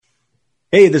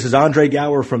Hey, this is Andre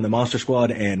Gower from the Monster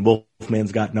Squad and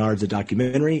Wolfman's Got Nards, a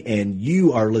documentary, and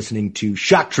you are listening to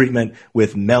Shock Treatment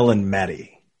with Mel and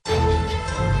Maddie.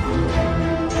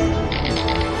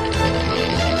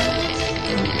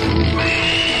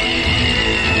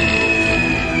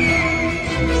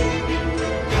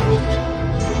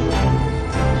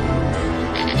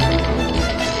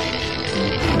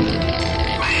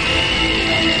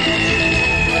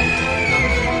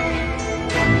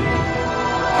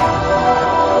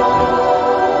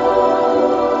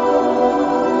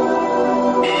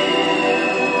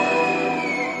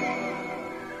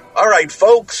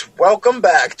 Folks, welcome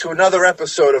back to another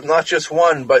episode of not just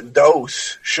one, but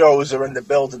dose shows are in the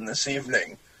building this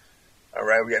evening. All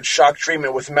right, we got Shock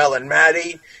Treatment with Mel and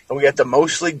Maddie, and we got the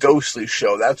Mostly Ghostly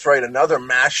show. That's right, another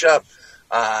mashup.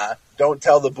 Don't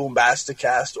Tell the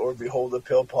Boombasticast or Behold the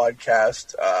Pill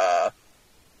podcast.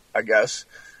 I guess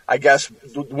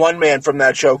one man from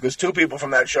that show, because two people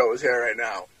from that show is here right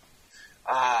now.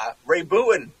 Ray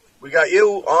Bowen, we got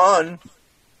you on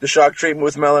the Shock Treatment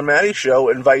with Mel and Maddie show,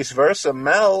 and vice versa.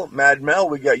 Mad Mel,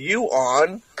 we got you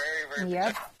on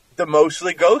the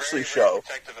Mostly Ghostly show.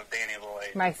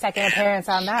 My second appearance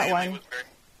on that one.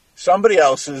 Somebody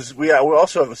else's. We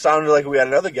also have sounded like we had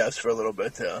another guest for a little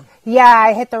bit there. Yeah,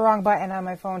 I hit the wrong button on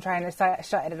my phone trying to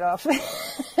shut it off.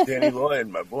 Danny Lloyd,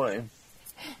 my boy.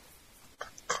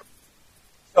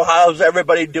 So how's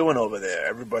everybody doing over there?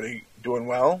 Everybody doing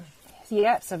well?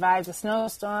 Yep, survived a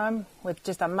snowstorm with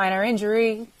just a minor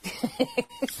injury.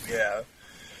 Yeah.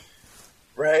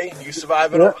 Ray, you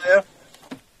surviving over there?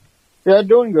 Yeah,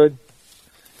 doing good.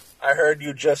 I heard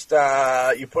you just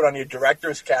you put on your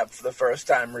director's cap for the first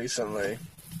time recently.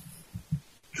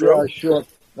 True? Starting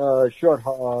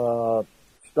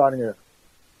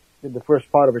in the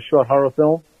first part of a short horror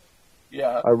film.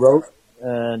 Yeah. I wrote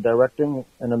and directing,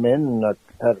 and I'm in, and I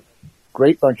had a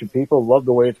great bunch of people. Love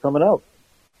the way it's coming out.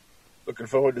 Looking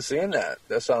forward to seeing that.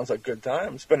 That sounds like good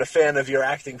times. Been a fan of your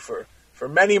acting for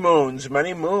many moons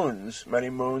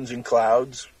and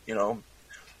clouds. You know,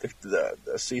 the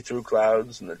see-through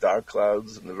clouds and the dark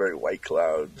clouds and the very white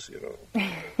clouds. You know.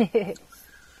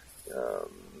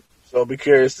 So I'll be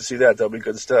curious to see that. That'll be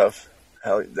good stuff.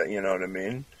 Hell, you know what I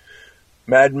mean.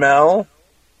 Mad Mel,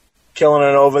 killing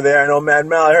it over there. I know Mad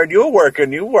Mel. I heard you were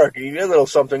working. You got a little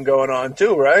something going on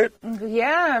too, right?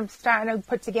 Yeah, I'm starting to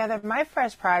put together my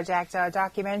first project, a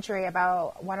documentary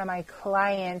about one of my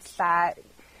clients that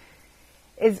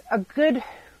is a good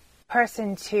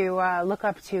person to look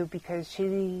up to because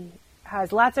she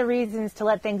has lots of reasons to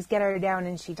let things get her down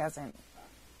and she doesn't.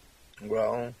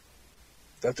 Well,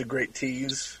 that's a great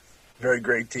tease. Very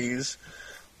great tease.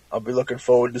 I'll be looking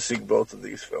forward to seeing both of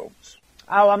these films.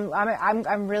 Oh,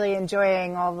 I'm really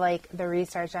enjoying all like the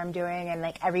research I'm doing, and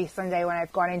like every Sunday when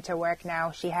I've gone into work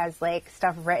now, she has like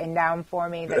stuff written down for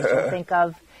me that she'll think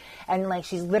of, and like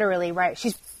she's literally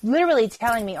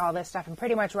telling me all this stuff and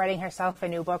pretty much writing herself a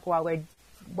new book while we're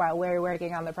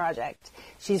working on the project.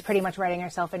 She's pretty much writing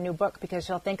herself a new book because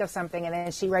she'll think of something and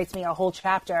then she writes me a whole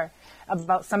chapter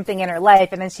about something in her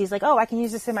life, and then she's like, "Oh, I can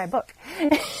use this in my book."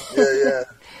 Yeah.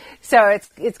 So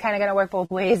it's kind of going to work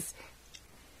both ways.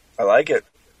 I like it.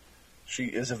 She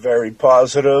is a very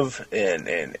positive and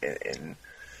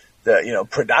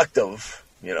productive.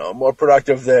 You know, more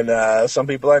productive than some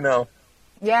people I know.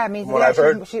 Yeah, I mean, I've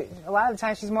heard. A lot of the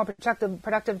time, she's more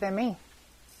productive than me.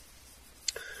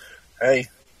 Hey,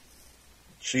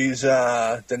 she's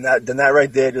then that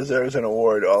right there deserves an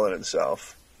award all in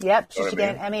itself. Yep, she should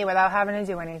get an Emmy without having to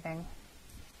do anything.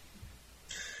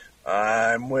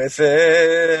 I'm with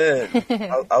it.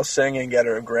 I'll sing and get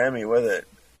her a Grammy with it.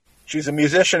 She's a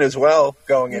musician as well,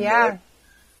 going into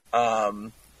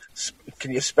it.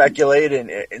 Can you speculate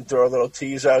and throw a little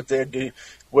tease out there?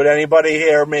 Would anybody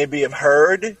here maybe have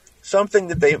heard something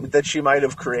that she might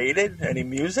have created? Any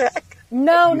music?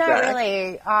 No, not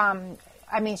really. I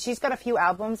mean, she's got a few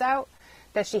albums out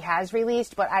that she has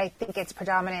released, but I think it's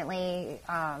predominantly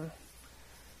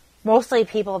mostly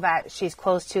people that she's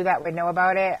close to that would know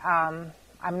about it. I'm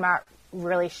not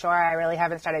really sure. I really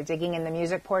haven't started digging in the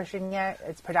music portion yet.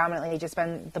 It's predominantly just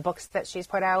been the books that she's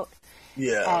put out.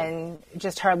 Yeah. And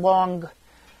just her long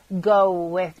go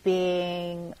with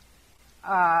being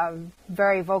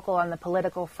very vocal on the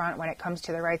political front when it comes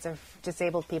to the rights of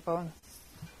disabled people.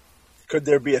 Could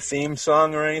there be a theme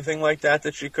song or anything like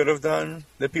that she could have done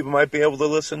that people might be able to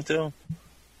listen to?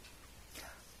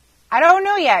 I don't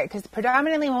know yet, because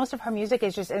predominantly most of her music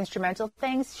is just instrumental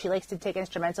things. She likes to take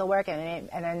instrumental work and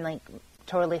then like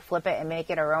totally flip it and make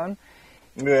it her own.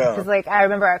 Yeah. Because like I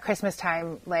remember at Christmas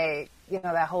time, like, you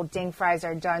know, that whole Ding Fries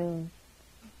Are Done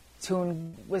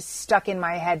tune was stuck in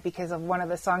my head because of one of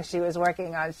the songs she was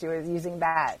working on. She was using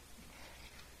that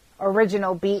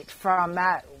original beat from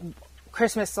that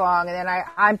Christmas song, and then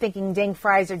I'm thinking Ding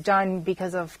Fries Are Done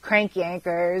because of Crank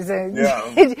Yankers,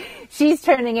 and she's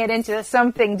turning it into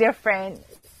something different,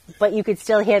 but you could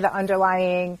still hear the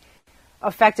underlying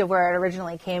effect of where it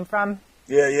originally came from.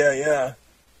 Yeah.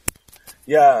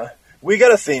 We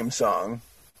got a theme song.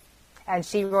 And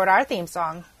she wrote our theme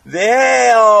song.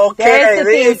 Okay. There's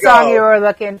the theme song you were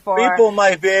looking for. People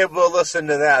might be able to listen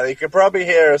to that. You could probably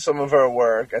hear some of her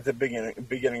work at the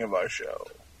beginning of our show.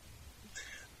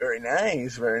 Very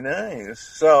nice, very nice.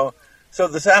 So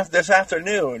this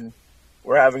afternoon,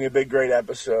 we're having a big, great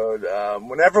episode.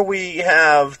 Whenever we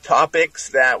have topics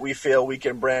that we feel we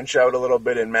can branch out a little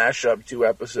bit and mash up 2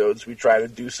 episodes, we try to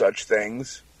do such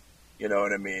things. You know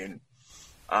what I mean?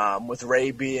 With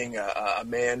Ray being a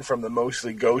man from the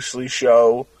Mostly Ghostly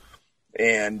show,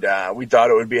 and we thought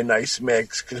it would be a nice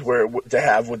mix to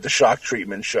have with the Shock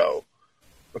Treatment show.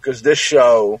 Because this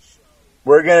show,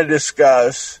 we're going to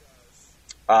discuss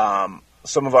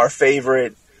some of our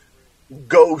favorite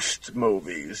ghost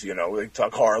movies. You know, we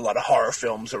talk a lot of horror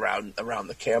films around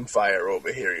the campfire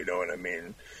over here. You know what I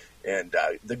mean? And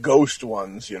the ghost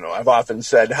ones. You know, I've often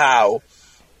said how,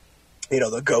 you know,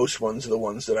 the ghost ones are the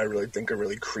ones that I really think are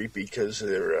really creepy because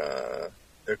they're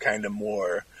kind of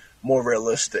more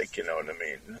realistic. You know what I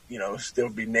mean? You know, there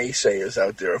would be naysayers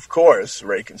out there, of course.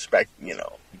 Ray can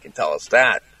he can tell us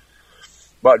that.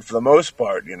 But for the most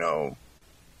part, you know,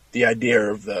 the idea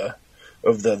of the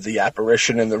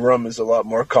apparition in the room is a lot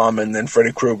more common than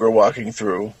Freddy Krueger walking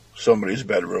through somebody's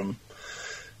bedroom.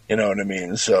 You know what I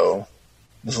mean? So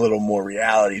there's a little more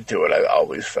reality to it, I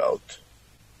always felt.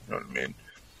 You know what I mean?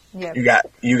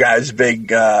 Yep. You guys big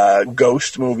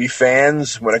ghost movie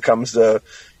fans when it comes to,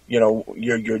 you know,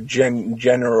 your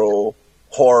general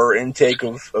horror intake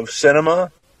of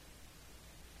cinema?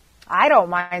 I don't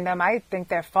mind them. I think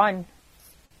they're fun.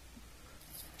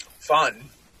 Fun?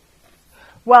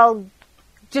 Well,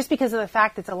 just because of the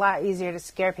fact it's a lot easier to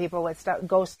scare people with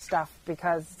ghost stuff,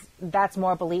 because that's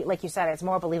more like you said, it's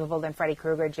more believable than Freddy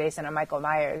Krueger, Jason, and Michael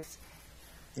Myers.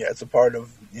 Yeah, it's a part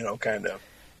of, you know, kind of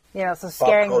so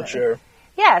scaring pop culture.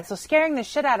 So scaring the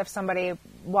shit out of somebody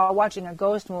while watching a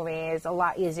ghost movie is a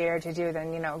lot easier to do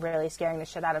than, you know, really scaring the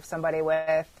shit out of somebody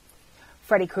with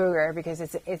Freddy Krueger, because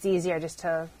it's easier just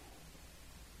to,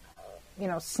 you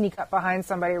know, sneak up behind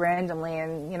somebody randomly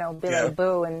and, you know, be like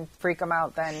boo and freak them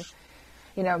out than,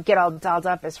 you know, get all dolled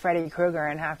up as Freddy Krueger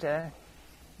and have to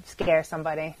scare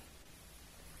somebody.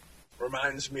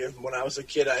 Reminds me of when I was a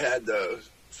kid, I had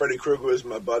Freddy Krueger was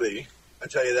my buddy. I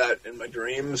tell you that in my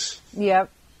dreams. Yep.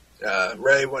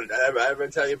 Ray, I ever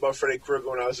tell you about Freddy Krueger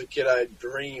when I was a kid, I had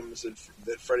dreams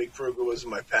that Freddy Krueger was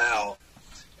my pal,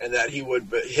 and that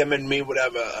him and me would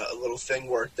have a little thing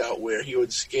worked out where he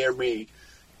would scare me.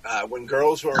 When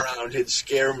girls were around, he'd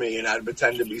scare me, and I'd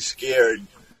pretend to be scared,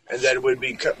 and then would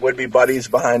be buddies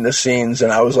behind the scenes,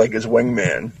 and I was like his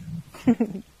wingman.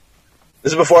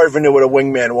 This is before I even knew what a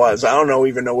wingman was. I don't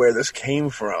even know where this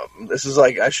came from. This is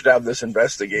like, I should have this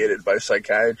investigated by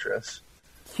psychiatrists.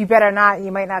 You better not.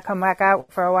 You might not come back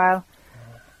out for a while.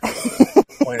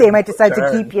 They might decide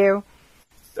to keep you.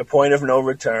 The point of no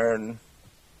return.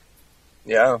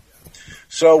 Yeah.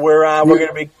 So we're going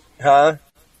to be, huh?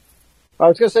 I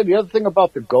was going to say, the other thing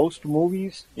about the ghost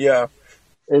movies,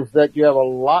 is that you have a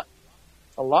lot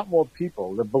more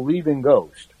people that believe in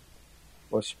ghosts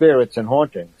or spirits and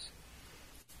hauntings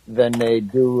than they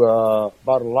do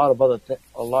about a lot of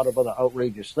other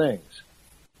outrageous things.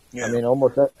 Yeah. I mean,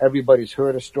 almost everybody's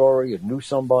heard a story or knew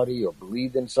somebody or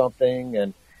believed in something,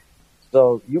 and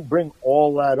so you bring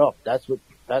all that up. That's what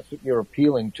you're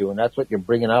appealing to, and that's what you're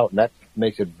bringing out, and that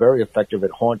makes it very effective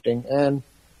at haunting. And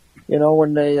you know,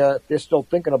 when they're still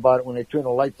thinking about it when they turn the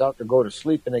lights out to go to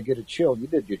sleep and they get a chill, you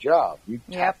did your job. You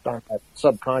tapped on that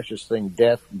subconscious thing,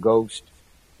 death, ghost,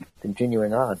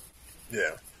 continuing on.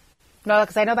 Yeah. No,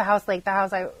 because I know the house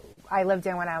I lived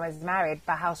in when I was married,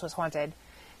 the house was haunted.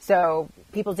 So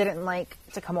people didn't like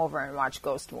to come over and watch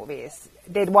ghost movies.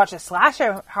 They'd watch a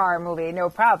slasher horror movie, no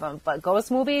problem. But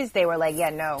ghost movies, they were like, yeah,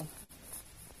 no.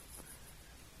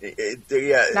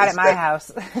 Not at my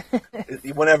house. Because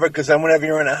whenever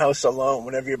you're in a house alone,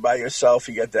 whenever you're by yourself,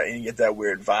 you get that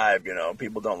weird vibe, you know.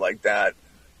 People don't like that.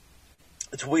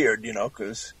 It's weird, you know,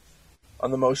 because on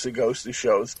the Mostly Ghostly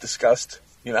shows discussed,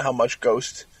 you know, how much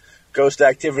ghost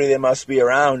activity there must be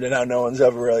around and how no one's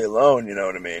ever really alone, you know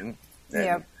what I mean?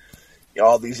 And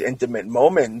all these intimate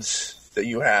moments that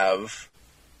you have.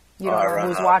 You don't know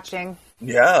who's watching.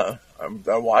 Yeah,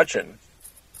 they're watching.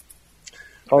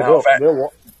 Oh,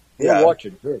 they're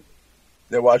watching good.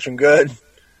 They're watching good.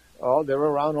 Oh, they're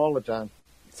around all the time.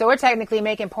 So we're technically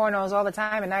making pornos all the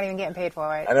time and not even getting paid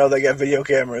for it. I know they got video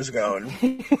cameras going.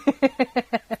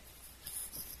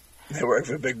 They work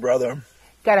for Big Brother.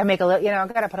 Gotta make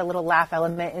gotta put a little laugh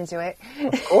element into it.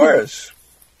 Of course.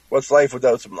 What's life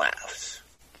without some laughs?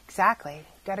 Exactly.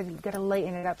 Gotta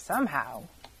lighten it up somehow.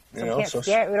 So we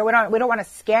don't want to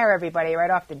scare everybody right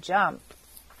off the jump.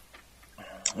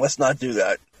 Let's not do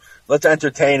that. Let's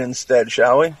entertain instead,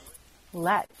 shall we?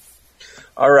 Let's.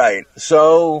 All right.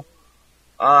 So,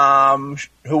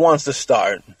 who wants to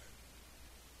start?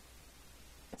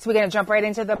 So we're going to jump right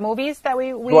into the movies that we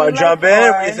You want to jump in?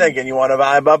 What are you thinking? You want to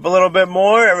vibe up a little bit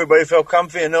more? Everybody feel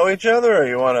comfy and know each other? Or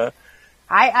you want to...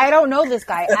 I don't know this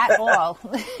guy at all.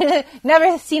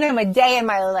 Never seen him a day in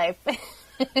my life.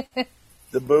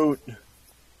 The Boot.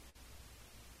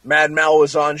 Mad Mel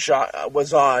was on,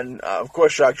 of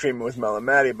course, Shock Treatment with Mel and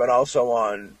Maddie, but also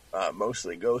on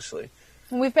Mostly Ghostly.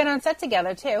 We've been on set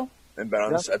together, too. And been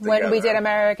on set when together. we did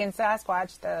American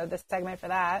Sasquatch, the segment for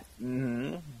that.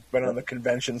 Mm-hmm. Been on the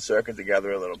convention circuit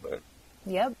together a little bit.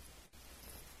 Yep.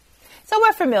 So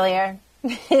we're familiar.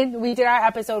 We did our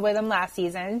episode with him last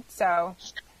season, so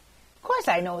of course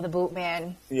I know the Boot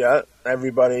Man. Yeah,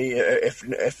 everybody, if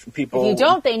people... If you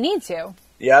don't, they need to.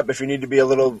 Yep, if you need to be a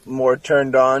little more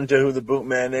turned on to who the Boot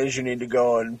Man is, you need to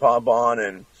go and pop on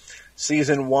and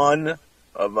season 1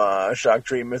 of Shock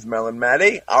Treatment with Mel and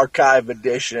Maddie, Archive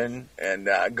Edition, and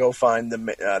go find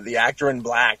the Actor in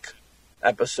Black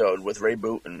episode with Ray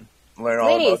Boot and learn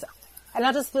all ladies, about... and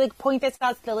I'll just point this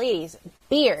out to the ladies.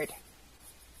 Beard.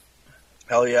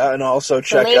 Hell yeah, and also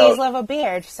check out... The ladies love a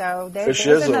beard, so there's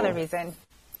another reason.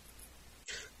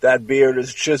 That beard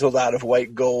is chiseled out of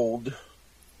white gold.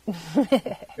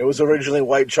 It was originally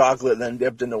white chocolate, then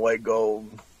dipped into white gold.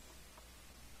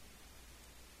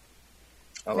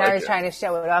 Now he's trying to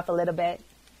show it off a little bit.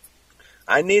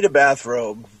 I need a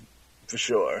bathrobe, for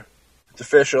sure. It's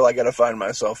official. I got to find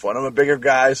myself one. I'm a bigger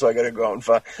guy, so I got to go and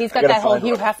find. He's got that whole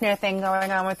Hugh Hefner thing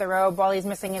going on with the robe. All he's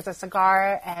missing is a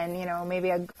cigar and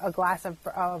maybe a glass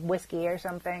of whiskey or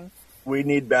something. We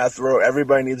need bathrobe.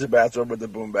 Everybody needs a bathrobe with the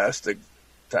Boombastic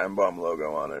Time Bomb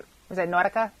logo on it. Was it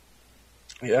Nautica?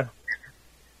 Yeah.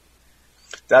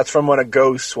 That's from when a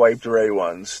ghost swiped Ray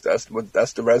once. That's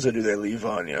the residue they leave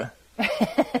on you.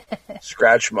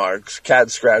 Scratch marks,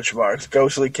 cat scratch marks,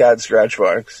 ghostly cat scratch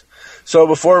marks. So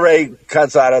before Ray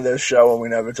cuts out of this show and we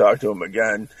never talk to him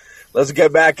again, let's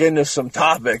get back into some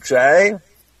topics, eh?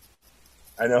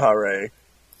 I know how Ray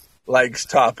likes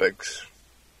topics.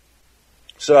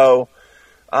 So,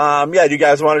 do you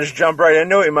guys want to just jump right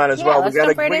into it? You might as well. We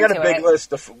got a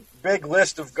big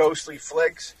list of ghostly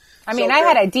flicks. I mean, I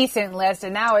had a decent list,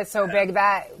 and now it's so big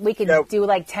that we could do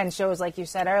like 10 shows, like you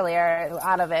said earlier,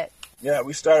 out of it. Yeah,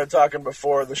 we started talking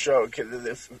before the show.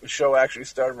 The show actually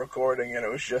started recording, and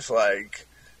it was just like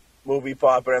movie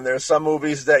popping. And there's some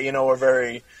movies that are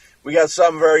very. We got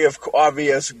some very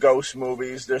obvious ghost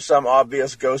movies. There's some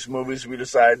obvious ghost movies we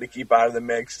decided to keep out of the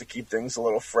mix to keep things a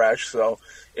little fresh. So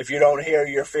if you don't hear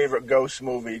your favorite ghost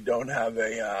movie, don't have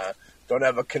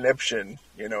a conniption.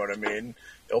 You know what I mean?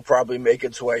 It'll probably make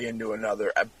its way into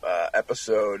another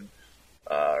episode,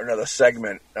 another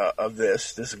segment of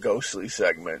this ghostly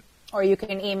segment. Or you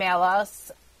can email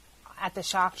us at the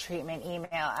Shock Treatment email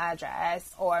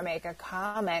address, or make a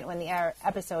comment when the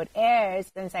episode airs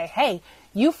and say, "Hey,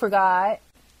 you forgot."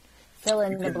 Fill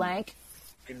in the blank.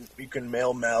 You can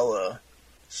mail Mel a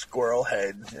squirrel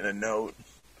head and a note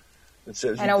that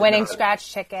says, and a winning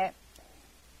scratch ticket.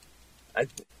 A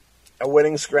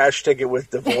winning scratch ticket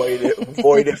with the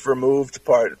void if removed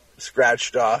part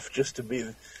scratched off, just to be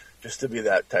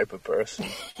that type of person.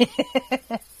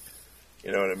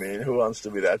 You know what I mean? Who wants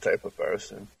to be that type of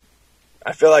person?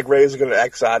 I feel like Ray's going to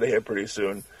X out of here pretty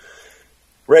soon.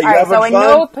 Ray, you having fun? So in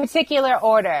no particular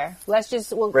order, let's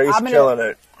just... Ray's killing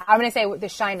it. I'm going to say The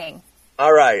Shining.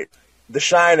 All right. The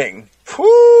Shining.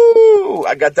 Woo!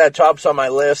 I got that tops on my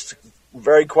list.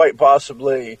 Very quite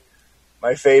possibly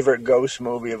my favorite ghost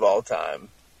movie of all time.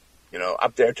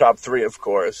 Up there, top 3, of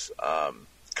course.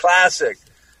 Classic.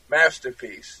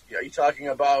 Masterpiece. Are you talking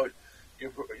about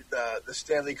the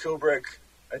Stanley Kubrick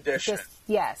edition?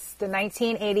 Yes, the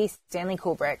 1980 Stanley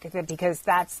Kubrick, because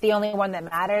that's the only one that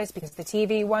matters, because the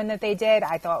TV one that they did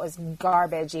I thought was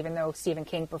garbage, even though Stephen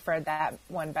King preferred that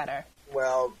one better.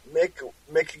 Well, Mick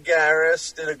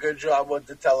Garris did a good job with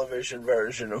the television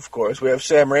version, of course. We have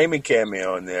Sam Raimi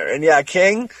cameo in there. And yeah,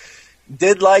 King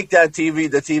did like the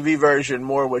TV version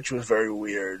more, which was very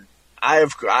weird. I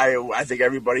think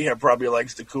everybody here probably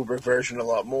likes the Kubrick version a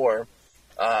lot more.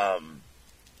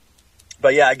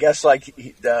 But yeah, I guess like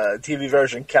the TV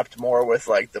version kept more with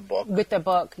like the book. With the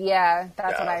book, yeah,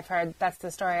 that's what I've heard. That's the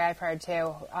story I've heard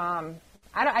too. I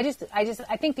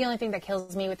think the only thing that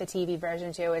kills me with the TV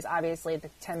version too is obviously the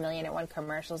 10 million and one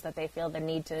commercials that they feel the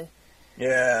need to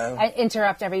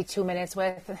interrupt every 2 minutes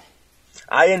with.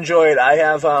 I enjoyed. I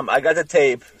have I got the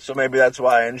tape, so maybe that's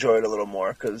why I enjoyed it a little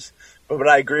more. But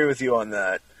I agree with you on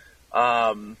that.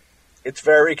 It's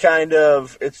very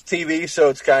it's TV, so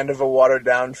it's kind of a watered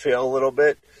down feel a little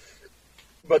bit.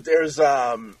 But there's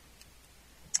I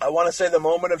want to say the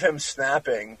moment of him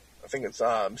snapping. I think it's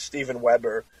Steven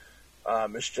Weber.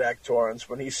 Is Jack Torrance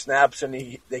when he snaps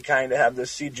and they kind of have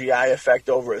this CGI effect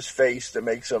over his face that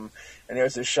makes him, and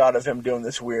there's this shot of him doing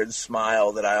this weird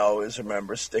smile that I always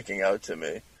remember sticking out to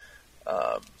me.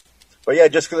 But yeah,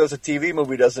 just because it's a TV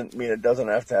movie doesn't mean it doesn't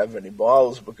have to have any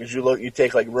balls, because you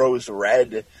take like Rose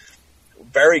Red,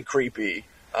 very creepy.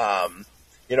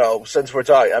 Since we're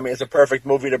talking, I mean, it's a perfect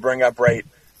movie to bring up right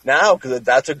now because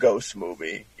that's a ghost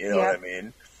movie. You know what I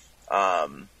mean?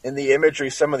 In the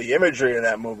imagery, some of the imagery in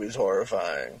that movie is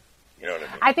horrifying. You know what I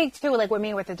mean? I think too, like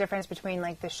with the difference between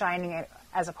like The Shining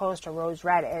as opposed to Rose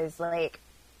Red is like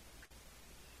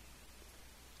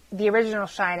the original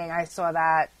Shining. I saw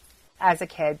that as a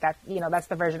kid. That that's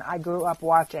the version I grew up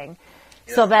watching.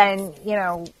 Yeah. So then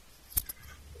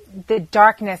the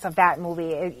darkness of that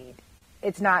movie,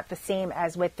 it's not the same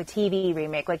as with the TV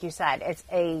remake. Like you said, it's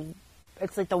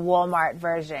like the Walmart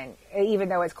version. Even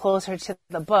though it's closer to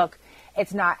the book,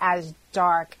 it's not as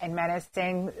dark and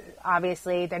menacing.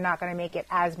 Obviously, they're not going to make it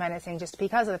as menacing just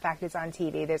because of the fact it's on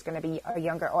TV. There's going to be a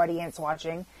younger audience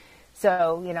watching.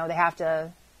 So, they have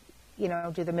to,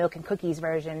 do the milk and cookies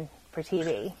version for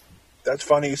TV. That's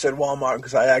funny you said Walmart,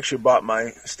 because I actually bought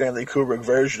my Stanley Kubrick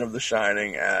version of The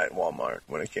Shining at Walmart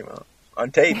when it came out. On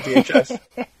tape, VHS.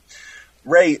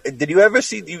 Ray, did you ever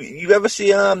see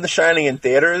The Shining in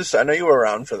theaters? I know you were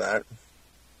around for that.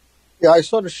 Yeah, I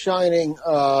saw The Shining.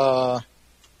 I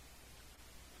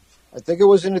think it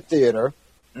was in a theater.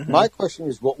 Mm-hmm. My question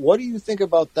is, what do you think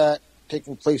about that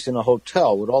taking place in a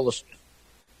hotel with all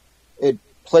it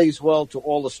plays well to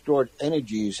all the stored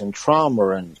energies and trauma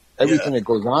and everything that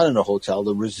goes on in a hotel,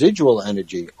 the residual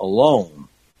energy alone,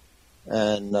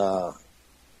 and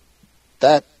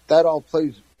that all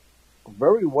plays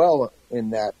very well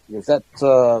in that, because that's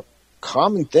a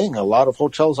common thing. A lot of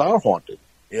hotels are haunted.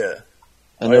 Yeah.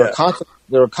 And there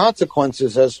are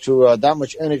consequences as to that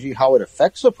much energy, how it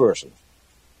affects a person.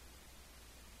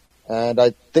 And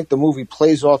I think the movie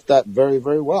plays off that very,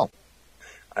 very well.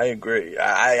 I agree.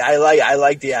 I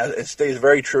like it stays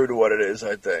very true to what it is,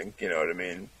 I think. You know what I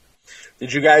mean?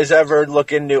 Did you guys ever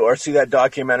look into or see that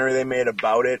documentary they made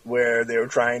about it, where they were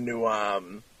trying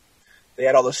to, they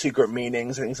had all the secret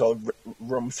meanings, I think it's called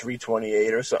Room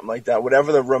 328 or something like that.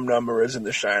 Whatever the room number is in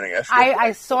The Shining.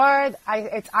 I saw it.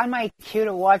 It's on my queue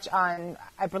to watch on,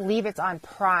 I believe it's on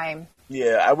Prime.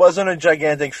 Yeah, I wasn't a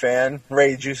gigantic fan.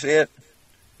 Ray, did you see it?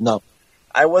 No.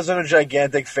 I wasn't a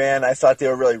gigantic fan. I thought they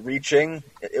were really reaching.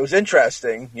 It was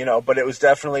interesting, but it was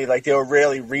definitely like they were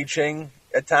really reaching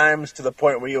at times, to the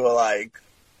point where you were like,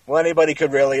 well, anybody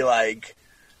could really like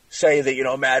say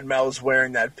that, Mad Mel's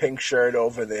wearing that pink shirt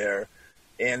over there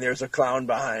and there's a clown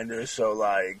behind her. So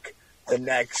like the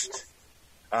next,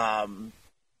 we're going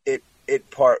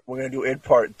to do It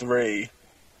Part 3,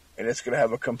 and it's going to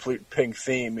have a complete pink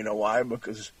theme. You know why?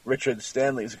 Because Richard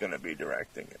Stanley's going to be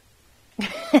directing it.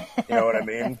 You know what I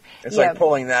mean? It's like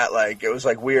pulling that, like, it was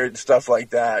like weird stuff like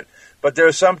that. But there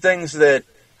are some things that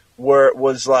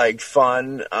was like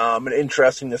fun and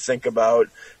interesting to think about.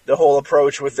 The whole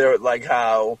approach with their, like,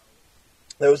 how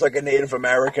there was like a Native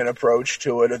American approach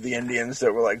to it, of the Indians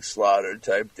that were like slaughtered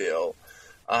type deal,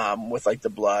 with like the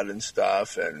blood and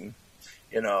stuff. And,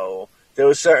 there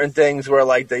was certain things where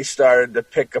like they started to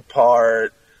pick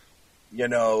apart,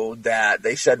 that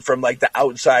they said from like the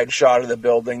outside shot of the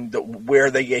building, where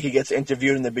he gets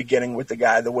interviewed in the beginning with the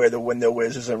guy, where the window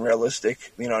is isn't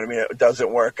realistic. You know what I mean? It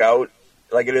doesn't work out.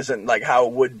 Like, it isn't like how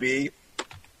it would be.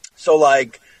 So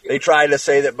like they try to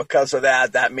say that because of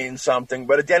that means something.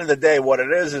 But at the end of the day, what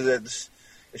it is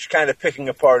it's kind of picking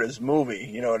apart his movie.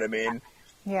 You know what I mean?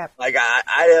 Yeah. Like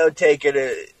I don't take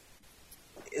it.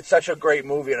 It's such a great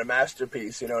movie and a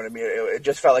masterpiece, you know what I mean? It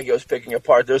just felt like it was picking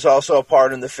apart. There's also a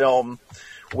part in the film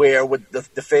where, with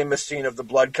the famous scene of the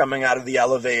blood coming out of the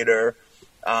elevator,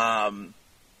 there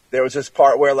was this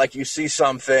part where, like, you see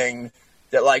something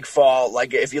that, like, fall,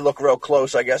 like, if you look real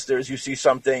close, I guess you see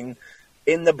something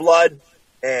in the blood,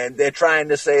 and they're trying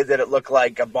to say that it looked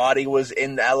like a body was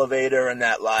in the elevator, and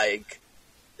that, like,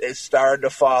 it started to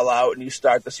fall out, and you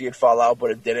start to see it fall out,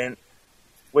 but it didn't.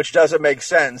 Which doesn't make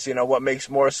sense. What makes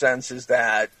more sense is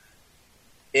that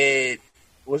it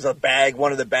was a bag,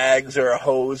 one of the bags or a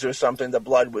hose or something the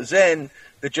blood was in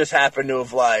that just happened to have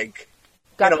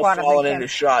fallen into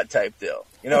shot type deal.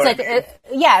 You know, it's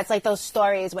it's like those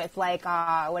stories with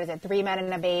what is it, 3 Men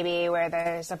and a Baby, where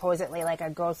there's supposedly like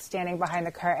a ghost standing behind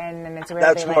the curtain, and it's really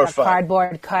like a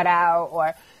cardboard cutout,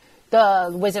 or the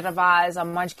Wizard of Oz, a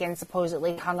Munchkin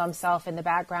supposedly hung himself in the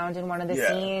background in one of the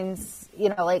scenes. You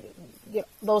know,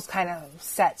 those kind of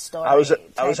set stories.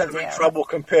 I was having trouble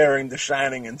comparing The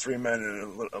Shining and 3 Men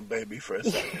and a Baby for a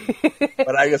second,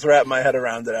 but I just wrapped my head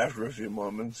around it after a few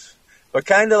moments. But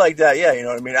kind of like that, yeah, you know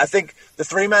what I mean? I think the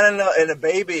 3 Men and a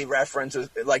Baby reference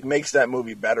makes that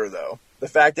movie better, though. The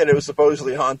fact that it was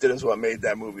supposedly haunted is what made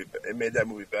that movie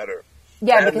better.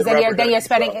 Yeah, because then you're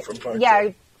spending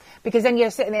because then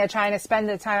you're sitting there trying to spend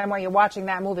the time while you're watching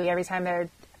that movie. Every time they're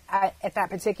at that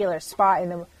particular spot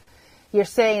you're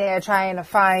sitting there trying to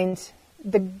find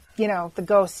the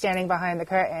ghost standing behind the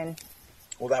curtain.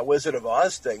 Well, that Wizard of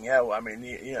Oz thing, yeah. Well, I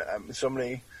mean, so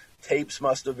many tapes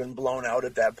must have been blown out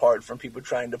at that part from people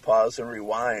trying to pause and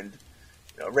rewind.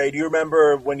 Ray, do you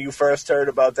remember when you first heard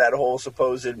about that whole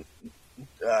supposed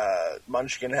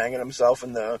Munchkin hanging himself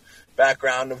in the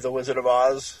background of the Wizard of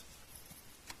Oz?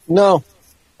 No.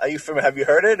 Have you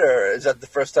heard it, or is that the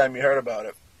first time you heard about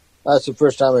it? That's the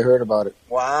first time I heard about it.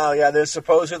 Wow, yeah, there's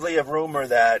supposedly a rumor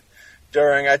that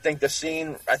during, I think it's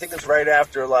right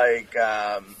after,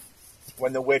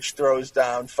 when the witch throws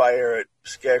down fire at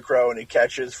Scarecrow and he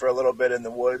catches for a little bit in the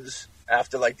woods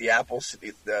after, the apples,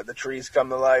 the trees come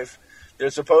to life.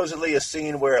 There's supposedly a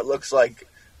scene where it looks like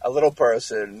a little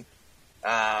person,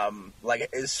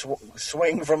 is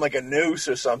swinging from, a noose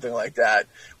or something like that,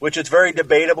 which is very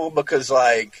debatable because,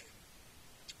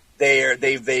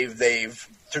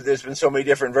 there's been so many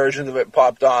different versions of it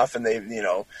popped off, and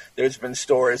there's been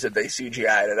stories that they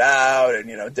CGI'd it out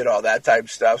and, did all that type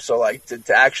of stuff. So,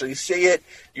 to actually see it,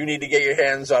 you need to get your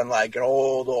hands on, an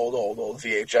old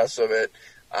VHS of it,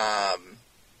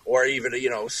 or even,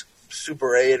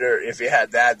 Super 8, or if you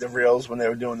had that, the reels when they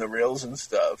were doing the reels and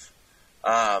stuff.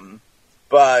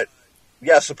 But,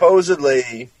 yeah,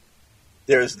 supposedly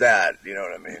there's that, you know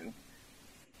what I mean?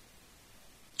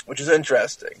 Which is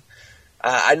interesting.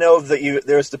 I know that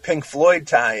there's the Pink Floyd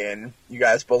tie-in. You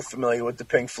guys both familiar with the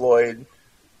Pink Floyd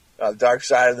Dark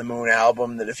Side of the Moon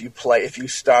album, that if you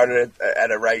started it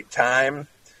at a right time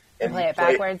and play it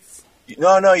backwards?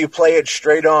 No, you play it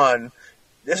straight on.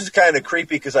 This is kind of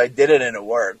creepy because I did it and it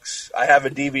works. I have a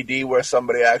DVD where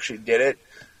somebody actually did it.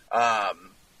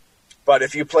 But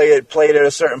if you play it at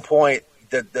a certain point,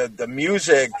 the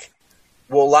music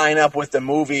will line up with the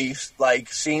movie.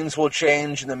 Scenes will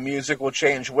change and the music will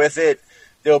change with it.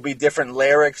 There'll be different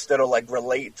lyrics that'll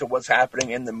relate to what's happening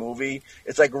in the movie.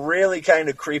 It's really kind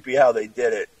of creepy how they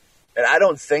did it. And I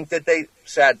don't think that they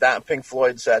Pink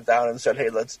Floyd sat down and said,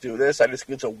 hey, let's do this. I just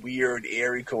think it's a weird,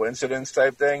 eerie coincidence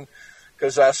type thing.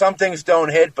 Because some things don't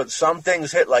hit, but some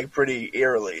things hit pretty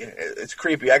eerily. It's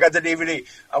creepy. I got the DVD.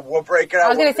 We'll break it out. I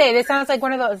was going to say, this sounds like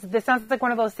one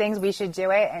of those things we should do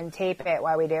it and tape it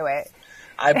while we do it.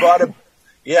 I bought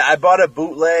a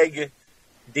bootleg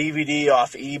DVD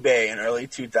off eBay in early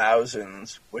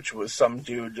 2000s, which was some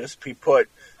dude he put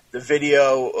the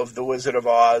video of The Wizard of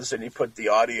Oz and he put the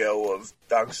audio of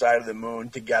Dark Side of the Moon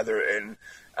together, and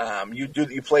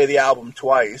you play the album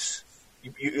twice.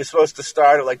 You're supposed to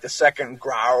start at the second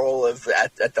growl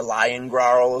at the lion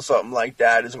growl or something like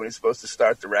that is when you're supposed to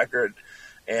start the record,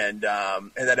 and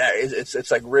then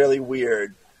it's really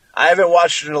weird. I haven't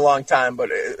watched it in a long time, but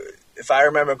if I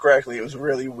remember correctly, it was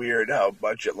really weird how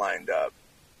much it lined up.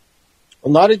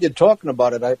 Well, now that you're talking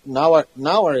about it, now I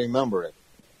remember it.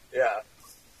 Yeah.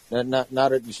 Now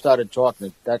that you started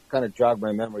talking, that kind of jogged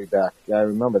my memory back. Yeah, I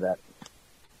remember that.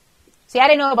 See, I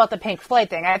didn't know about the Pink Floyd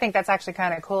thing. I think that's actually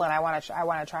kind of cool, and I want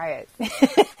to try it.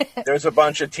 There's a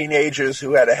bunch of teenagers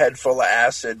who had a head full of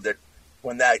acid that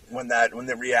when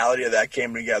the reality of that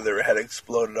came together, it had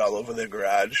exploded all over their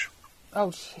garage. Oh,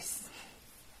 jeez.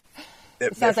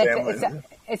 It sounds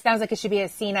like it should be a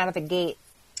scene out of The Gate.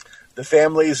 The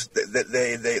families, they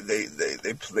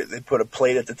put a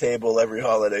plate at the table every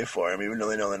holiday for them, even though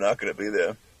they know they're not going to be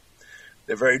there.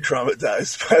 They're very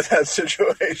traumatized by that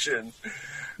situation.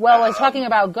 Well, we're talking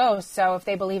about ghosts, so if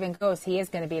they believe in ghosts, he is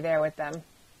going to be there with them.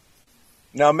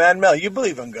 Now, Mel, you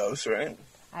believe in ghosts, right?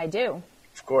 I do.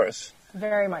 Of course.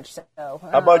 Very much so.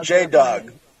 How about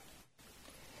J-Dog?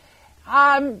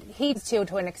 He's too,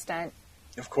 to an extent.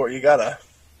 Of course, you gotta.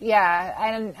 Yeah,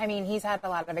 and I mean, he's had a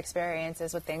lot of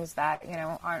experiences with things that,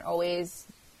 aren't always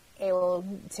able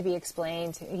to be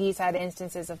explained. He's had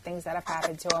instances of things that have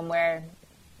happened to him where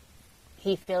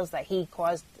he feels that he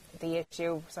caused the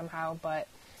issue somehow, but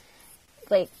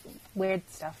like weird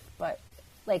stuff, but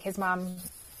like his mom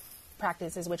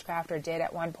practices witchcraft or did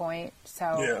at one point.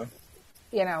 So,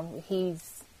 you know,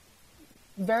 he's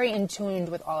very in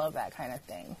tune with all of that kind of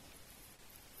thing.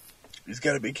 He's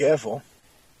got to be careful.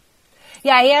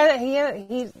 Yeah,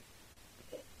 he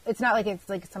it's not like it's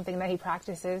like something that he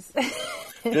practices.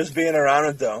 Just being around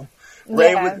it, though.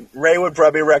 Ray would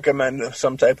probably recommend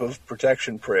some type of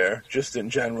protection prayer, just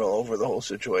in general, over the whole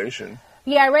situation.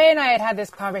 Yeah, Ray and I had this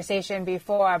conversation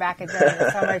before, back in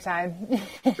the summertime.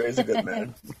 Ray's a good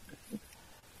man.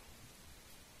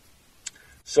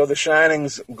 So The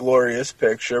Shining's glorious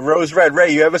picture. Rose Red.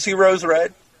 Ray, you ever see Rose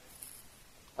Red?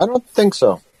 I don't think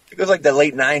so. It was like the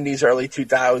late 90s, early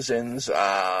 2000s.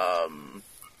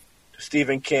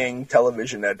 Stephen King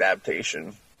television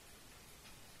adaptation.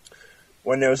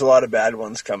 When there was a lot of bad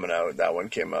ones coming out, that one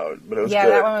came out. But it was good.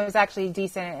 That one was actually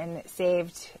decent, and it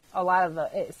saved a lot of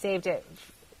it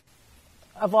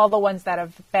of all the ones that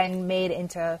have been made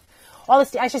into all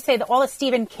the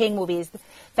Stephen King movies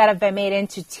that have been made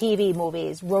into TV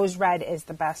movies. Rose Red is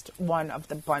the best one of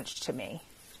the bunch to me.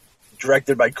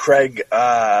 Directed by Craig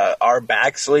R.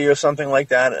 Baxley or something like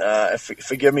that.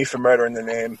 Forgive me for murdering the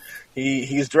name.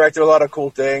 He's directed a lot of cool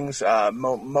things.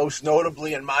 Most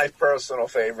notably, in my personal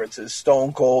favorites, is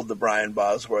Stone Cold, the Brian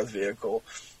Bosworth vehicle,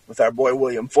 with our boy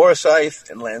William Forsythe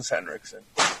and Lance Henriksen.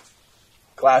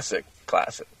 Classic.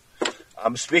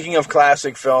 Speaking of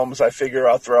classic films, I figure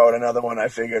I'll throw out another one I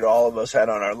figured all of us had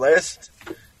on our list.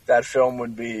 That film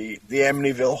would be The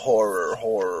Amityville Horror.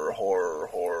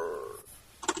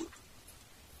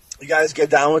 You guys get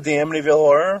down with The Amityville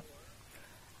Horror?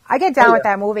 I get down with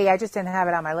that movie. I just didn't have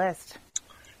it on my list.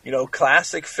 You know,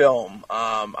 classic film.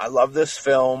 I love this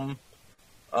film.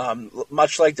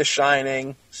 Much like The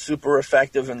Shining, super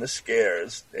effective in the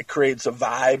scares. It creates a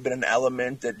vibe and an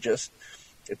element that just,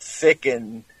 it's thick,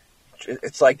 and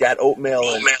it's like that oatmeal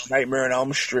in Nightmare on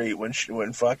Elm Street when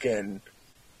fucking,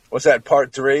 what's that,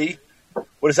 part 3?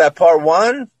 What is that, part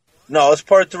 1? No, it's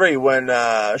part 3 when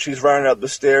she's running up the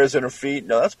stairs in her feet.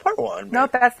 No, that's part 1. Man.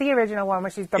 Nope, that's the original one where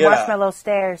she's the marshmallow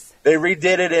stairs. They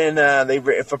redid it in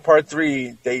for part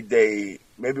 3. They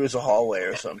maybe it was a hallway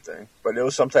or something, but it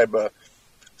was some type of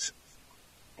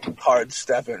hard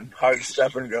stepping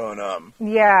going on.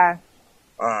 Yeah.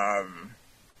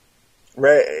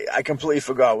 Ray, I completely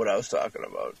forgot what I was talking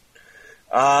about.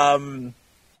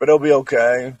 But it'll be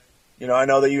okay. You know, I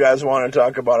know that you guys want to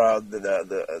talk about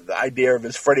the idea of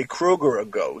is Freddy Krueger a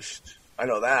ghost. I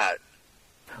know that.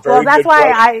 Well, that's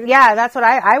why that's what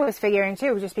I was figuring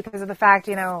too, just because of the fact,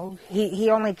 you know, he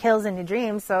only kills in your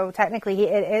dreams, so technically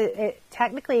it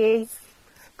technically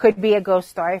could be a ghost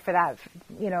story for that,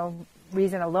 you know,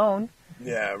 reason alone.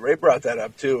 Yeah, Ray brought that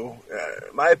up too.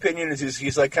 My opinion is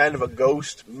he's like kind of a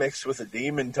ghost mixed with a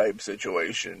demon type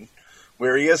situation,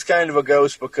 where he is kind of a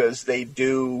ghost because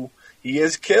he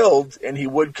is killed, and he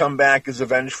would come back as a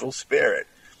vengeful spirit.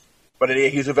 But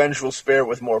he's a vengeful spirit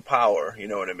with more power, you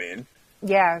know what I mean?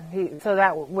 Yeah, so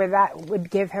that would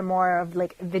give him more of,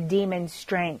 like, the demon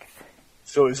strength.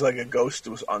 So he's like a ghost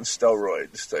on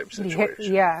steroids type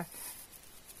situation. Yeah.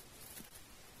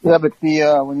 Yeah, but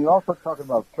when you're also talking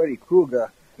about Freddy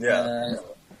Krueger,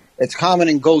 it's common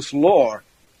in ghost lore.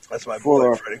 That's my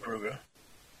boy, Freddy Krueger.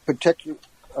 Protect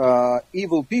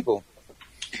evil people.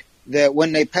 That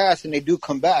when they pass and they do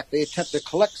come back, they attempt to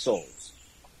collect souls,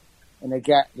 and they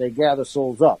gather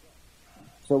souls up.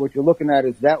 So what you're looking at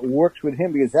is that works with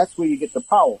him because that's where you get the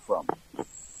power from.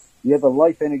 You have the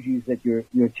life energies that you're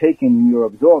taking and you're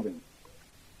absorbing.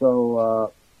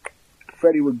 So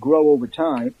Freddy would grow over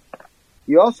time.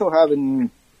 You also have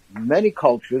in many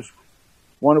cultures,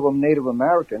 one of them Native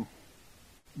American,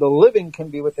 the living can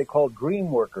be what they call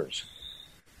dream workers.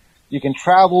 You can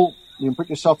travel. You can put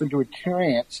yourself into a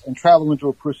trance and travel into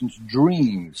a person's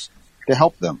dreams to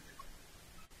help them.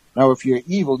 Now, if you're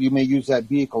evil, you may use that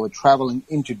vehicle of traveling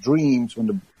into dreams when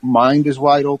the mind is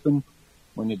wide open,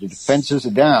 when the defenses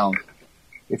are down.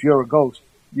 If you're a ghost,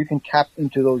 you can tap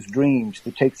into those dreams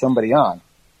to take somebody on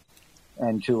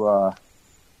and to,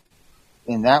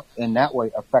 in that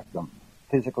way, affect them,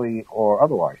 physically or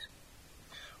otherwise.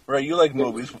 Right, you like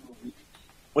movies.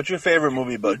 What's your favorite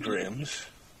movie about dreams?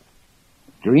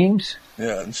 Dreams?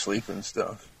 Yeah, and sleep and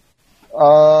stuff.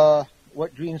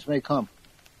 What dreams may come?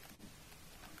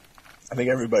 I think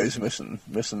everybody's missing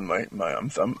my I'm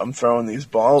throwing these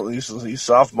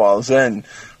softballs in.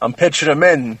 I'm pitching them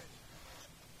in.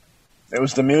 It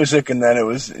was the music, and then it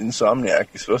was Insomniac.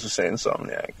 You're supposed to say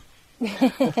Insomniac.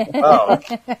 Oh.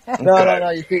 Okay. No.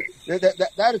 You see,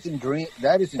 that is in dream.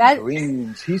 That is in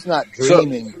dreams. He's not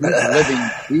dreaming. He's living.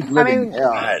 He's living.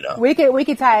 I know. We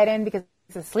could tie it in because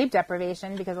of sleep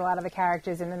deprivation, because a lot of the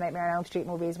characters in the Nightmare on Elm Street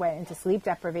movies went into sleep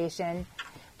deprivation,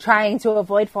 trying to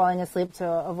avoid falling asleep to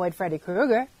avoid Freddy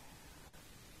Krueger.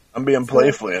 I'm being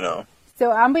playful, you know.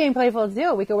 So I'm being playful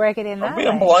too. We could work it in that way.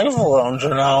 I'm being playful, don't you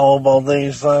know, about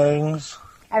these things.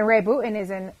 And Ray Booten is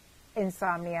in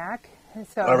Insomniac.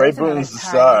 So Ray Buten's the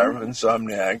star of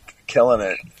Insomniac, killing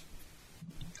it.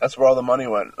 That's where all the money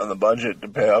went on the budget to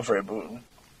pay off Ray Booten.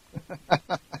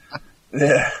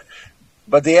 Yeah.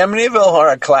 But the Amityville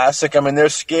Horror classic, I mean,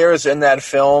 there's scares in that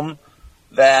film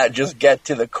that just get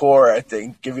to the core, I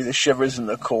think, give you the shivers in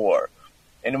the core.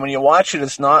 And when you watch it,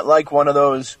 it's not like one of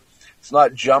those, it's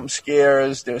not jump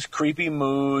scares. There's creepy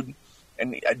mood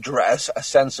and a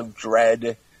sense of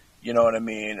dread. You know what I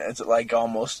mean? It's like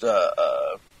almost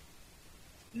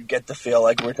you get the feel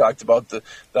like we talked about the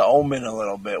Omen a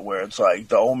little bit, where it's like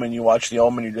the Omen, you watch the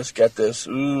Omen, you just get this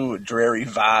dreary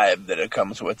vibe that it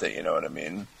comes with it. You know what I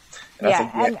mean?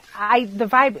 And the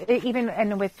vibe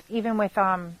even with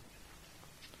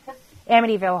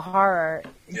Amityville Horror.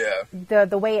 Yeah.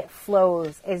 The way it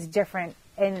flows is different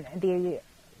in the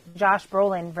Josh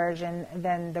Brolin version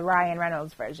than the Ryan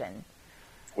Reynolds version.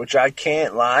 Which I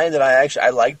can't lie that I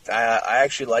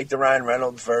actually like the Ryan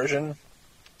Reynolds version.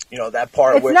 You know, that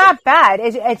part. It's not bad.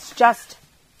 It's just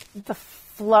the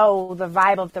flow, the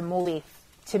vibe of the movie,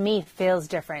 to me, feels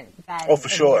different than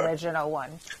the original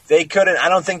one. They couldn't. I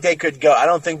don't think they could go. I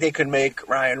don't think they could make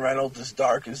Ryan Reynolds as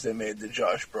dark as they made the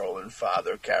Josh Brolin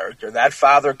father character. That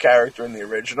father character in the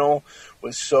original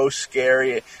was so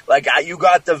scary. Like you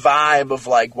got the vibe of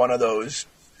like one of those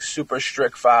super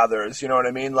strict fathers. You know what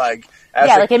I mean? Like.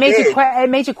 It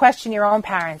made you question your own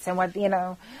parents and what, you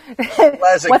know,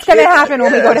 what's going to happen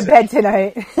when we go to bed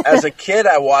tonight. As a kid,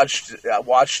 I watched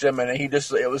him, and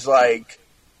it was like,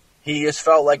 he just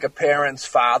felt like a parent's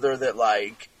father that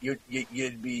like you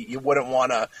wouldn't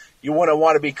want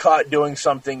to be caught doing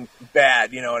something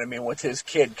bad, you know what I mean, with his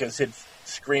kid, because he'd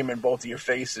scream in both of your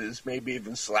faces, maybe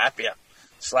even slap you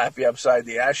upside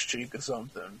the ass cheek or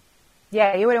something.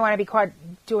 Yeah, you wouldn't want to be caught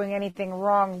doing anything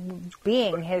wrong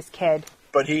being his kid.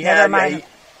 But he had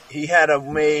a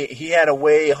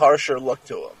way harsher look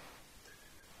to him.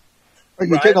 Well,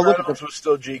 you take a look at was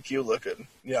still GQ looking.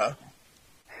 Yeah.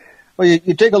 Well,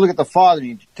 you take a look at the father,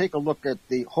 you take a look at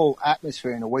the whole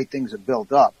atmosphere and the way things are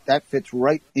built up. That fits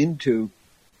right into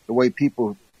the way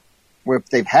people, where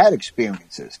they've had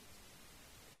experiences.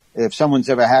 If someone's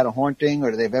ever had a haunting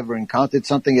or they've ever encountered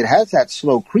something, it has that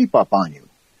slow creep up on you.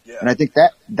 Yeah. And I think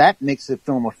that makes the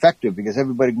film effective, because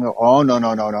everybody can go, oh,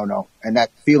 no. And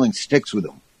that feeling sticks with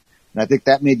them. And I think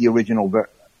that made the original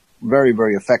very,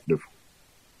 very effective.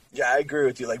 Yeah, I agree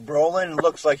with you. Like, Brolin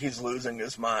looks like he's losing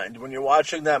his mind. When you're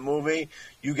watching that movie,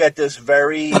 you get this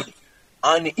very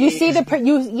uneasy... You see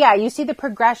the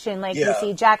progression. Like, you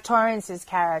see Jack Torrance's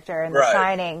character in The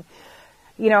Shining.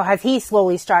 You know, as he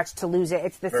slowly starts to lose it.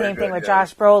 It's the same thing with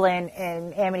Josh Brolin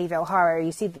in Amityville Horror.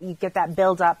 You get that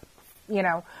build-up. You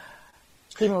know,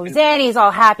 he moves in, he's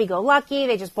all happy-go-lucky,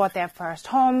 they just bought their first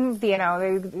home, you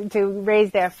know, to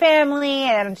raise their family,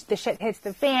 and the shit hits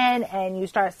the fan, and you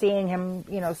start seeing him,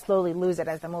 you know, slowly lose it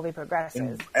as the movie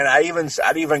progresses. And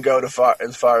I'd even go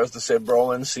as far as to say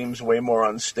Brolin seems way more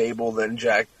unstable than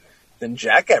Jack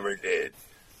ever did.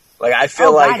 Like, I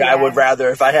feel I would rather,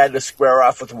 if I had to square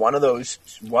off with one of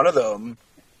them,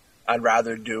 I'd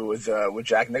rather do with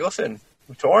Jack Nicholson,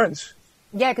 with Torrance.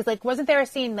 Yeah, because, like, wasn't there a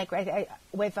scene, like,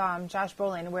 with Josh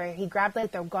Brolin where he grabbed,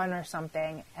 like, the gun or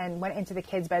something and went into the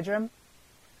kid's bedroom?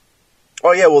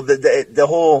 Oh, yeah, well, the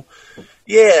whole...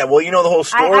 Yeah, well, you know, the whole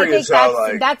story is how,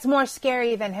 like... that's more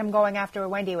scary than him going after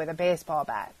Wendy with a baseball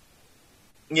bat.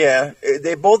 Yeah,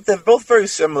 they're both very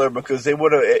similar, because they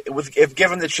would have... If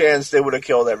given the chance, they would have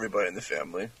killed everybody in the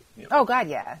family. You know? Oh, God,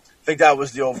 yeah. I think that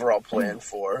was the overall plan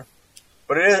for...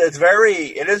 But it is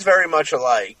very much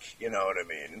alike, you know what I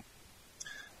mean?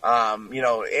 You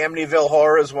know, Amityville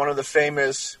Horror is one of the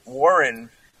famous Warren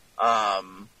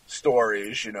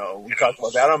stories. You know, we talked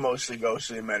about that on Mostly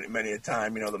Ghostly many a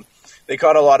time. You know, they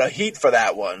caught a lot of heat for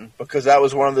that one, because that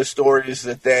was one of the stories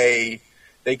that they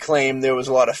claimed there was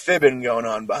a lot of fibbing going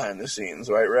on behind the scenes,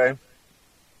 right, Ray?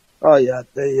 Oh yeah,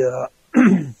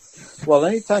 well,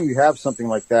 anytime you have something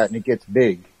like that and it gets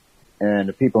big, and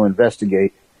the people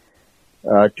investigate,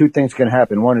 two things can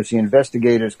happen. One is the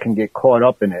investigators can get caught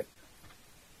up in it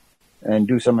and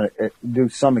do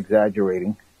some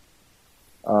exaggerating.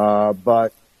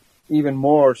 But even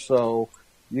more so,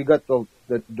 you got the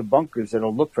debunkers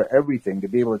that'll look for everything to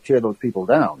be able to tear those people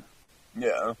down.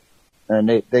 Yeah.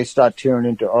 And they start tearing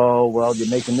into, oh, well, you're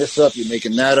making this up, you're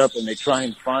making that up, and they try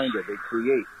and find it. They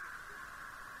create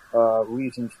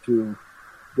reasons to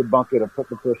debunk it or put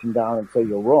the person down and say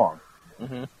you're wrong.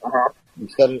 Mm-hmm.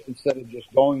 Instead of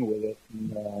just going with it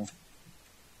and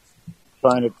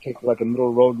trying to take like a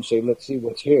middle road and say, let's see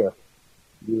what's here.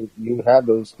 You have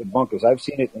those debunkers. I've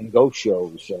seen it in ghost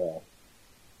shows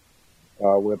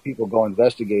where people go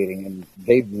investigating and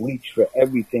they've reached for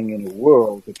everything in the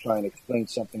world to try and explain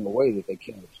something away that they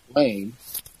can't explain.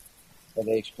 And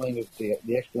they explain it,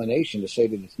 the explanation to say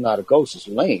that it's not a ghost is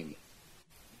lame.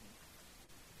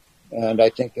 And I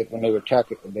think that when they were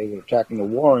attacking the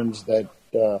Warrens, that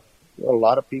there were a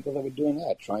lot of people that were doing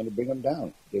that, trying to bring them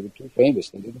down. They were too famous.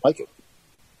 They didn't like it.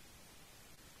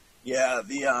 Yeah,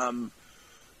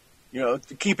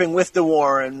 keeping with the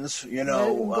Warrens,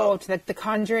 go to the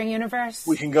Conjuring universe.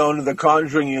 We can go into the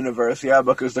Conjuring universe, yeah,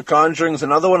 because the Conjuring's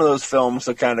another one of those films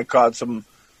that kind of caught some.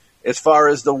 As far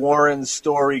as the Warren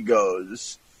story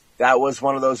goes, that was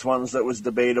one of those ones that was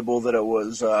debatable that it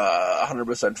was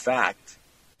 100% fact.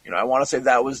 I want to say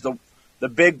that was the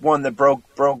big one that broke.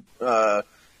 I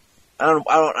don't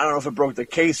know if it broke the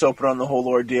case open on the whole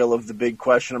ordeal of the big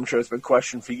question. I'm sure it's been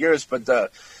questioned for years,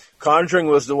 but Conjuring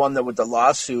was the one that with the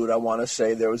lawsuit. I want to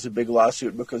say there was a big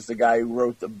lawsuit because the guy who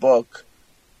wrote the book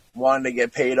wanted to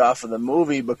get paid off of the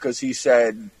movie because he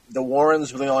said the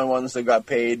Warrens were the only ones that got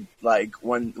paid. Like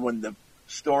when the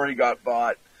story got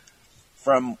bought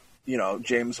from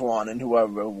James Wan and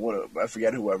whoever, I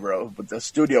forget whoever, but the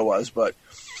studio was, but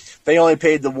they only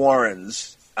paid the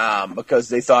Warrens because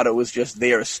they thought it was just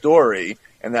their story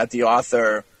and that the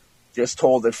author just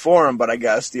told it for him. But I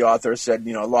guess the author said,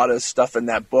 a lot of stuff in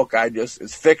that book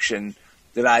is fiction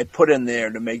that I put in there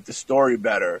to make the story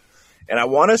better. And I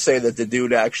want to say that the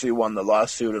dude actually won the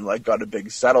lawsuit and got a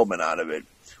big settlement out of it,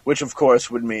 which of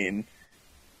course would mean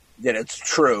that it's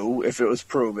true if it was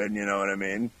proven, you know what I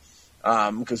mean?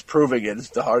 Because proving it is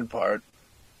the hard part.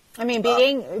 I mean,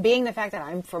 being the fact that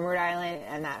I'm from Rhode Island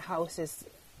and that house is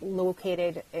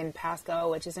located in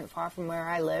Pasco, which isn't far from where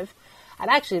I live, I'd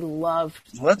actually love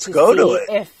to go to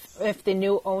it. If the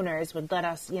new owners would let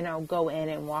us, go in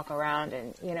and walk around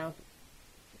and,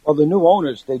 Well, the new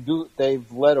owners,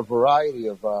 they've let a variety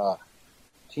of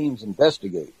teams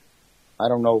investigate. I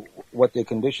don't know what their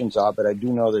conditions are, but I do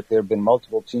know that there have been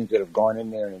multiple teams that have gone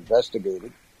in there and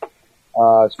investigated.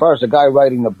 As far as the guy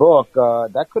writing the book,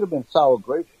 that could have been sour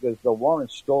grapes because the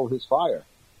Warrens stole his fire.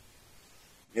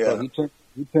 Yeah. So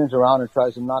he turns around and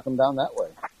tries to knock him down that way.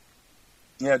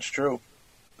 Yeah, it's true.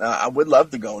 I would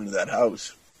love to go into that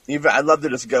house. I'd love to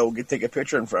just go take a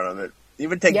picture in front of it.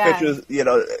 Even take pictures,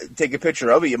 take a picture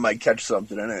of it, you might catch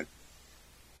something in it.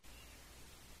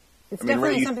 It's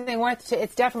definitely something worth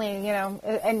it's definitely,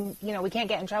 and, we can't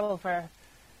get in trouble for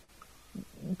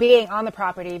being on the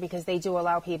property because they do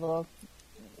allow people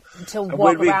to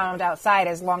walk around outside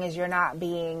as long as you're not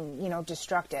being,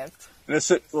 destructive. In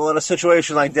a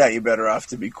situation like that, you're better off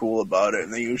to be cool about it,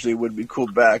 and they usually would be cool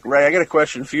back. Ray, I got a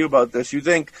question for you about this. You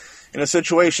think in a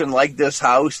situation like this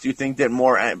house, do you think that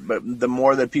the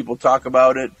more that people talk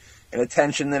about it and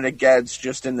attention that it gets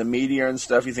just in the media and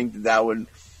stuff, you think that would,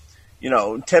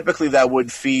 typically that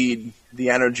would feed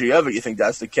the energy of it? You think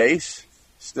that's the case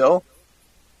still?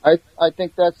 I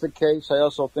think that's the case. I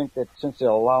also think that since they're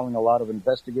allowing a lot of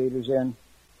investigators in,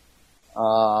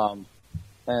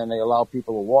 and they allow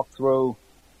people to walk through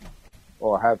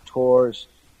or have tours,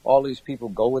 all these people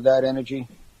go with that energy,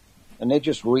 and they're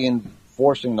just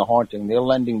reinforcing the haunting. They're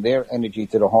lending their energy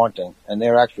to the haunting, and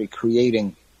they're actually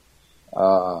creating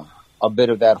a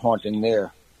bit of that haunting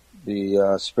there.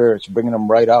 The spirits bringing them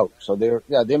right out. So they're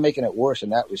making it worse in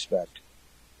that respect.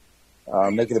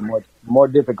 Making it more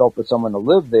difficult for someone to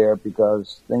live there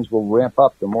because things will ramp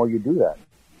up the more you do that.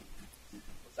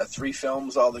 That's 3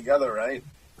 films altogether, right?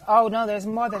 Oh no, there's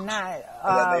more than that.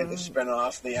 And then they have the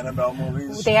spin-off, the Annabelle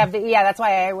movies. They have that's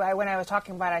why I when I was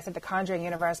talking about it, I said the Conjuring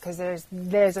universe because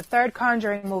there's a third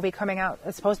Conjuring movie coming out.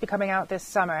 It's supposed to be coming out this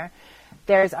summer.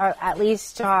 There's at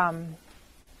least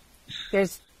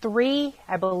there's 3,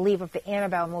 I believe, of the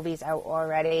Annabelle movies out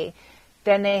already.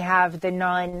 Then they have The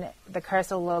Nun, The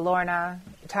Curse of La Llorona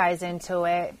ties into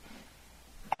it.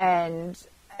 And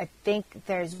I think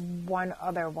there's one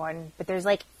other one, but there's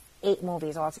 8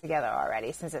 movies altogether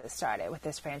already since it started with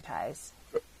this franchise.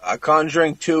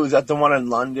 Conjuring 2, is that the one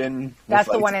in London? That's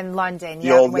the one in London.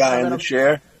 The old guy in the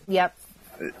chair? Yep.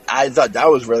 I thought that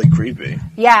was really creepy.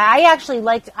 Yeah, I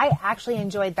actually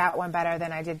enjoyed that one better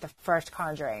than I did the first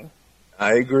Conjuring.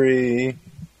 I agree.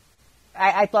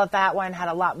 I thought that one had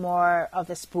a lot more of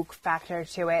the spook factor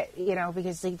to it,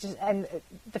 because and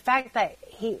the fact that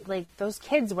those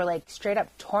kids were straight up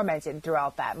tormented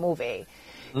throughout that movie.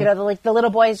 Mm-hmm. The little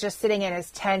boy is just sitting in his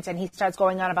tent and he starts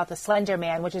going on about the Slender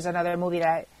Man, which is another movie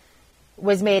that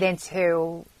was made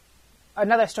into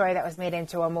another story that was made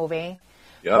into a movie.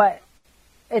 Yep. But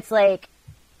it's like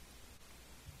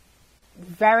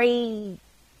very,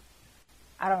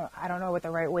 I don't know what the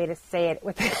right way to say it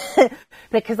with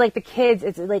because like the kids,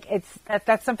 it's like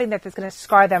that's something that's going to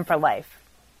scar them for life.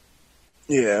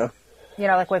 Yeah. You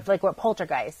know, like with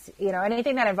Poltergeist, you know,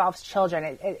 anything that involves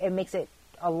children, it makes it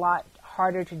a lot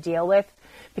harder to deal with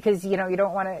because, you know, you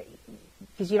don't want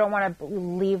to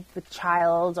leave the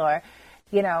child or,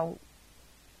 you know,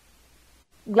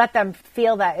 let them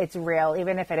feel that it's real,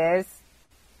 even if it is.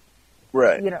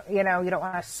 Right. You know, you don't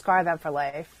want to scar them for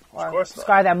life or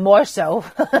scar them more so,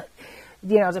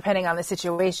 you know, depending on the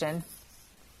situation.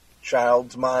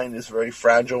 Child's mind is very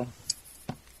fragile.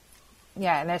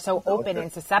 Yeah, and they're so open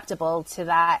and susceptible to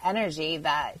that energy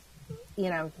that, you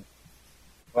know,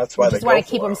 that's why you just want to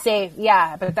keep them safe.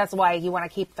 Yeah, but that's why you want to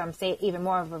keep them safe. Even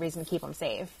more of a reason to keep them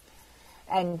safe,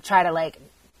 and try to like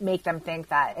make them think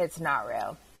that it's not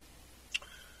real.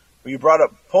 Well, you brought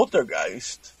up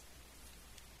Poltergeist.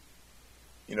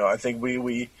 You know, I think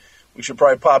we should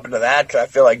probably pop into that because I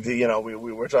feel like we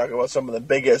were talking about some of the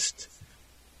biggest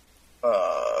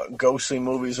ghostly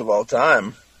movies of all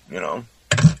time. You know.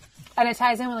 And it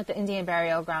ties in with like the Indian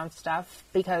burial ground stuff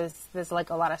because there's like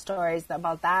a lot of stories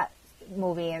about that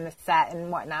movie and the set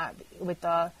and whatnot with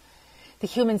the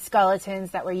human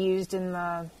skeletons that were used in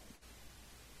that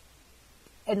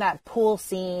pool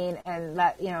scene, and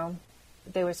that, you know,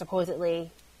 they were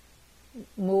supposedly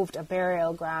moved a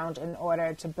burial ground in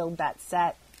order to build that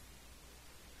set.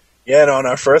 Yeah, and on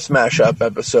our first mashup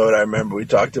episode, I remember we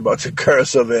talked about the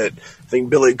curse of it. I think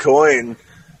Billy Coyne,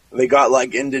 they got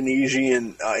like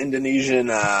Indonesian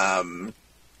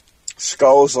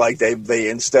skulls. Like they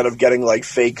instead of getting like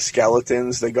fake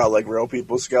skeletons, they got like real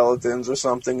people's skeletons or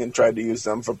something and tried to use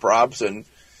them for props. And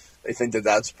they think that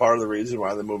that's part of the reason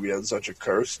why the movie had such a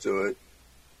curse to it.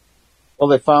 Well,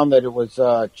 they found that it was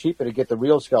cheaper to get the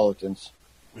real skeletons.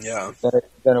 Yeah.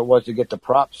 Than it was to get the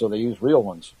props, so they used real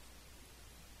ones.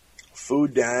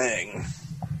 Food dang.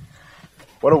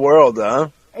 What a world, huh?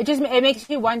 It makes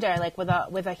you wonder, like with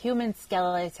a human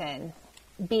skeleton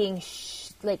being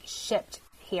shipped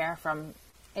here from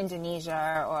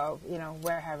Indonesia or, you know,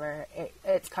 wherever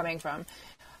it's coming from,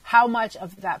 how much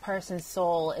of that person's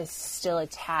soul is still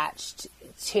attached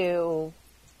to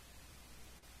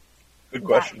good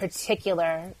question. That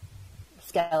particular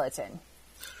skeleton?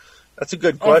 That's a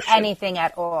good question. If anything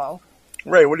at all.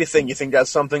 Right. What do you think? You think that's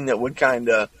something that would kind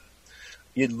of,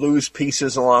 you'd lose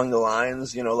pieces along the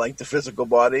lines, you know, like the physical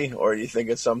body, or do you think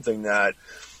it's something that,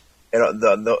 you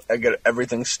know,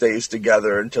 everything stays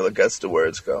together until it gets to where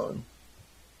it's going?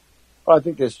 Well, I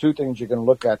think there's two things you can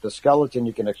look at. The skeleton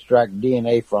you can extract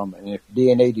DNA from, and if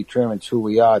DNA determines who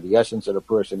we are, the essence of the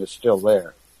person is still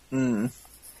there in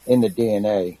the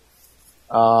DNA.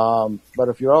 But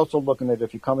if you're also looking at,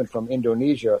 if you're coming from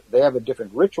Indonesia, they have a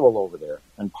different ritual over there.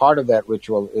 And part of that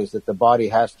ritual is that the body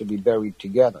has to be buried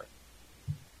together,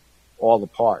 all the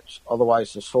parts.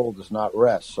 Otherwise, the soul does not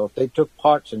rest. So if they took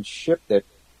parts and shipped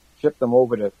them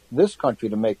over to this country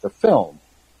to make the film,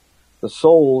 the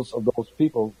souls of those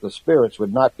people, the spirits,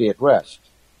 would not be at rest.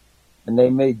 And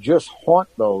they may just haunt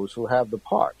those who have the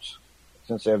parts,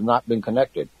 since they have not been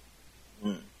connected.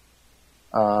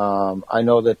 I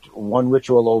know that one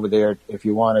ritual over there, if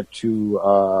you wanted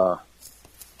to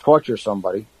torture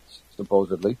somebody,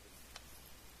 supposedly,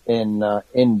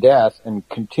 in death and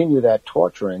continue that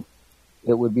torturing,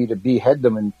 it would be to behead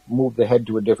them and move the head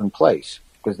to a different place,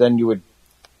 because then you would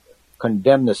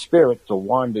condemn the spirit to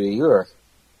wander the earth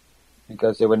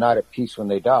because they were not at peace when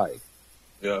they died.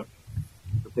 Yeah.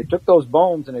 If they took those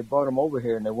bones and they brought them over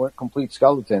here and they weren't complete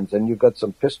skeletons, and you've got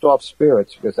some pissed off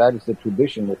spirits, because that is the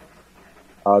tradition that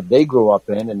they grew up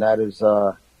in, and that is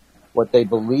what they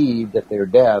believed at their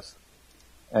death,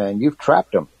 and you've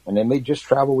trapped them, and they may just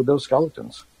travel with those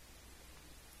skeletons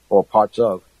or parts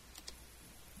of.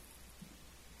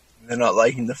 They're not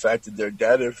liking the fact that they're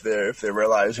dead if they're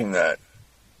realizing that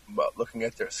about looking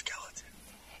at their skeleton.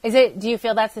 Do you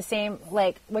feel that's the same,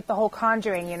 like, with the whole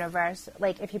Conjuring universe?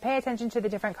 Like, if you pay attention to the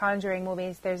different Conjuring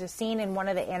movies, there's a scene in one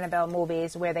of the Annabelle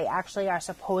movies where they actually are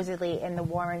supposedly in the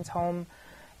Warrens' home,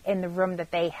 in the room that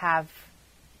they have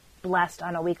blessed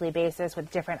on a weekly basis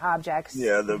with different objects.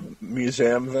 Yeah, the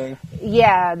museum thing.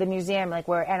 Yeah, the museum, like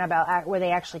where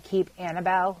they actually keep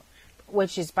Annabelle,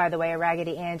 which is, by the way, a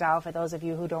Raggedy Ann doll. For those of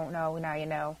you who don't know, now you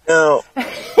know. No.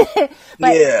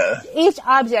 But yeah. Each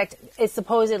object is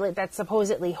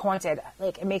supposedly haunted.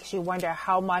 Like, it makes you wonder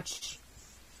how much.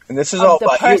 And this is all the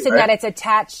by person you, right? that it's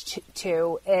attached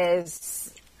to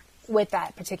is with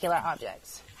that particular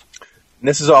object. And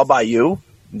this is all by you?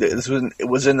 It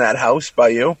was in that house by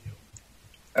you?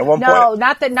 At one point? No,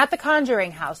 not the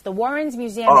Conjuring house. The Warrens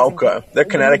Museum. Oh, okay. They're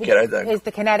Connecticut, I think. Is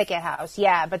the Connecticut house,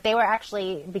 yeah. But they were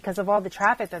actually, because of all the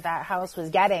traffic that house was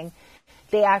getting,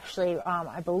 they actually,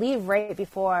 I believe right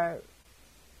before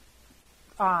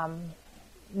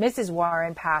Mrs.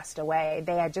 Warren passed away,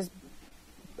 they had just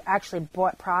actually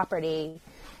bought property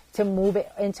to move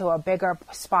it into a bigger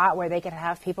spot where they could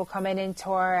have people come in and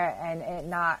tour and it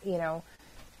not,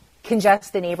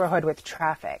 congest the neighborhood with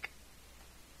traffic.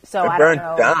 So it burned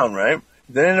down, right?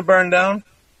 Didn't it burn down?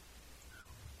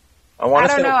 I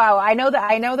don't know.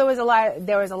 I know there was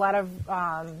a lot of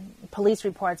police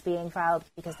reports being filed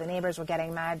because the neighbors were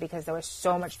getting mad because there was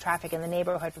so much traffic in the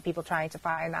neighborhood for people trying to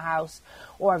find the house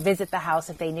or visit the house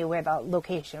if they knew where the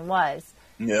location was.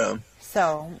 Yeah.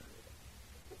 So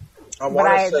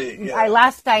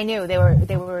last I knew they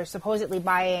were supposedly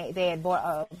they had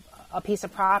bought a piece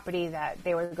of property that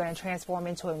they were going to transform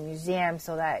into a museum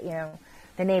so that,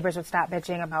 the neighbors would stop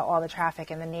bitching about all the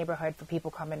traffic in the neighborhood for people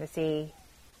coming to see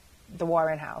the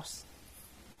Warren house.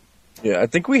 Yeah, I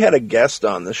think we had a guest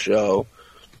on the show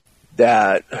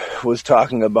that was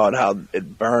talking about how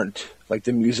it burnt. Like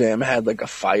the museum had like a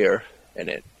fire in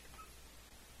it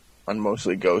on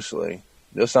Mostly Ghostly.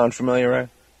 Does that sound familiar, right?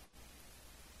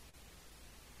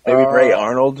 Maybe Ray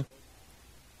Arnold?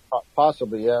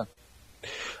 Possibly, yeah.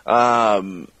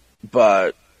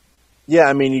 But yeah,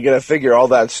 I mean, you got to figure all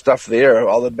that stuff there,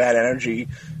 all the bad energy,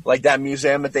 like that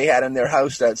museum that they had in their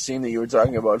house, that scene that you were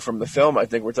talking about from the film. I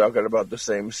think we're talking about the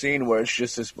same scene where it's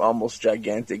just this almost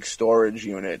gigantic storage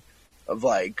unit of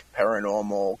like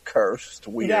paranormal, cursed,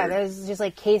 weird. Yeah, there's just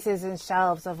like cases and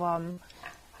shelves of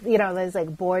there's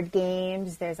like board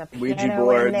games. There's a piano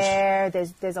in there. There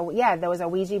was a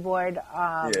Ouija board.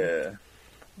 Obviously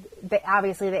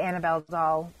the Annabelle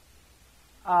doll.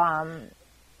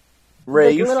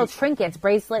 Ray, like little trinkets,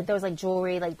 bracelet. There was like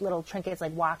jewelry, like little trinkets,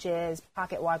 like watches,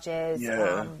 pocket watches,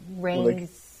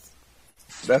 rings.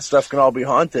 That stuff can all be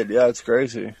haunted. Yeah, it's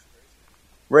crazy.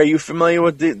 Ray, you familiar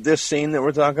with this scene that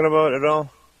we're talking about at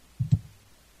all?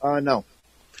 No.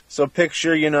 So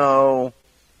picture,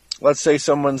 let's say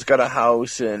someone's got a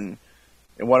house and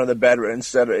in one of the bedroom,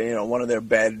 instead of one of their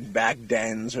back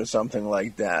dens or something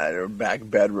like that, or back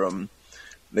bedroom,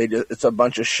 it's a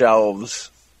bunch of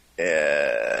shelves.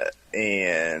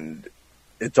 And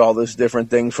it's all this different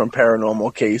things from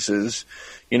paranormal cases.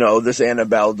 This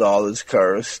Annabelle doll is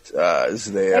cursed, is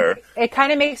there. It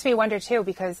kind of makes me wonder, too,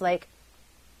 because, like,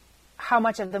 how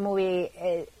much of the movie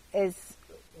is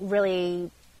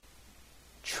really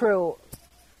true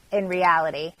in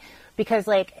reality. Because,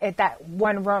 like, at that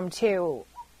one room, too,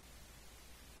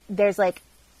 there's, like,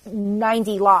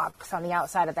 90 locks on the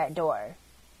outside of that door.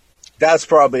 That's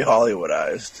probably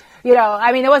Hollywoodized.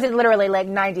 I mean, it wasn't literally like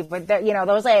 90, but there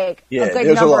was like a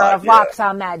good number of locks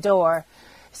on that door.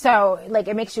 So, like,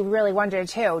 it makes you really wonder,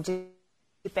 too, to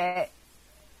keep it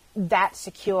that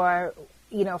secure,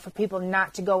 for people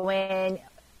not to go in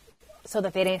so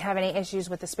that they didn't have any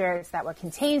issues with the spirits that were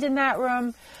contained in that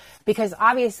room. Because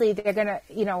obviously they're going to,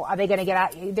 are they going to get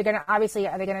out? Are they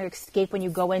going to escape when you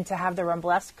go in to have the room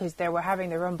blessed? Because they were having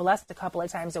the room blessed a couple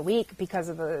of times a week because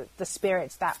of the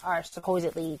spirits that are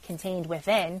supposedly contained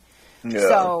within. Yeah.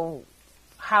 So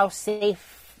how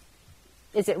safe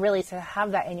is it really to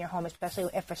have that in your home,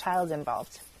 especially if a child's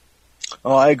involved?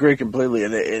 Oh, I agree completely.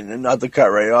 And not to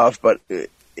cut right off, but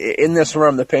in this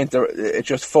room, it's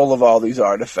just full of all these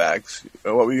artifacts.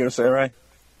 What were you going to say, Ray?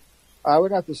 I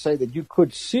would have to say that you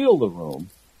could seal the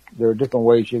room. There are different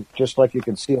ways. Just like you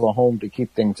can seal a home to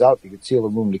keep things out, you could seal a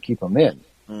room to keep them in.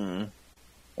 Mm-hmm.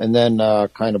 And then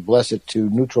kind of bless it to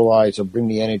neutralize or bring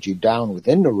the energy down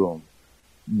within the room.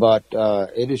 But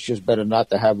it is just better not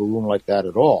to have a room like that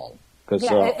at all. Because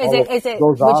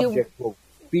those objects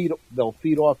they'll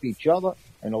feed off each other,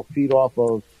 and they'll feed off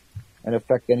of and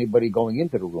affect anybody going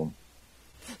into the room.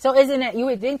 So isn't it, you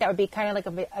would think that would be kind of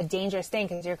like a dangerous thing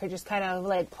because you're just kind of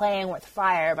like playing with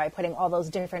fire by putting all those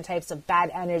different types of bad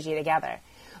energy together.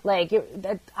 Like,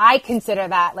 I consider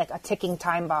that like a ticking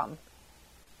time bomb.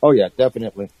 Oh, yeah,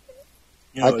 definitely.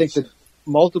 I think that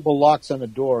multiple locks on a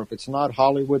door, if it's not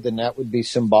Hollywood, then that would be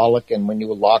symbolic. And when you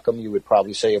would lock them, you would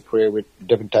probably say a prayer with a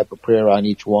different type of prayer on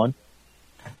each one.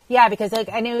 Yeah, because like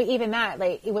I knew even that,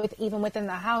 like even within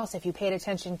the house, if you paid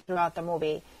attention throughout the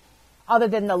movie, other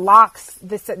than the locks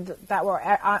that were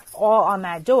all on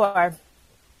that door,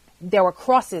 there were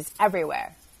crosses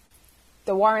everywhere.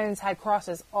 The Warrens had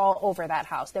crosses all over that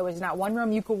house. There was not one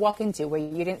room you could walk into where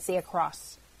you didn't see a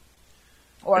cross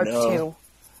or two.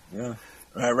 Yeah.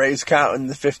 All right, Ray's counting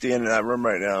the 50 in that room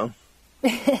right now.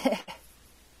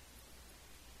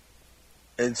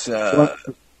 It's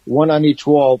one on each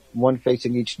wall, one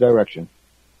facing each direction.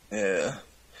 Yeah.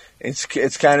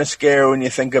 It's kind of scary when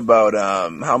you think about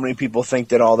how many people think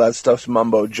that all that stuff's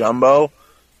mumbo jumbo.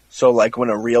 So like when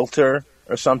a realtor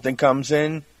or something comes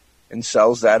in and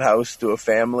sells that house to a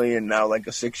family, and now like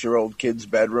a 6-year-old kid's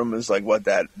bedroom is like what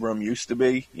that room used to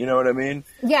be. You know what I mean?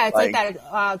 Yeah, it's like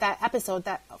that episode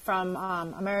that from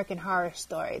American Horror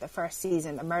Story, the first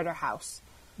season, The Murder House.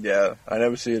 Yeah, I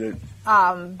never seen it.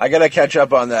 I gotta catch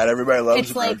up on that. Everybody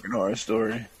loves American Horror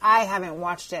Story. I haven't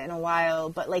watched it in a while,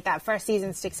 but like that first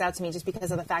season sticks out to me just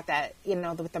because of the fact that, you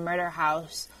know, with the Murder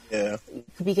House. Yeah.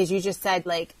 Because you just said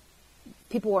like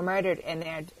people were murdered in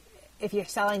there. If you're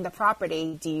selling the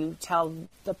property, do you tell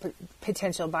the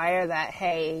potential buyer that,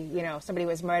 hey, you know, somebody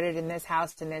was murdered in this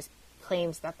house and there's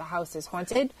claims that the house is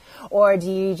haunted? Or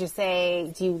do you just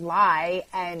say, do you lie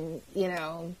and, you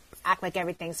know, act like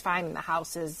everything's fine and the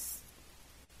house is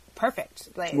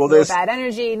perfect? Like, no bad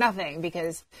energy, nothing.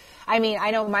 Because, I mean, I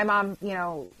know my mom, you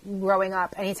know, growing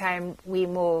up, anytime we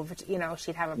moved, you know,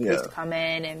 she'd have a priest come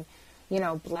in and, you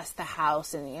know, bless the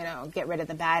house and, you know, get rid of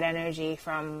the bad energy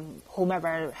from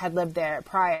whomever had lived there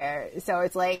prior. So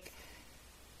it's like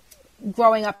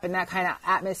growing up in that kind of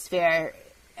atmosphere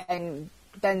and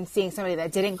then seeing somebody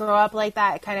that didn't grow up like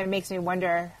that, it kind of makes me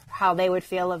wonder how they would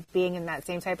feel of being in that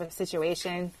same type of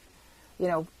situation. You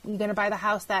know, you going to buy the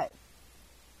house that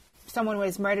someone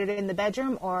was murdered in the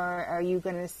bedroom, or are you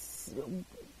going to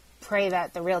pray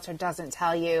that the realtor doesn't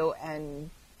tell you and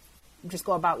just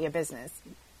go about your business?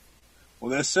 Well,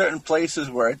 there's certain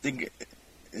places where I think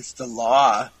it's the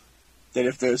law that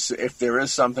if there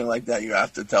is something like that, you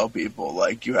have to tell people.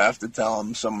 Like, you have to tell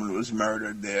them someone was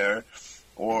murdered there,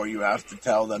 or you have to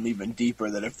tell them even deeper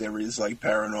that if there is, like,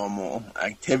 paranormal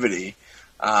activity.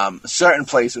 Certain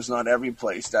places, not every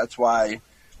place. That's why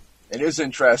it is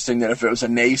interesting that if it was a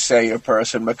naysayer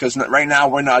person, because right now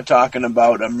we're not talking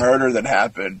about a murder that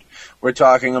happened. We're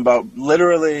talking about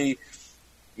literally...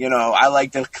 You know, I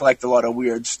like to collect a lot of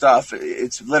weird stuff.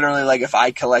 It's literally like if I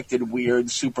collected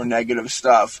weird, super negative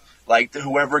stuff, like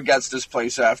whoever gets this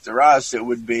place after us, it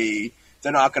would be,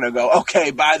 they're not going to go,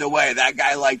 okay, by the way, that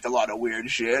guy liked a lot of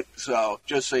weird shit, so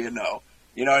just so you know.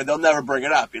 You know, they'll never bring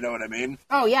it up, you know what I mean?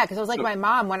 Oh, yeah, because it was like my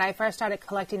mom, when I first started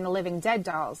collecting the Living Dead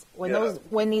dolls.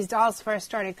 When these dolls first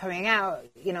started coming out,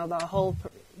 you know, the whole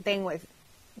thing with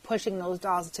pushing those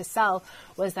dolls to sell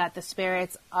was that the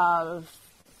spirits of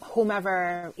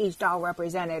whomever each doll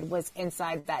represented was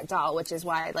inside that doll, which is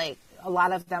why, like, a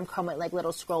lot of them come with, like,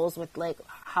 little scrolls with, like,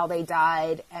 how they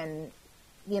died and,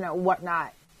 you know,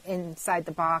 whatnot inside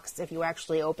the box if you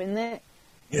actually open it.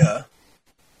 Yeah.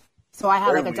 So I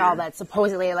have, like, a doll that's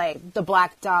supposedly, like, the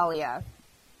Black Dahlia.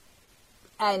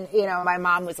 And, you know, my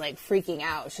mom was, like, freaking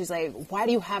out. She's like, why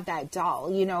do you have that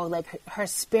doll? You know, like, her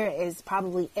spirit is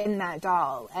probably in that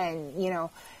doll. And, you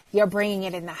know, you're bringing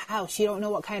it in the house. You don't know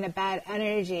what kind of bad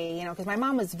energy, you know, because my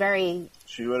mom was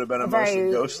she would have been a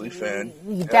mostly ghostly fan.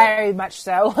 Very much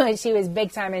so. She was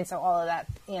big time into all of that,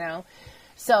 you know.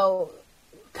 So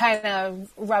kind of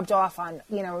rubbed off on,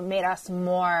 you know, made us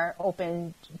more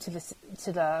open to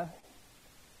the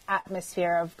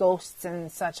atmosphere of ghosts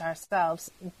and such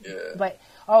ourselves. Yeah. But,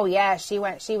 oh yeah, she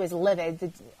was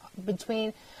livid.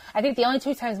 I think the only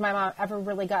 2 times my mom ever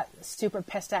really got super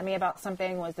pissed at me about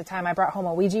something was the time I brought home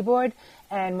a Ouija board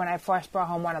and when I first brought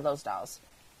home one of those dolls.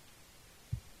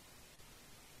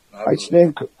 I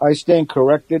stand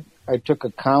corrected. I took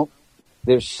a count.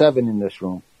 There's 7 in this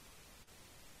room.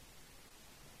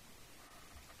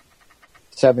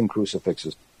 7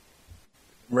 crucifixes.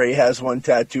 Ray has one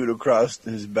tattooed across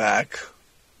his back.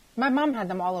 My mom had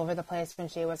them all over the place when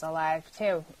she was alive,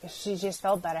 too. She just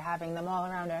felt better having them all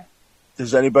around her.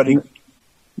 Does anybody...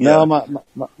 No,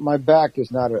 my back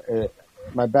is not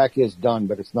my back is done,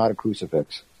 but it's not a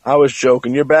crucifix. I was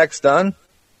joking. Your back's done?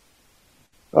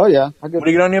 Oh, yeah. What do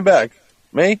you get on your back?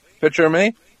 Me? Picture of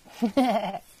me?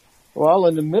 Well,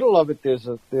 in the middle of it, there's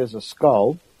a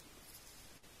skull.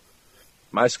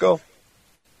 My skull?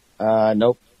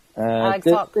 Nope.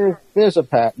 There's a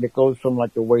pattern that goes from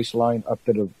like the waistline up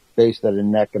to the base of the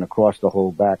neck and across the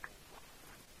whole back.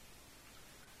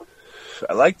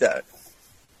 I like that.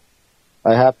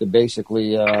 I have to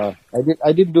basically. I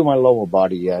didn't do my lower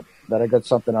body yet, but I got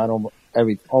something on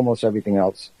almost everything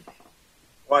else.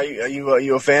 Why are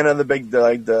you a fan of the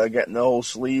getting the whole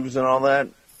sleeves and all that?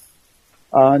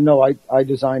 No, I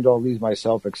designed all these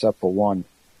myself except for one,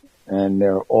 and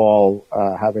they're all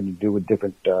having to do with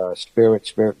different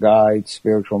spirit guides,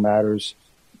 spiritual matters,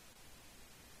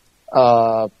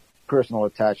 personal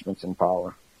attachments, and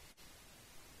power.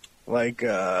 Like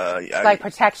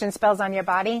protection spells on your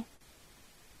body?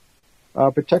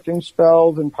 Protecting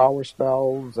spells and power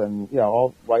spells and,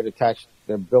 all right attached.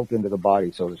 They're built into the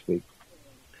body, so to speak.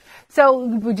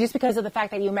 So just because of the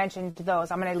fact that you mentioned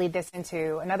those, I'm going to lead this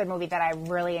into another movie that I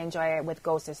really enjoy with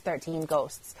ghosts is 13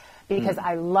 Ghosts. Because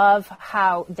I love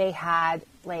how they had,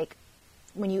 like,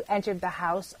 when you entered the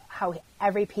house, how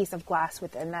every piece of glass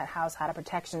within that house had a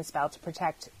protection spell to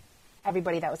protect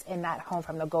everybody that was in that home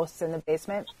from the ghosts in the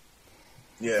basement.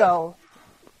 Yeah. So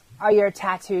are your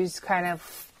tattoos kind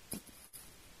of...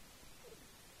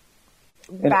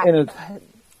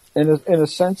 In a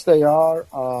sense, they are.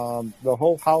 The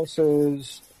whole house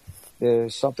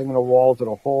there's something in the walls of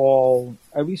the hall.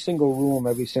 Every single room,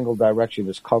 every single direction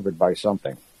is covered by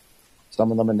something. Some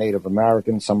of them are Native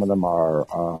American. Some of them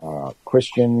are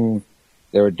Christian.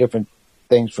 There are different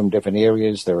things from different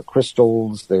areas. There are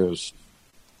crystals. There's...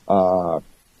 so,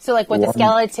 like, with the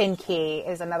skeleton key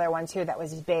is another one, too, that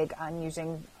was big on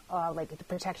using, like, the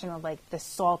protection of, like, the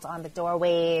salt on the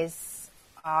doorways.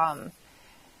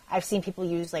 I've seen people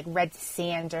use, like, red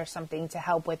sand or something to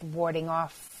help with warding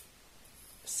off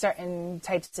certain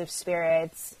types of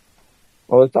spirits.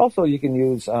 Well, it's also, you can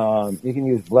use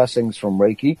blessings from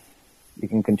Reiki. You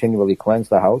can continually cleanse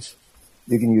the house.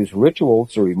 You can use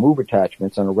rituals to remove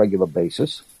attachments on a regular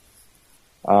basis.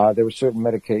 There were certain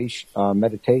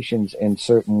meditations and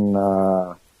certain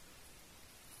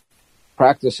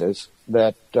practices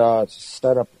that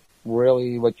set up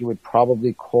really what you would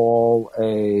probably call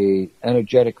a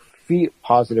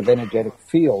positive energetic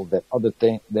field that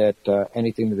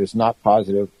anything that is not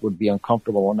positive would be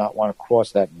uncomfortable or not want to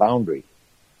cross that boundary.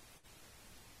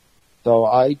 So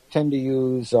I tend to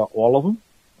use all of them.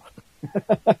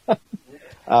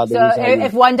 So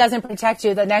if one doesn't protect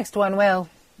you, the next one will.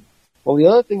 Well, the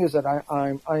other thing is that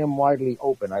I am widely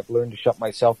open. I've learned to shut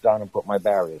myself down and put my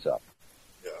barriers up.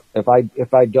 Yeah.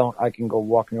 If I don't, I can go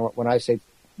walking around. When I say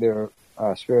there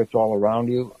are spirits all around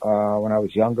you, when I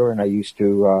was younger and I used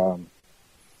to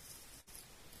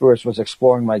first was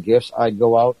exploring my gifts, I'd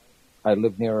go out. I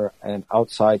lived near an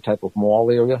outside type of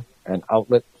mall area, an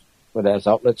outlet that has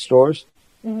outlet stores.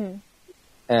 Mm-hmm.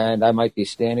 And I might be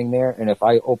standing there, and if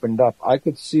I opened up, I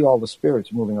could see all the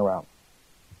spirits moving around.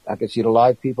 I could see the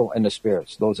live people and the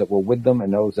spirits, those that were with them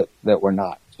and those that were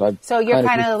not. So you're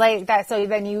kind of like that. So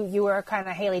then you were kind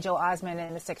of Haley Joel Osment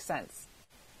in The Sixth Sense.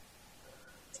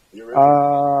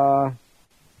 I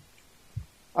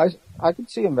could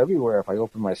see them everywhere if I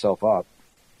opened myself up.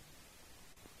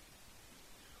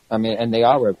 I mean, and they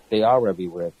are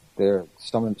everywhere.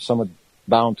 Some are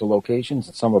bound to locations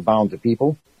and some are bound to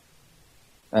people.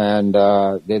 And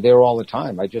they're there all the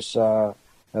time. I just have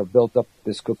built up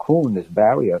this cocoon, this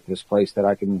barrier, this place that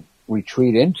I can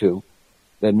retreat into,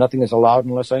 that nothing is allowed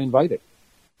unless I invite it.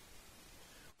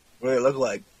 What do they look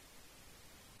like?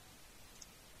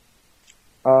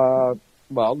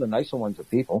 Well, the nicer ones are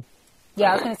people.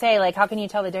 Yeah, I was going to say, like, how can you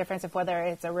tell the difference of whether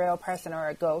it's a real person or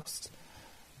a ghost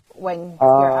when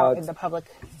you're out in the public?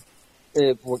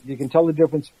 You can tell the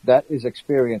difference. That is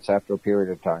experience after a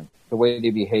period of time. The way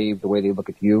they behave, the way they look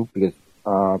at you, because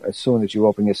as soon as you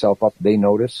open yourself up, they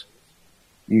notice.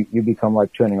 You become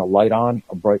like turning a light on,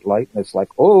 a bright light, and it's like,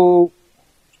 oh,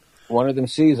 one of them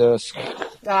sees us.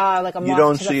 Like a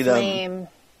moth to the flame.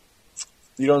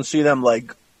 You don't see them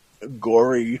like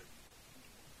gory,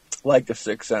 like The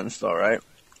Sixth Sense, though, right?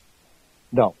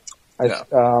 No.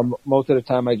 Most of the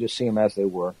time, I just see them as they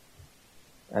were,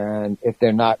 and if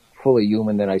they're not fully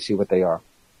human, then I see what they are.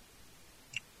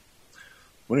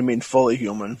 What do you mean fully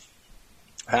human?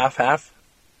 Half?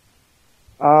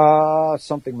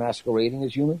 Something masquerading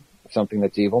as human, something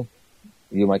that's evil.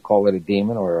 You might call it a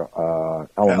demon or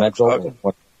elemental.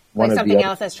 Or like something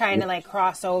else that's trying to like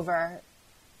cross over.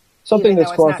 Something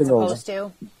that's crossing over.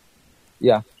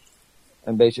 Yeah.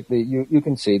 And basically you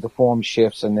can see the form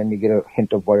shifts and then you get a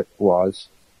hint of what it was.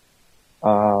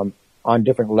 On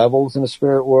different levels in the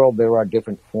spirit world, there are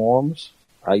different forms.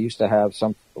 I used to have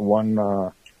one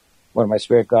of my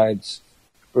spirit guides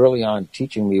early on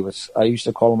teaching me I used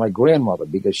to call her my grandmother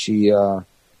because she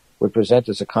would present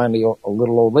as a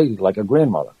little old lady, like a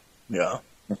grandmother. Yeah.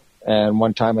 And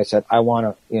one time I said, I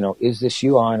want to, is this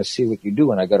you? I want to see what you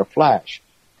do. And I got a flash.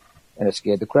 And it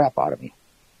scared the crap out of me.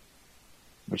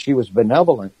 But she was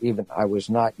benevolent. Even I was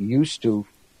not used to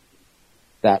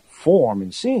that form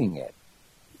and seeing it.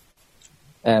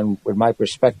 And with my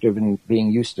perspective in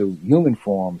being used to human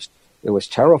forms, it was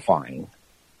terrifying.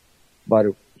 But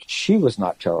she was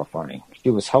not terrifying. She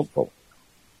was helpful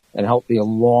and helped me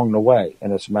along the way.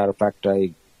 And as a matter of fact,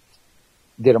 I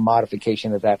did a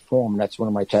modification of that form, and that's one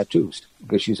of my tattoos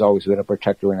because she's always been a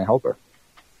protector and a helper.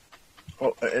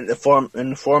 Oh, in the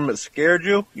form that scared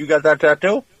you? You got that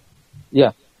tattoo?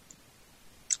 Yeah.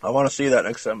 I want to see that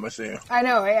next time I see you. I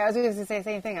know. I was going to say the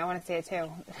same thing. I want to see it too,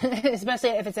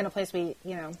 especially if it's in a place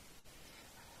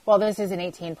Well, this is an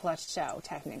 18-plus show,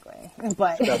 technically,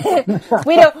 but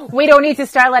we don't need to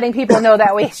start letting people know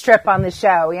that we strip on the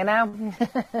show, you know?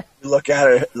 You look at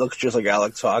it, it looks just like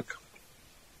Alex Hawk.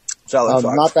 It's Alex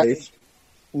Hawk's face.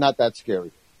 Not that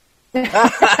scary.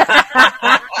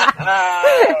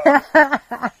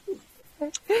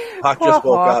 Hawk just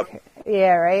woke up.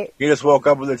 Yeah, right? He just woke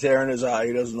up with a tear in his eye.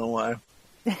 He doesn't know why.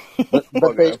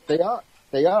 But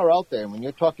they are out there. When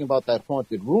you're talking about that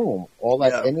haunted room, all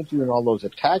that energy and all those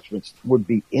attachments would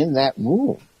be in that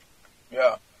room.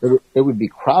 Yeah. It would be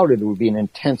crowded. It would be an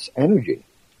intense energy.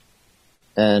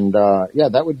 And,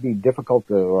 that would be difficult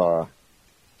to,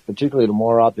 particularly the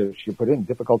more objects you put in,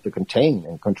 difficult to contain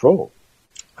and control.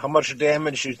 How much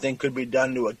damage do you think could be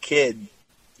done to a kid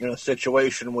in a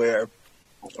situation where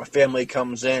a family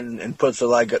comes in and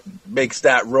makes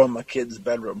that room a kid's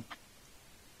bedroom?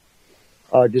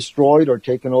 Destroyed or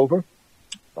taken over,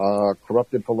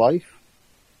 corrupted for life.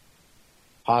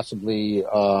 Possibly,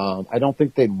 I don't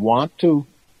think they'd want to,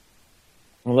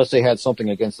 unless they had something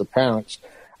against the parents,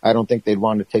 I don't think they'd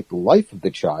want to take the life of the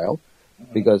child,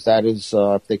 because that is,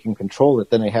 if they can control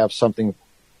it, then they have something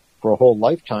for a whole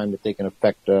lifetime that they can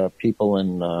affect people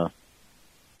and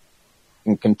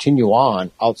continue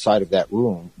on outside of that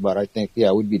room. But I think,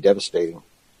 it would be devastating.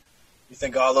 You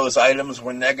think all those items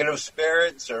were negative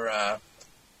spirits, or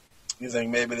you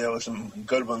think maybe there were some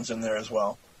good ones in there as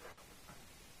well?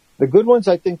 The good ones,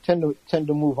 I think, tend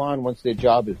to move on once their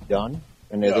job is done,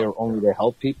 and they're there only to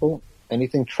help people.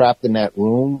 Anything trapped in that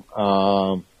room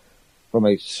from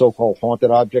a so-called haunted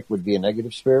object would be a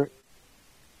negative spirit.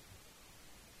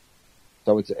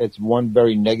 So it's one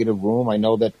very negative room. I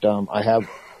know that I have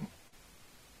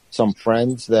some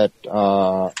friends that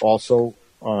also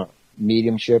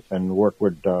mediumship and work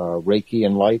with Reiki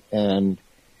and light, and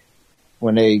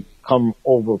when they come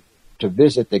over to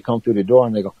visit, they come through the door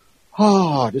and they go,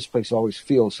 this place always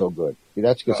feels so good. See,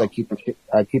 that's because I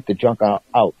keep the junk out.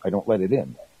 I don't let it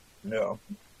in. No.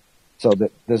 So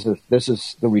this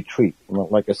is the retreat.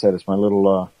 Like I said, it's my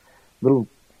little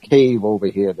cave over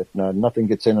here that nothing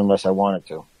gets in unless I want it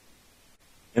to.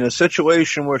 In a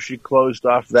situation where she closed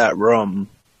off that room,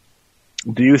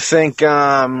 do you think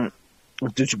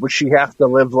would she have to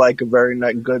live like a very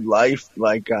good life,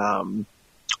 like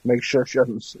make sure she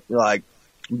doesn't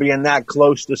being that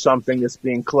close to something that's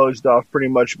being closed off pretty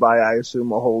much by, I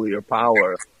assume, a holier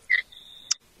power?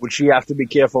 Would she have to be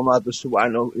careful not to? I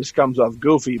know this comes off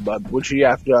goofy, but would she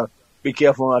have to be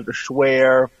careful not to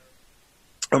swear,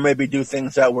 or maybe do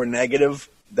things that were negative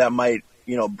that might,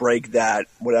 break that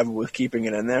whatever was keeping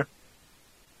it in there?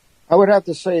 I would have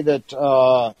to say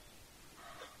that,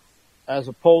 as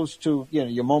opposed to,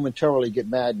 you momentarily get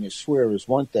mad and you swear is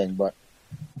one thing, but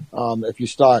if you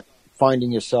start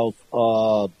finding yourself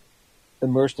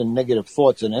immersed in negative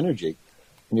thoughts and energy,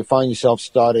 and you find yourself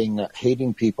starting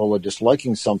hating people or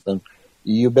disliking something,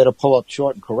 you better pull up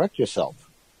short and correct yourself,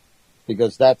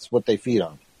 because that's what they feed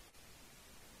on.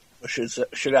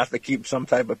 Should have to keep some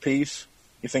type of peace,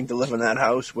 you think, to live in that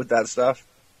house with that stuff?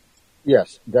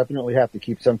 Yes, definitely have to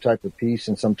keep some type of peace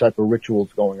and some type of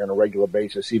rituals going on a regular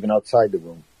basis, even outside the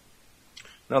room.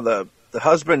 Now, the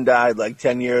husband died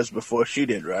 10 years before she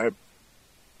did, right?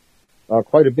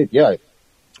 Quite a bit, yeah.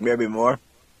 Maybe more.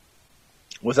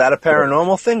 Was that a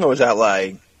paranormal thing, or was that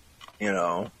do you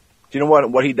know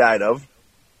what he died of?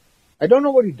 I don't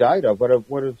know what he died of, but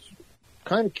what is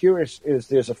kind of curious is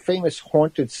there's a famous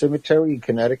haunted cemetery in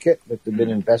Connecticut that's been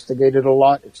investigated a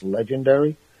lot. It's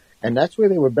legendary, and that's where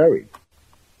they were buried.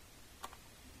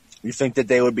 You think that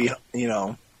they would be,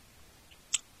 there'd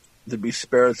be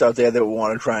spirits out there that would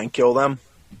want to try and kill them?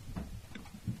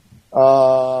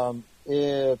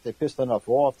 If they pissed enough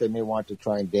off, they may want to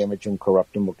try and damage them,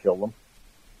 corrupt them, or kill them.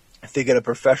 I think in a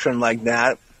profession like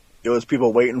that, there was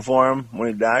people waiting for him when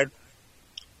he died?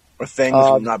 Or things,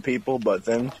 not people, but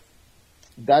things?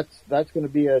 That's going to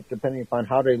be depending upon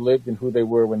how they lived and who they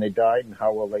were when they died and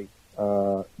how well they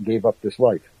gave up this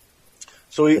life.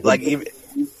 So, even,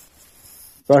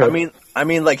 I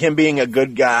mean, him being a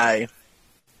good guy,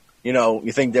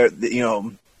 you think they're,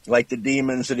 like the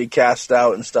demons that he cast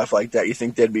out and stuff like that, you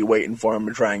think they'd be waiting for him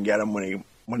to try and get him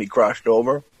when he crossed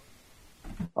over?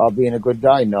 Being a good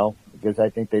guy, no, because I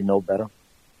think they know better.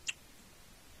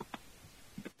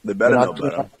 They better know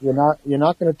better. You're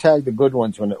not going to tag the good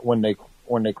ones when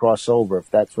they cross over,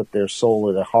 if that's what their soul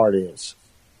or their heart is.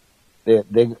 They're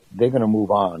going to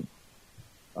move on.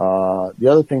 The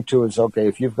other thing too is, okay,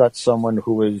 if you've got someone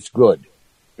who is good,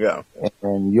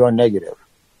 and you're negative,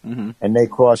 and they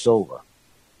cross over,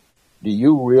 do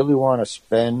you really want to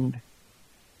spend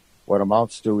what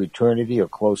amounts to eternity or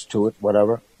close to it,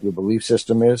 whatever your belief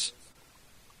system is,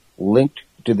 linked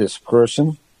to this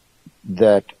person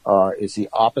that is the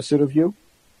opposite of you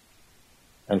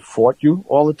and fought you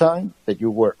all the time, that you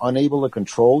were unable to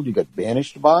control, you got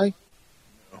banished by,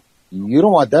 you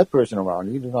don't want that person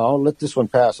around. You know, I'll let this one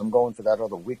pass. I'm going for that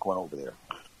other weak one over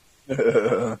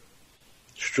there.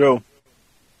 It's true.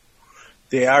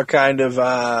 They are kind of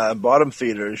bottom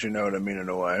feeders, you know what I mean, in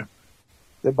a way.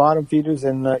 They're bottom feeders,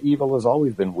 and evil has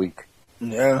always been weak.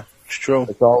 Yeah, it's true.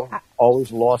 It's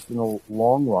always lost in the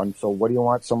long run, so what do you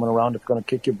want someone around that's going to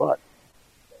kick your butt?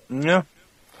 Yeah.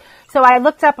 So I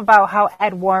looked up about how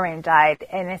Ed Warren died,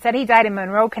 and it said he died in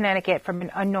Monroe, Connecticut from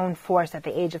an unknown force at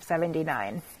the age of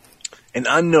 79. An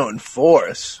unknown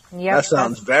force? Yep. That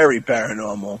sounds very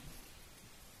paranormal.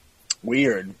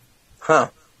 Weird.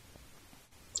 Huh.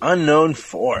 Unknown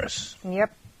force.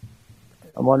 Yep.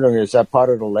 I'm wondering, is that part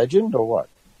of the legend or what?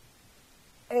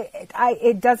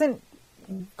 It doesn't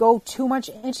go too much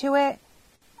into it.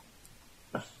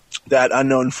 That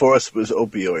unknown force was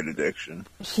opioid addiction.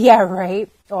 Yeah, right.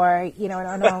 Or, you know, an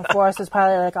unknown force was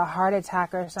probably like a heart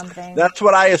attack or something. That's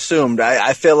what I assumed.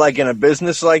 I feel like in a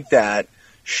business like that,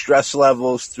 stress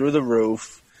levels through the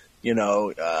roof,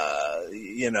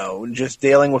 just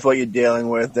dealing with what you're dealing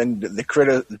with, and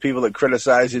the people that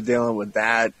criticize you dealing with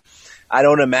that. I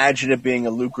don't imagine it being a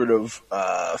lucrative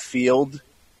field,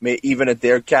 even at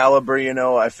their caliber. You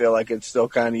know, I feel like it's still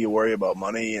kind of, you worry about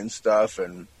money and stuff,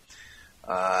 and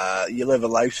you live a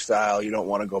lifestyle. You don't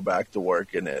want to go back to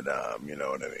work in it. You know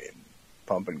what I mean?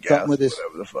 Pumping gas,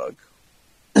 whatever the fuck.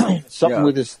 Something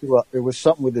with his throat. It was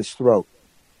something with his throat.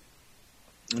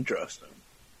 Interesting.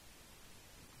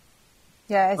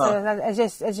 Yeah,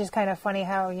 it's just kind of funny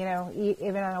how, you know,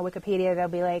 even on Wikipedia they'll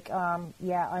be like,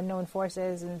 unknown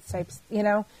forces and types, you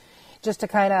know, just to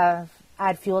kind of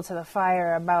add fuel to the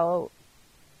fire about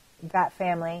that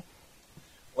family.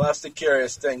 Well, that's the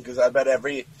curious thing, because I bet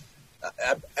everybody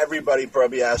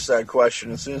probably asks that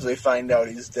question as soon as they find out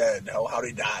he's dead. How'd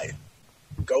he die?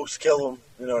 Ghosts kill him.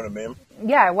 You know what I mean?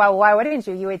 Yeah. Well, why wouldn't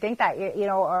you? You would think that, you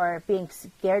know, or being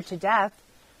scared to death.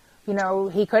 You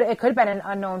know, it could have been an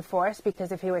unknown force,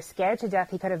 because if he was scared to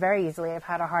death, he could have very easily have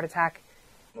had a heart attack.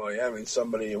 Well, yeah, I mean,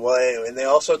 and they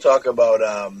also talk about,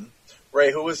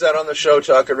 Ray, who was that on the show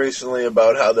talking recently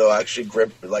about how they'll actually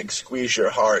squeeze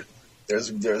your heart? There's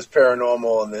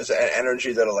paranormal and there's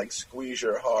energy that'll squeeze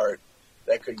your heart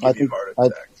that could give you heart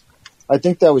attacks. I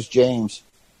think that was James.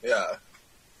 Yeah.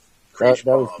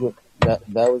 That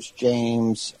was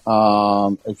James.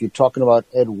 If you're talking about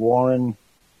Ed Warren,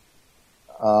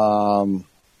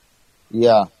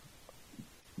 yeah,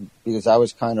 because I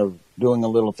was kind of doing a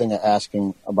little thing of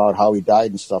asking about how he died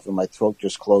and stuff, and my throat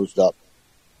just closed up.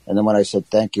 And then when I said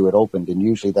thank you, it opened, and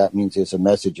usually that means there's a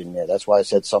message in there. That's why I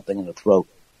said something in the throat.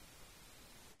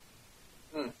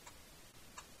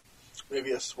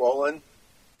 Maybe a swollen?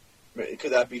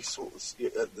 Could that be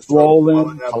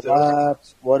swollen,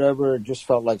 collapsed, whatever? It just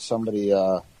felt like somebody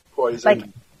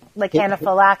poisoned. Like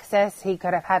anaphylaxis. He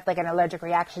could have had an allergic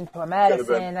reaction to a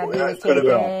medicine that he was taking. Could have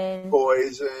been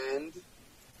poisoned.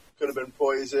 Could have been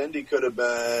poisoned. He could have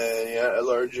been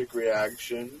allergic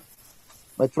reaction.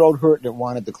 My throat hurt and it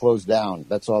wanted to close down.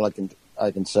 That's all I can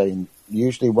say. And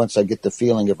usually once I get the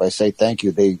feeling, if I say thank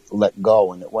you, they let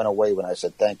go, and it went away when I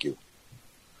said thank you.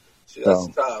 See, that's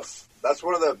tough. That's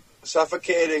one of the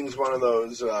suffocating's one of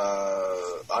those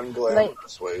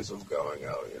unglamorous ways of going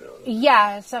out, you know.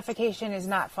 Yeah, suffocation is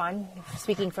not fun.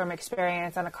 Speaking from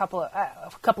experience on a couple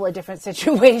of different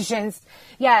situations,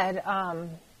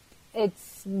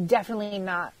 it's definitely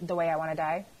not the way I want to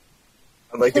die.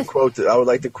 I would like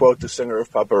to quote the singer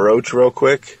of Papa Roach real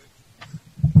quick.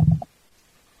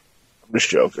 I'm just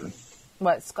joking.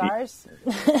 What, scars?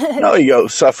 No,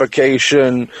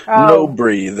 suffocation, no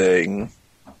breathing.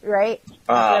 Right?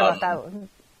 I forgot about that.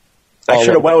 I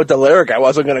should have went with the lyric. I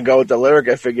wasn't going to go with the lyric.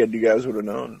 I figured you guys would have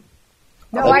known.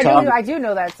 No, I do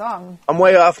know that song. I'm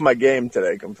way off my game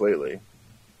today completely.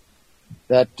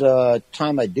 That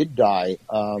time I did die,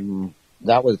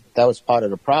 that was part of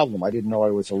the problem. I didn't know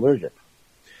I was allergic.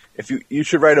 If you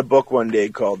should write a book one day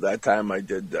called "That Time I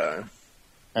Did Die,"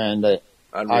 and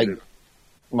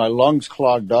my lungs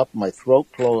clogged up, my throat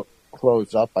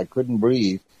closed up, I couldn't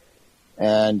breathe,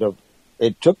 and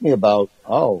it took me it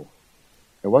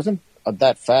wasn't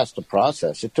that fast a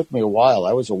process. It took me a while.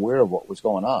 I was aware of what was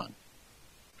going on,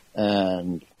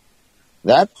 and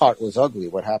that part was ugly.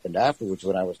 What happened afterwards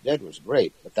when I was dead was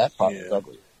great, but that part was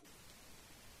ugly.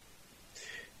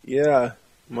 Yeah,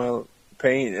 well,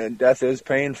 pain and death is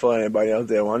painful. Anybody out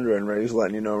there wondering? Ray's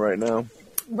letting you know right now.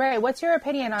 Ray, what's your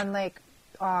opinion on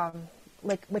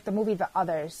with the movie The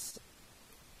Others,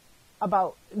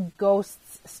 about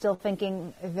ghosts still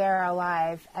thinking they're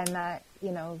alive and that,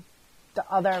 the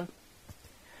other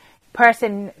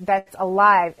person that's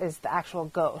alive is the actual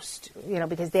ghost,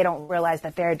 because they don't realize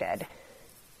that they're dead.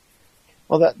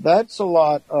 Well, that's a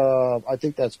lot. I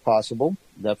think that's possible,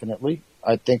 definitely.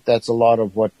 I think that's a lot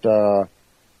of what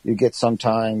you get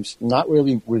sometimes, not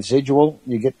really residual.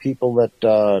 You get people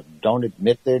that don't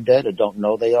admit they're dead or don't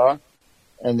know they are.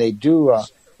 And they do,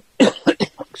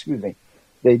 excuse me,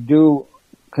 they do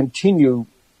continue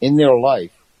in their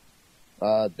life.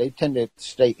 They tend to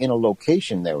stay in a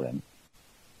location they're in,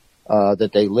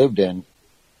 that they lived in,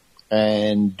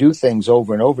 and do things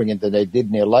over and over again that they did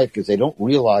in their life because they don't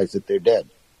realize that they're dead.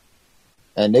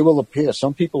 And they will appear.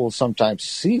 Some people will sometimes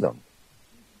see them.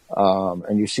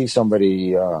 And you see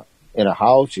somebody in a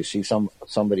house, you see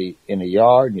somebody in a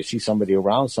yard, and you see somebody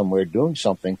around somewhere doing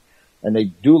something, and they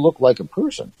do look like a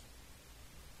person.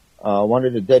 One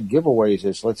of the dead giveaways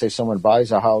is, let's say someone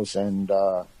buys a house and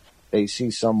they see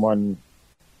someone,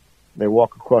 they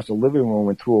walk across the living room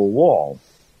and through a wall,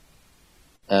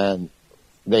 and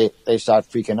they start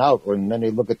freaking out, and then they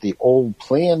look at the old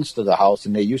plans to the house,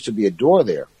 and there used to be a door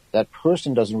there. That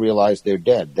person doesn't realize they're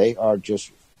dead. They are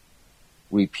just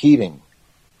repeating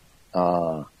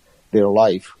their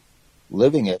life,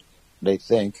 living it, they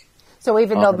think. So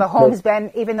even though the home's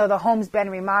been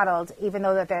remodeled, even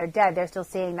though that they're dead, they're still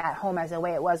seeing that home as the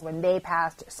way it was when they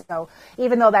passed. So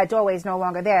even though that doorway is no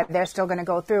longer there, they're still going to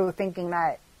go through thinking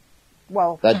that,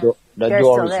 well, that they're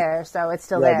door still there, so it's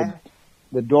still there.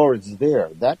 The door is there.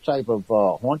 That type of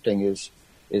haunting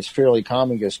is fairly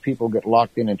common because people get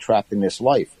locked in and trapped in this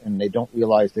life, and they don't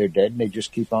realize they're dead, and they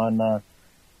just keep on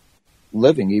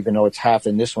living, even though it's half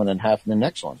in this one and half in the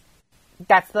next one.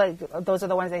 Those are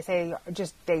the ones they say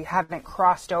just they haven't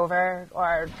crossed over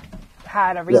or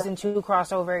had a reason to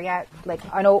cross over yet. Like,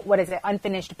 I know, what is it?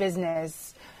 Unfinished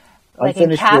business. Like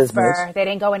in Casper, they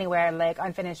didn't go anywhere. Like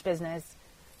unfinished business.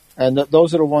 And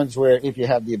those are the ones where, if you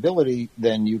have the ability,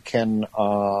 then you can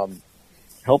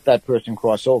help that person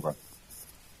cross over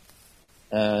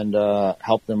and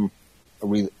help them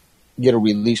get a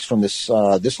release from this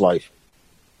life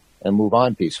and move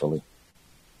on peacefully.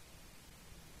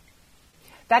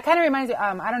 That kind of reminds me,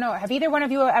 I don't know, have either one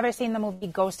of you ever seen the movie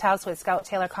Ghost House with Scout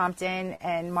Taylor Compton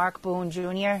and Mark Boone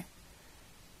Jr.?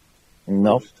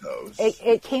 No.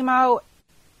 It came out,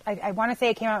 I want to say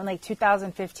it came out in like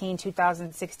 2015,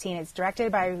 2016. It's directed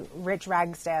by Rich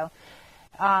Ragsdale.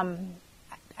 I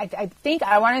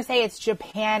want to say it's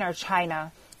Japan or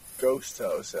China. Ghost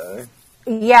House, eh?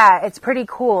 Yeah, it's pretty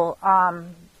cool.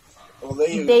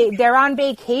 They're on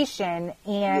vacation,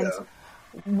 and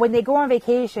when they go on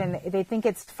vacation, they think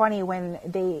it's funny when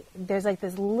there's like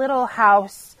this little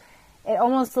house. It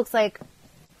almost looks like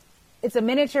it's a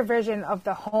miniature version of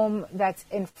the home that's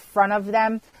in front of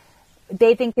them.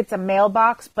 They think it's a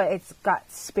mailbox, but it's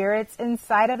got spirits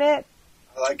inside of it.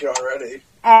 I like it already.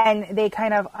 And they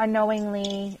kind of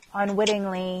unknowingly,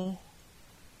 unwittingly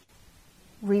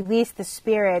release the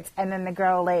spirits, and then the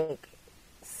girl like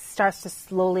starts to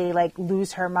slowly like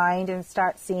lose her mind and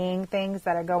start seeing things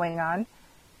that are going on.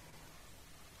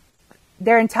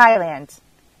 They're in Thailand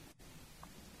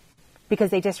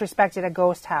because they disrespected a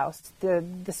ghost house. The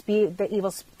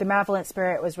malevolent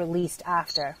spirit was released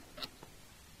after.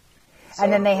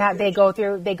 And then they go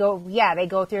through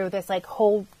this like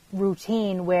whole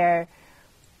routine where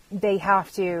they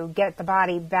have to get the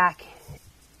body back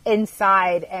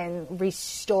inside and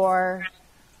restore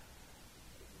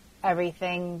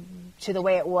everything to the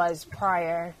way it was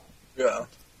prior. Yeah.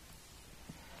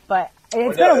 But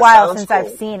it's been a while since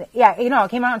I've seen it. Yeah, it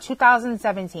came out in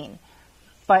 2017.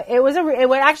 But it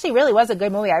actually really was a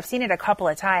good movie. I've seen it a couple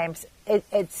of times.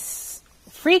 It's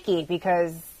freaky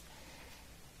because,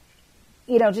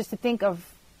 just to think of,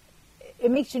 it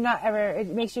makes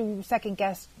you second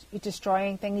guess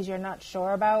destroying things you're not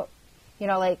sure about.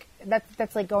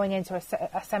 That's like going into a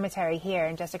cemetery here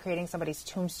and desecrating somebody's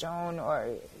tombstone or,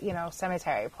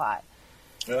 cemetery plot.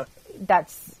 Yeah.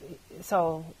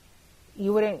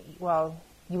 You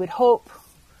would hope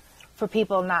for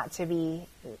people not to be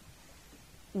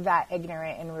that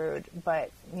ignorant and rude,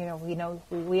 but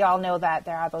we all know that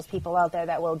there are those people out there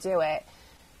that will do it.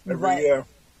 Every year.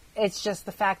 It's just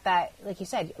the fact that, like you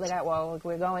said,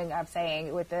 I'm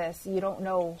saying with this, you don't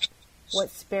know what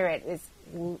spirit is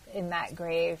in that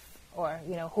grave or,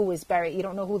 who was buried. You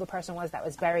don't know who the person was that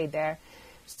was buried there.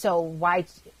 So why,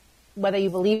 whether you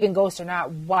believe in ghosts or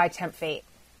not, why tempt fate?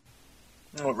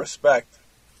 Respect.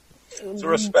 It's a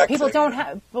respect People thing. don't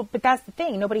have, but that's the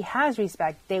thing. Nobody has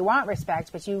respect. They want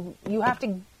respect, but you have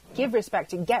to give respect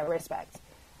to get respect.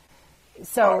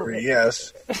 So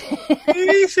yes.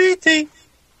 ECT.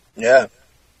 Yeah.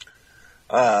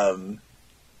 I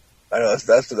know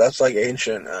that's like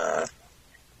ancient.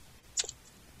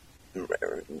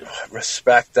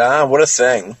 Respect, what a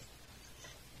thing.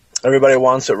 Everybody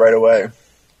wants it right away.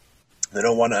 They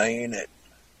don't want to own it.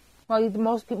 Well,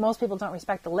 most people don't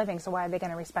respect the living, so why are they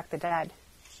going to respect the dead?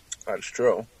 That's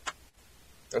true.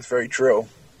 That's very true.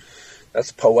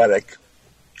 That's poetic.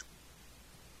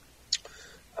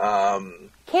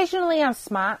 Occasionally I'm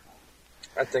smart.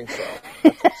 I think so.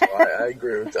 I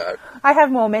agree with that. I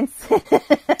have moments.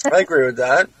 I agree with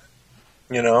that.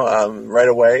 Right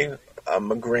away,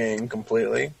 I'm agreeing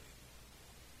completely.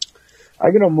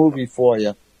 I got a movie for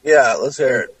you. Yeah, let's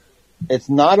hear it. It's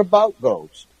not about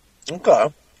ghosts.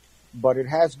 Okay. But it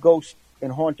has ghost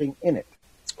and haunting in it.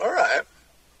 All right.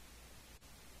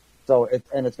 So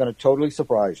it's going to totally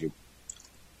surprise you.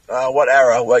 What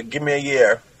era? Give me a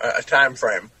year, a time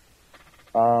frame.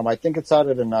 I think it's out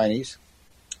of the 90s.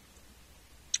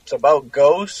 It's about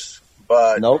ghosts,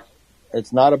 but... Nope.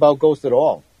 It's not about ghosts at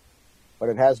all. But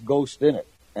it has ghosts in it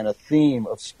and a theme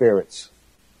of spirits.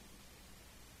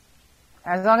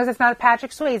 As long as it's not a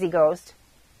Patrick Swayze ghost.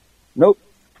 Nope.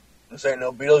 This ain't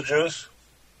no Beetlejuice.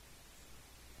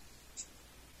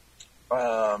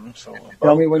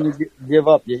 Tell me when you give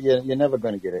up. You're never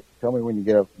going to get it. Tell me when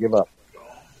you give up.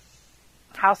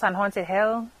 House on Haunted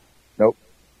Hill? Nope.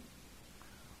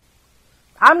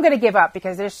 I'm going to give up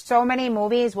because there's so many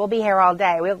movies. We'll be here all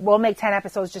day. We'll make 10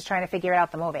 episodes just trying to figure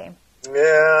out the movie.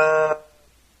 Yeah.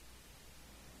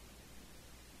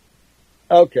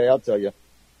 Okay, I'll tell you.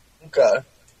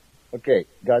 Okay.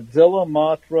 Godzilla,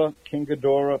 Mothra, King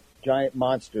Ghidorah, giant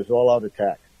monsters, all out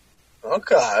attack.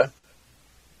 Okay.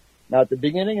 Now, at the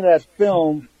beginning of that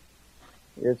film,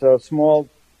 there's a small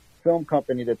film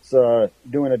company that's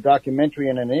doing a documentary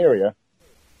in an area,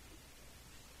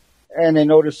 and they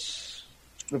notice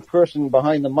the person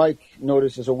behind the mic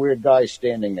notices a weird guy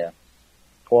standing there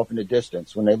off in the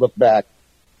distance. When they look back,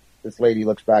 this lady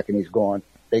looks back and he's gone.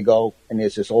 They go, and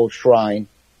there's this old shrine.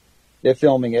 They're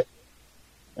filming it.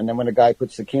 And then when the guy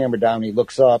puts the camera down, he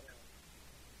looks up,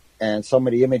 and some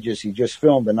of the images he just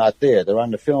filmed are not there. They're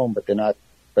on the film, but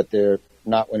they're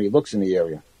not when he looks in the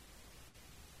area.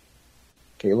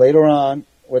 Okay, later on,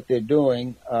 what they're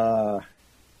doing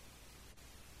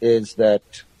is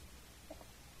that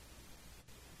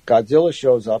Godzilla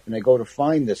shows up, and they go to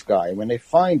find this guy. When they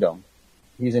find him,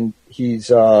 he's in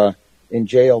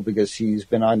jail because he's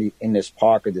been in this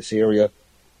park or this area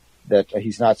that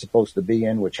he's not supposed to be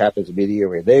in, which happens to be the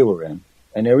area they were in,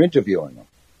 and they're interviewing him.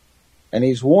 And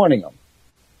he's warning them.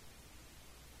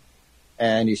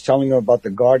 And he's telling them about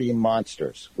the guardian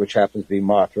monsters, which happens to be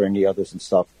Mothra and the others and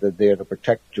stuff. They're there to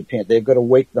protect Japan. They're going to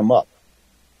wake them up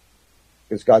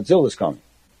because Godzilla's coming.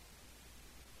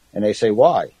 And they say,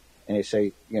 why? And they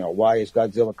say, why is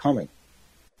Godzilla coming?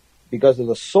 Because of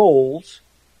the souls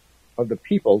of the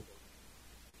people.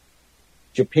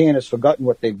 Japan has forgotten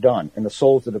what they've done, and the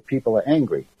souls of the people are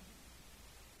angry.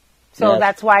 So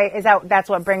that's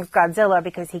what brings Godzilla,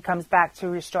 because he comes back to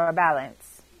restore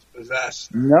balance.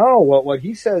 Possessed. No, what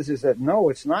he says is that no,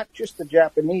 it's not just the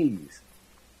Japanese.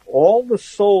 All the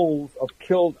souls of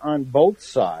killed on both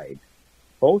sides,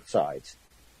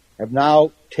 have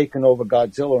now taken over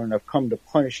Godzilla and have come to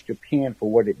punish Japan for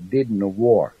what it did in the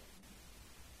war.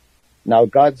 Now,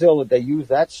 Godzilla, they use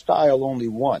that style only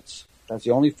once. That's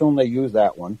the only film they use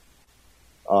that one,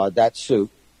 that suit.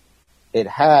 It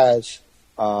has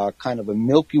kind of a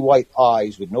milky white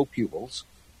eyes with no pupils.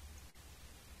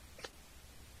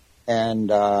 And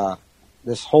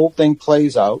this whole thing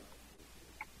plays out.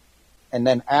 And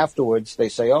then afterwards they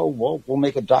say, oh, well, we'll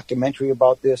make a documentary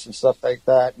about this and stuff like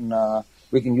that. And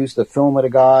we can use the film of the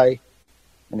guy.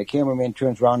 And the cameraman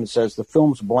turns around and says, the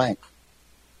film's blank.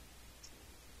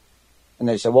 And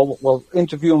they say, well, we'll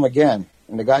interview him again.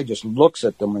 And the guy just looks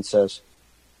at them and says,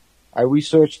 I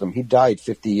researched him. He died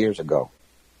 50 years ago.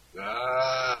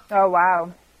 Oh,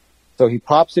 wow. So he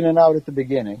pops in and out at the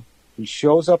beginning. He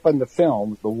shows up on the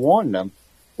film to warn them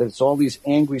that it's all these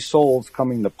angry souls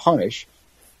coming to punish.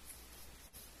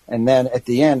 And then at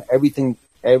the end, any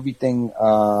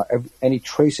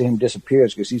trace of him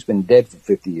disappears because he's been dead for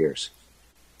 50 years.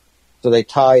 So they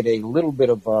tied a little bit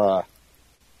of the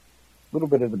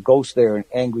ghost there and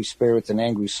angry spirits and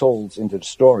angry souls into the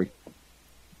story.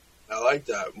 I like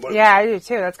that. Yeah, I do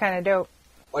too. That's kind of dope.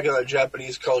 Like how the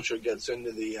Japanese culture gets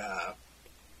into the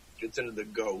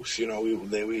ghosts.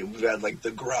 We've had like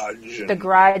the Grudge. And the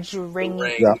Grudge, Ring.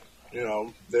 Yeah.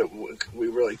 That we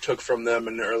really took from them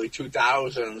in the early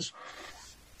 2000s.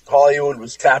 Hollywood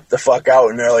was tapped the fuck out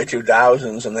in the early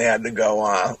 2000s, and they had to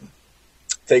go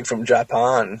take from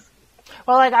Japan.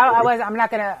 Well, like I'm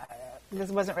not gonna. This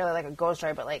wasn't really like a ghost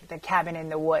story, but like the Cabin in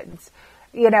the Woods,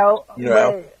 when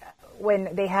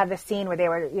they had the scene where they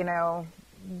were, the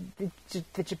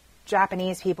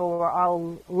Japanese people were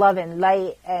all love and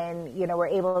light and, you know, were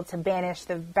able to banish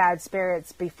the bad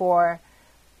spirits before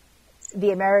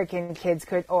the American kids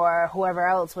could, or whoever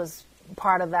else was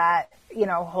part of that, you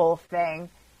know, whole thing.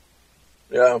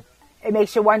 Yeah. It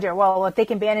makes you wonder, well, if they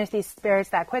can banish these spirits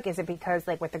that quick, is it because,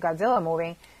 like with the Godzilla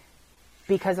movie,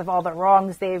 because of all the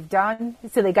wrongs they've done?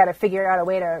 So they got to figure out a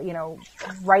way to, you know,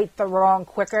 right the wrong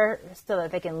quicker so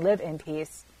that they can live in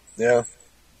peace. Yeah.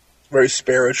 Very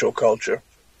spiritual culture.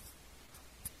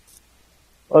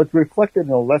 Well, it's reflected in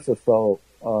the lesser so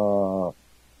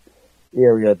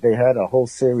area. They had a whole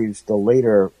series, the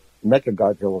later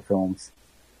Mechagodzilla films,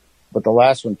 but the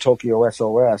last one, Tokyo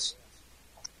SOS,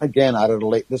 again,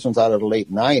 this one's out of the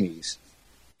late 90s.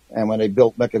 And when they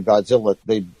built Mechagodzilla,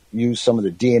 they used some of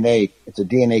the DNA. It's a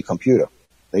DNA computer.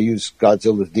 They used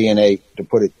Godzilla's DNA to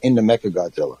put it into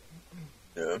Mechagodzilla.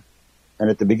 Yeah. And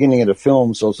at the beginning of the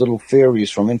films, those little fairies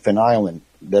from Infant Island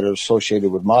that are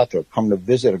associated with Mothra come to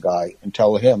visit a guy and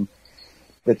tell him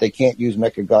that they can't use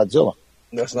Mechagodzilla.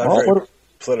 That's not very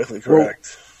politically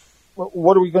correct. Well,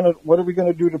 what are we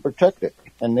gonna do to protect it?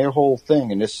 And their whole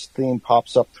thing, and this theme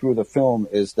pops up through the film,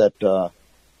 is that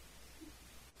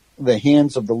the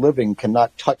hands of the living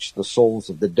cannot touch the souls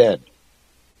of the dead.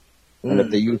 And if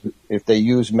they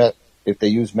use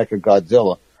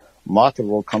Mechagodzilla, Mothra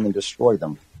will come and destroy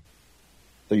them.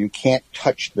 So you can't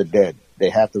touch the dead; they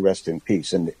have to rest in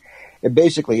peace. And it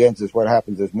basically ends as what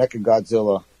happens is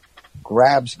Mechagodzilla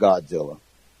grabs Godzilla,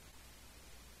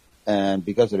 and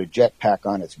because of the jetpack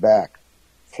on its back,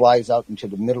 flies out into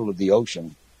the middle of the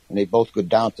ocean, and they both go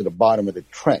down to the bottom of the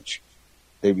trench.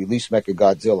 They release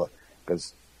Mechagodzilla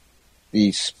because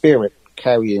the spirit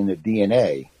carrying the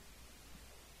DNA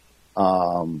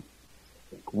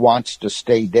wants to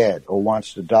stay dead or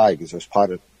wants to die because it's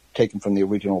part of taken from the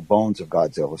original bones of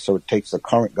Godzilla. So it takes the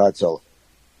current Godzilla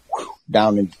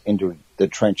down into the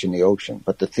trench in the ocean.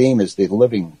 But the theme is the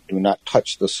living do not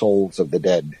touch the souls of the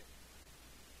dead.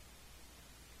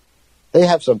 They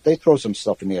throw some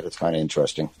stuff in there that's kind of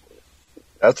interesting.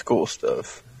 That's cool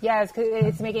stuff. Yeah,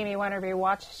 it's making me want to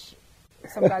rewatch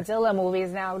some Godzilla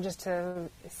movies now just to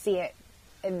see it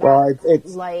in that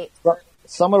light.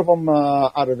 Some of them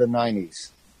out of the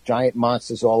 90s. Giant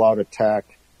Monsters All Out Attack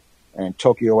and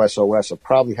Tokyo SOS will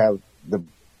probably have the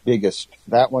biggest.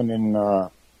 That one in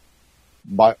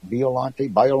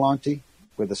Biollante,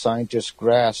 where the scientist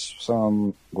grasps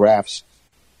some grafts.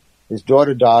 His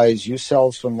daughter dies, use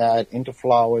cells from that into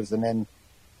flowers, and then,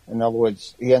 in other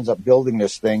words, he ends up building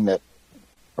this thing that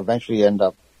eventually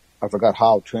I forgot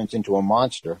how, turns into a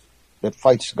monster that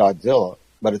fights Godzilla,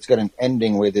 but it's got an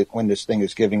ending where when this thing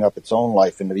is giving up its own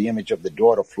life into the image of the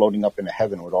daughter floating up into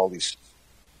heaven with all these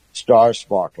stars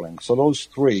sparkling. So those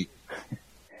three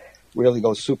really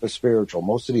go super spiritual.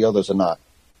 Most of the others are not.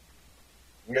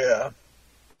 Yeah.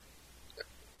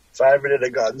 If I ever did a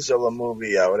Godzilla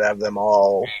movie, I would have them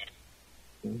all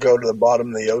go to the bottom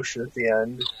of the ocean at the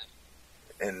end,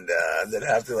 and they'd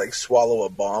have to like swallow a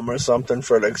bomb or something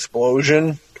for an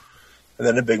explosion, and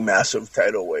then a big massive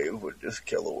tidal wave would just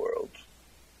kill the world.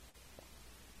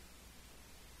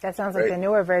 That sounds like the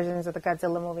newer versions of the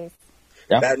Godzilla movies.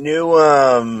 Yeah. That new,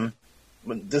 the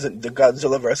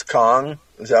Godzilla vs. Kong,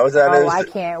 is that what that is? Oh, I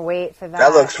can't wait for that.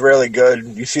 That looks really good.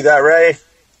 You see that, Ray?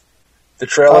 The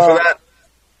trailer for that?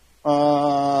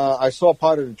 I saw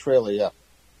part of the trailer, yeah.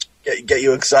 Get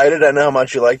you excited? I know how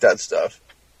much you like that stuff.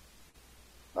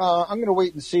 I'm going to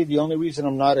wait and see. The only reason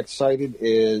I'm not excited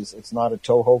is it's not a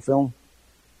Toho film.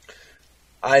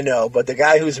 I know, but the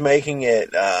guy who's making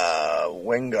it,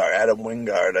 Wingard, Adam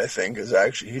Wingard, I think,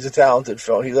 he's a talented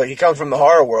film. He comes from the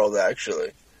horror world,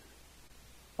 actually.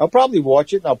 I'll probably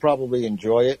watch it and I'll probably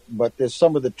enjoy it, but there's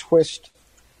some of the twist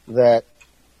that,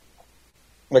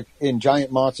 like in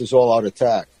Giant Monsters All Out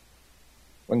Attack,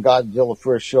 when Godzilla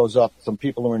first shows up, some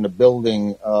people are in the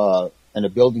building, and the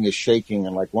building is shaking,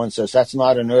 and like one says, "That's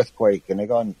not an earthquake,"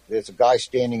 and there's a guy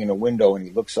standing in a window, and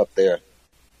he looks up there,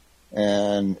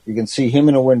 and you can see him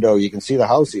in a window, you can see the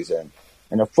house he's in,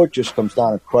 and a foot just comes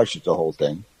down and crushes the whole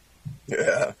thing.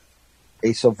 Yeah.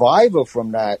 A survivor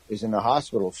from that is in the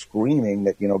hospital screaming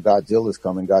that, Godzilla's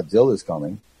coming, Godzilla's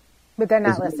coming. But they're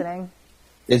not listening.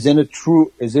 Is in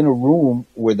a room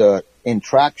with in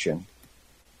traction.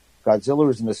 Godzilla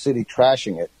is in the city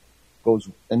trashing it.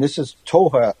 And this is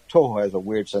Toho has a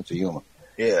weird sense of humor.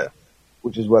 Yeah.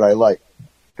 Which is what I like.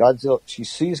 She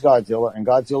sees Godzilla, and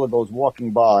Godzilla goes walking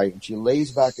by, and she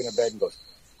lays back in her bed and goes,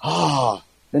 "Ah!"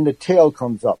 Then the tail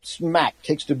comes up, smack,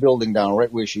 takes the building down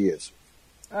right where she is.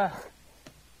 Ugh.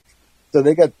 So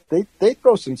they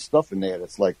throw some stuff in there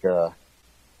that's like,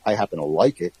 I happen to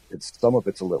like it. Some of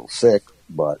it's a little sick,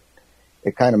 but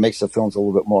it kind of makes the films a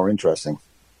little bit more interesting.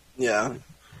 Yeah.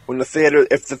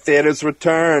 If the theaters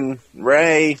return,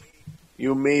 Ray,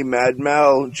 you, me, Mad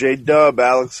Mel, J-Dub,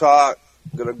 Alex Hawk,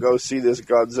 gonna go see this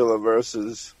Godzilla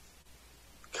versus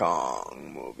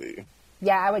Kong movie.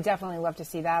 Yeah, I would definitely love to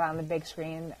see that on the big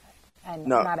screen and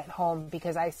not at home,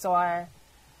 because I saw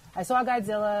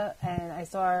Godzilla and I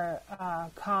saw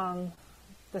Kong,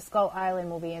 the Skull Island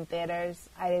movie in theaters.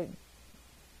 The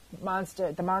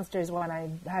Monsters one, I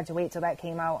had to wait till that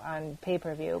came out on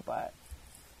pay-per-view, but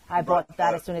I bought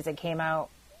that as soon as it came out.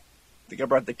 I think I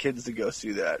brought the kids to go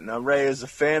see that. Now, Ray, is a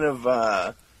fan of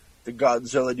the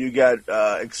Godzilla. Do you get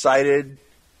excited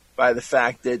by the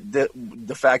fact that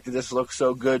this looks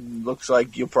so good? Looks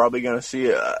like you're probably going to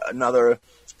see another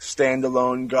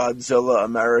standalone Godzilla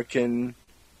American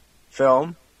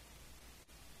film.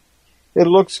 It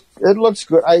looks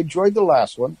good. I enjoyed the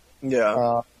last one.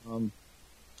 Yeah.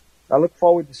 I look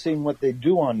forward to seeing what they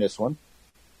do on this one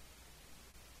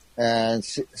and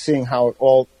seeing how it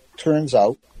all turns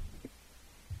out.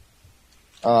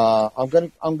 I'm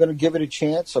gonna give it a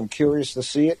chance. I'm curious to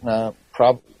see it, and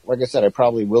like I said, I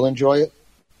probably will enjoy it.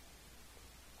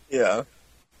 Yeah.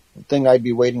 The thing I'd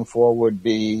be waiting for would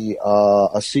be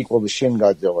a sequel to Shin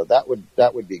Godzilla.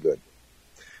 That would be good.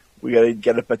 We got to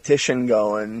get a petition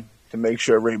going to make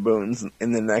sure Ray Boone's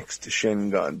in the next Shin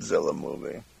Godzilla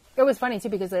movie. It was funny too,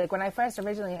 because when I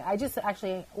just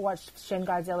actually watched Shin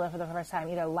Godzilla for the first time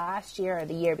either last year or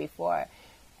the year before,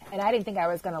 and I didn't think I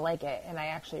was going to like it, and I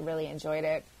actually really enjoyed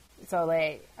it. So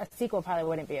a sequel probably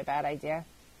wouldn't be a bad idea.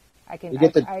 You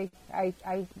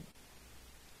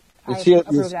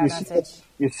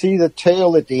see the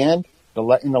tail at the end,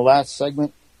 in the last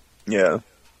segment? Yeah.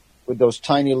 With those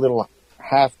tiny little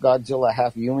half Godzilla,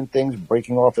 half human things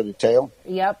breaking off of the tail?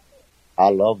 Yep. I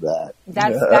love that.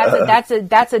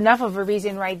 That's enough of a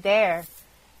reason right there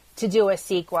to do a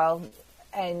sequel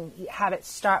and have it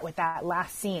start with that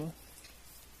last scene.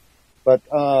 But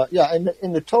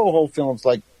in the Toho films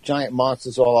like Giant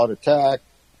Monsters All Out Attack,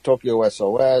 Tokyo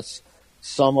SOS,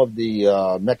 some of the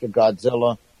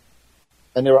Mechagodzilla,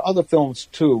 and there are other films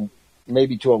too,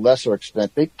 maybe to a lesser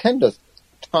extent. They tend to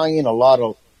tie in a lot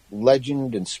of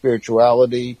legend and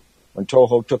spirituality. When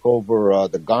Toho took over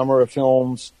the Gamera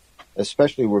films,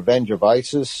 especially Revenge of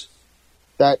Isis,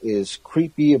 that is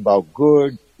creepy about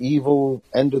good, evil,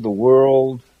 end of the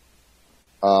world.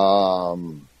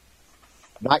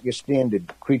 Not your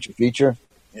standard creature feature.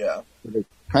 Yeah. It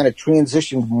kind of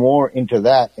transitioned more into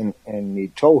that in the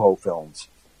Toho films,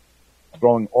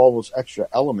 throwing all those extra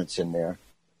elements in there.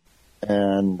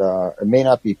 And it may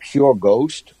not be pure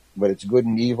ghost, but it's good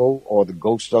and evil, or the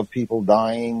ghost of people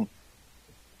dying.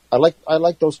 I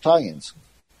like those tie-ins.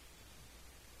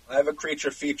 I have a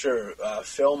creature feature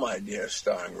film idea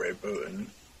starring Ray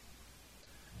Boone.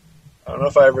 I don't know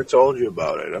if I ever told you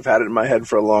about it. I've had it in my head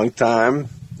for a long time.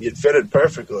 You'd fit it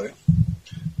perfectly.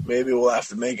 Maybe we'll have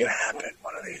to make it happen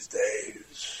one of these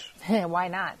days. Why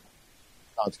not?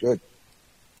 Sounds good.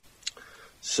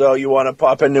 So you want to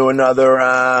pop into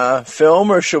another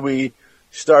film, or should we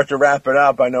start to wrap it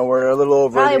up? I know we're a little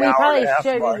over the hour and a half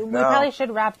mark now. We probably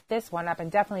should wrap this one up and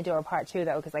definitely do a part 2,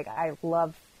 though, because I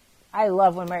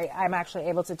love when I'm actually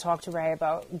able to talk to Ray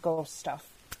about ghost stuff.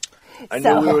 I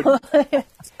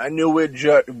knew we'd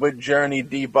journey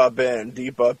deep up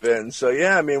in. So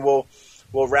yeah, I mean we'll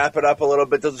wrap it up a little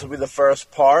bit. This will be the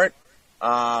first part.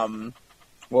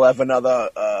 We'll have another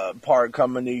part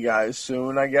coming to you guys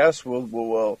soon, I guess.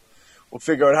 We'll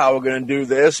figure out how we're gonna do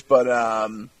this, but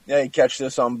you catch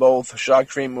this on both Shock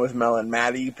Treatment with Mel and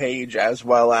Maddie page as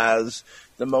well as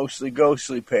the Mostly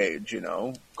Ghostly page.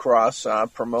 Cross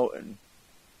promoting.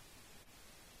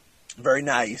 Very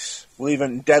nice. We'll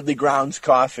even Deadly Grounds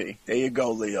coffee. There you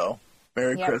go, Leo.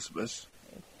 Merry Christmas.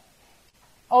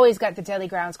 Always got the Deadly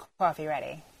Grounds coffee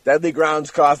ready. Deadly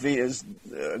Grounds coffee is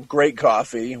great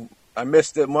coffee. I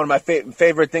missed it. One of my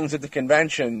favorite things at the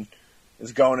convention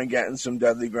is going and getting some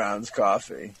Deadly Grounds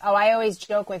coffee. Oh, I always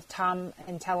joke with Tom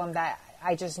and tell him that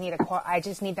I just need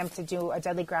them to do a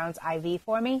Deadly Grounds IV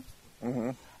for me,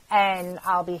 and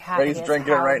I'll be happy. Ray's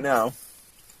drinking it right now.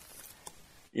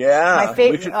 Yeah. My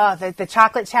favorite, the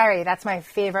chocolate cherry. That's my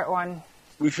favorite one.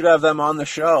 We should have them on the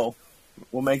show.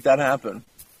 We'll make that happen.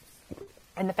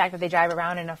 And the fact that they drive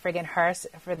around in a friggin' hearse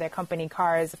for their company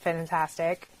car is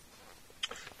fantastic.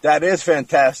 That is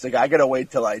fantastic. I gotta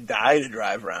wait till I die to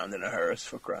drive around in a hearse,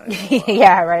 for crying out loud.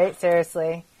 Yeah, right?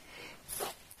 Seriously.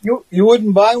 You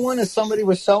wouldn't buy one if somebody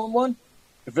was selling one?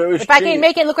 If I can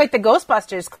make it look like the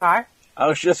Ghostbusters car. I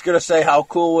was just gonna say, how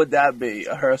cool would that be?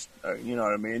 A hearse, you know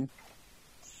what I mean?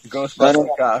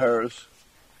 Ghostbusters car hearse.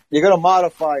 You're gonna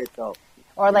modify it though.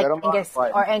 Or like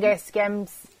Angus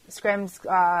Scrimm's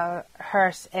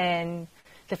hearse in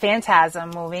The Phantasm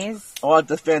movies. I want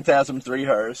the Phantasm 3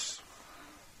 hearse.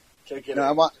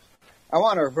 I want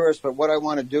a hearse, but what I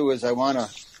want to do is I want to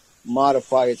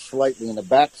modify it slightly in the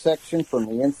back section from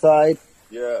the inside.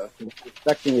 Yeah. I'm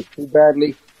expecting it too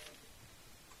badly.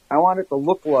 I want it to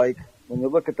look like, when you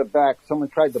look at the back, someone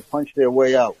tried to punch their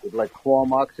way out with like claw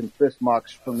marks and fist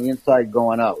marks from the inside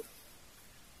going out.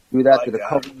 Do that to the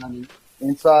covering on the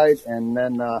inside, and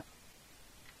then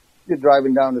you're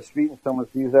driving down the street and someone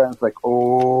sees that and it's like,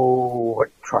 oh, I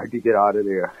tried to get out of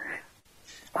there.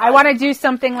 I want to do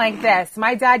something like this.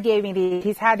 My dad gave me these.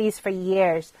 He's had these for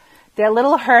years. They're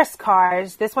little hearse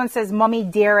cars. This one says Mummy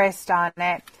Dearest on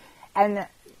it. And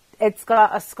it's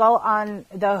got a skull on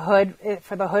the hood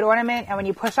for the hood ornament. And when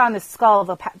you push on the skull,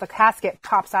 the casket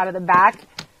pops out of the back.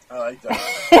 I like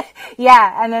that.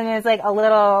 Yeah. And then there's like a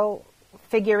little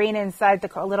figurine inside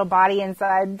a little body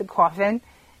inside the coffin.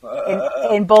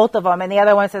 In both of them, and the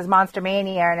other one says Monster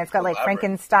Mania, and it's got like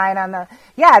Frankenstein on the.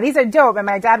 Yeah, these are dope. And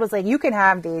my dad was like, "You can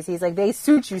have these." He's like, "They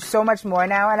suit you so much more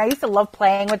now." And I used to love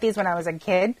playing with these when I was a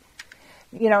kid.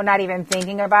 You know, not even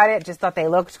thinking about it, just thought they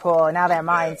looked cool, and now they're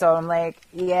mine. So I'm like,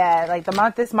 yeah, like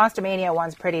this Monster Mania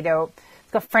one's pretty dope.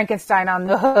 It's got Frankenstein on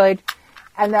the hood,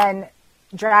 and then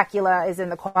Dracula is in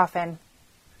the coffin.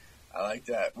 I like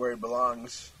that, where he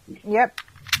belongs. Yep.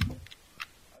 I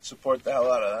support the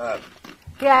hell out of that.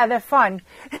 Yeah, they're fun.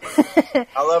 I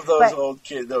love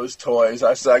those toys.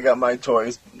 I got my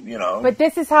toys, you know. But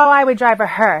this is how I would drive a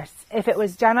hearse. If it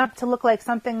was done up to look like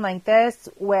something like this,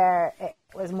 where it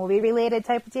was movie-related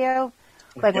type of deal,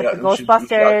 like with the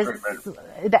Ghostbusters,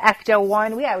 the Ecto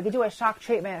one. Yeah, we could do a shock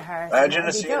treatment hearse. Imagine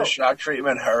to see a shock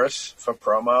treatment hearse for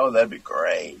promo. That'd be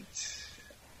great.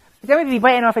 They would be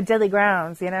biting off of Deadly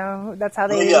Grounds, you know? That's how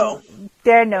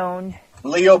they're known.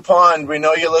 Leo Pond, we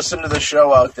know you listen to the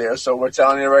show out there, so we're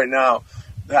telling you right now,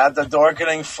 have the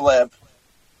Dorkening Flip,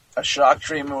 a shock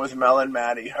treatment with Mel and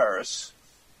Maddie hearse,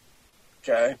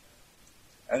 okay?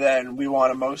 And then we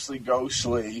want a mostly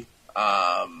ghostly,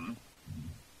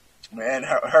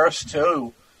 hearse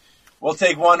too. We'll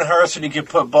take one hearse and you can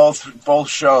put both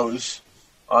shows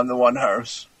on the one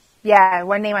hearse. Yeah,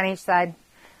 one name on each side.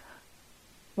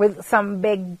 With some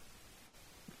big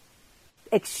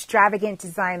extravagant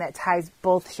design that ties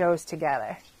both shows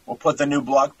together. We'll put the new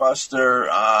Blockbuster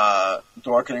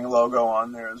Dorkening logo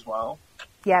on there as well.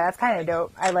 Yeah, that's kind of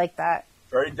dope. I like that.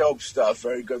 Very dope stuff.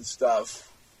 Very good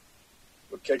stuff.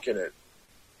 We're kicking it.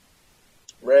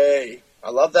 Ray, I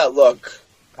love that look.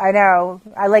 I know.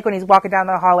 I like when he's walking down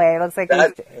the hallway. It looks like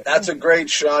that's a great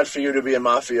shot for you to be a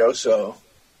mafioso.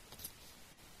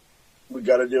 We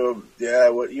got to do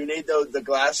what you need the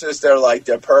glasses.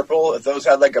 They're purple. If those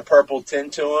had like a purple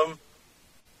tint to them,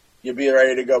 you'd be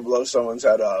ready to go blow someone's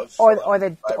head off. Or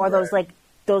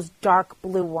those dark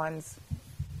blue ones.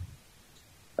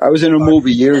 I was in a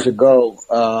movie years ago.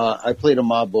 I played a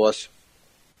mob boss.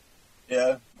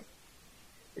 Yeah.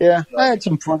 Yeah, I had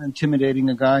some fun intimidating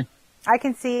a guy. I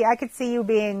could see you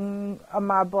being a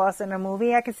mob boss in a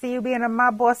movie. I could see you being a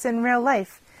mob boss in real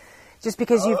life. Just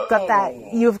because you've got that,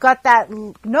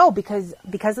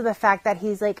 because of the fact that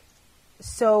he's like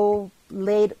so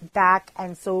laid back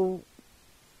and so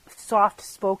soft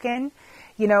spoken,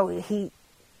 you know,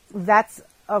 that's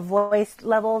a voice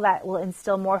level that will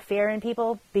instill more fear in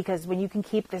people, because when you can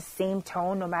keep the same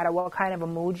tone no matter what kind of a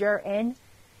mood you're in,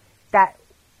 that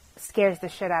scares the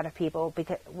shit out of people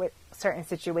because with certain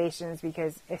situations,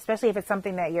 because especially if it's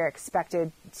something that you're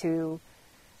expected to,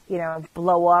 you know,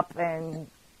 blow up and,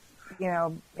 you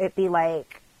know, it be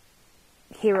like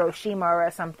Hiroshima or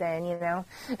something, you know.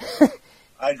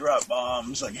 I drop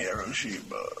bombs like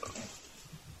Hiroshima.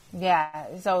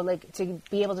 Yeah, so like to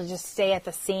be able to just stay at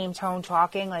the same tone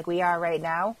talking like we are right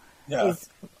now is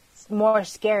more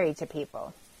scary to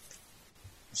people.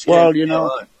 Well, you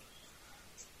know,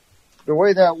 the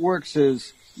way that works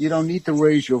is you don't need to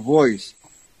raise your voice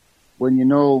when you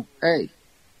know, hey,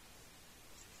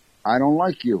 I don't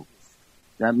like you.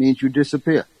 That means you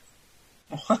disappear.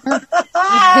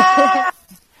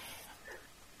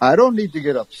 I don't need to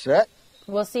get upset.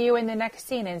 We'll see you in the next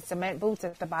scene in cement boots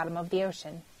at the bottom of the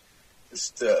ocean.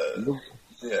 Well,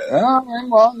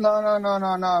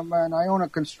 no, man. I own a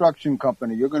construction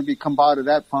company. You're going to come out of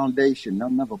that foundation. They'll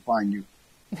never find you.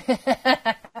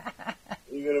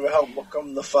 You're going to help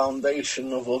become the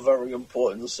foundation of a very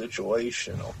important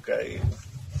situation, okay?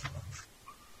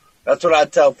 That's what I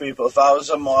tell people. If I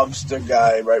was a mobster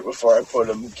guy, right before I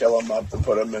kill him up and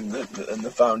put him in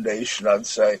the foundation, I'd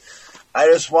say, I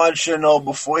just want you to know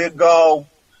before you go,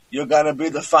 you're going to be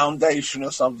the foundation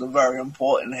of something very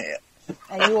important here.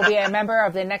 And you will be a member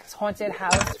of the next haunted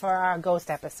house for our ghost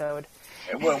episode.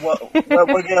 We're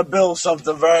going to build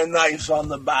something very nice on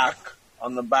the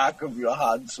back of your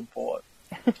hard support.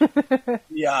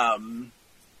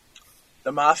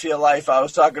 The Mafia life, I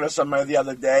was talking to somebody the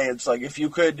other day, it's like if you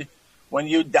could, when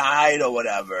you died or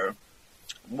whatever,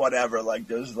 like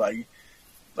there's like,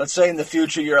 let's say in the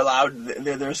future you're allowed,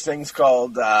 there's things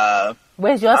called...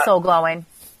 Where's your soul going?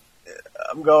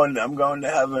 I'm going to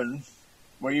heaven.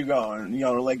 Where are you going? You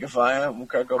going to Lake of Fire? I'm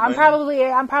probably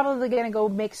going to go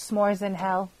make s'mores in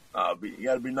hell. Oh, you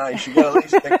got to be nice. You got to at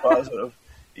least stay positive.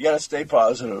 You got to stay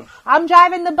positive. I'm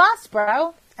driving the bus,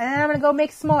 bro. And then I'm going to go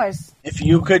make s'mores. If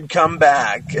you could come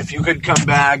back,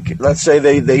 let's say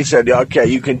they said, okay,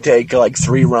 you can take like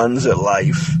 3 runs at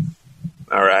life.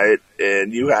 All right.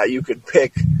 And you could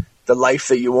pick the life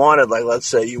that you wanted. Like, let's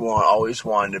say you always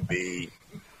wanted to be,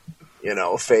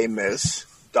 famous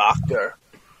doctor.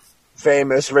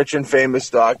 Rich and famous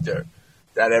doctor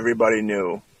that everybody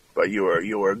knew, but you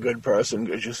were a good person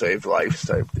because you saved lives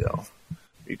type deal.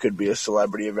 You could be a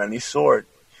celebrity of any sort.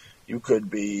 You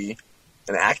could be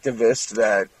an activist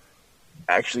that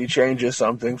actually changes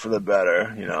something for the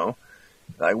better,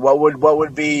 Like what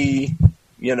would be,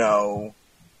 a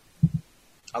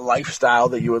lifestyle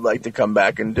that you would like to come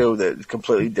back and do that's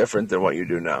completely different than what you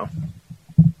do now?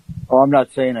 Oh, I'm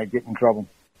not saying I'd get in trouble.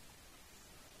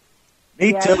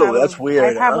 Me too. That's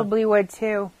weird. I probably would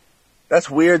too. That's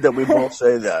weird that we both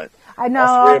say that. I know,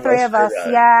 all 3 of us.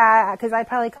 Yeah, because I'd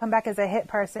probably come back as a hit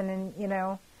person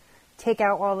and, take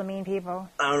out all the mean people.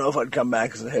 I don't know if I'd come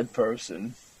back as a hit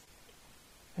person.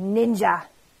 Ninja.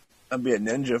 I'd be a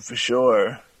ninja for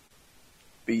sure.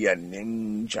 Be a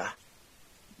ninja.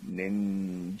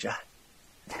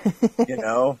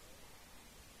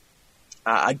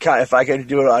 If I could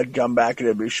do it, I'd come back and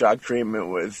it'd be shock treatment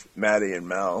with Maddie and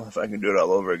Mel. If I can do it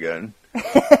all over again,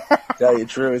 tell you the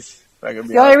truth.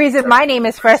 The only reason my name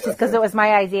is first is because it was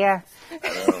my idea.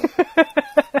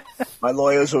 My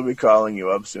lawyers will be calling you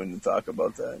up soon to talk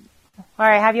about that. All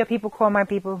right, have your people call my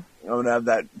people. I'm gonna have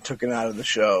that taken out of the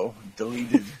show,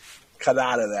 deleted, cut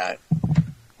out of that.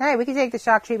 All right, we can take the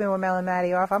shock treatment with Mel and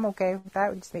Maddie off. I'm okay with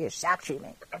that. We just make it shock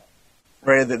treatment.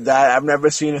 Right, that I've never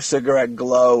seen a cigarette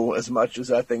glow as much as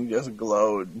that thing just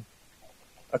glowed.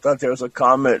 I thought there was a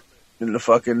comet in the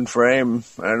fucking frame.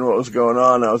 I didn't know what was going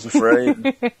on. I was afraid.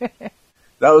 You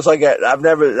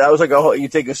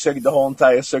take the whole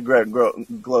entire cigarette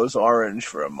glows orange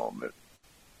for a moment.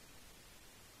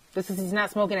 This is he's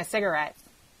not smoking a cigarette.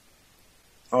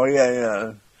 Oh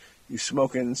yeah. You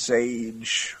smoking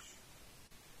sage.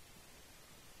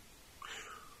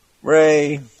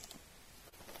 Ray.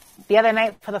 The other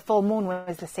night for the full moon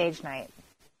was the sage night.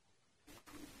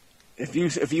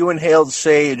 If you inhaled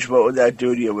sage, what would that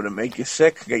do to you? Would it make you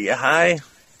sick? Get you high?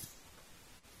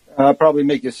 Probably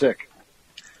make you sick.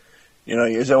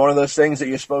 Is it one of those things that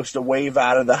you're supposed to wave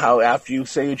out of the house after you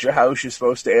sage your house? You're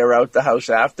supposed to air out the house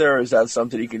after, or is that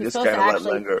something you can just kind of let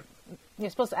linger?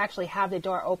 You're supposed to actually have the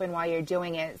door open while you're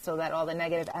doing it, so that all the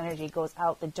negative energy goes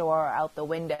out the door or out the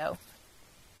window.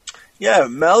 Yeah,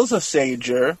 Mel's a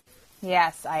sager.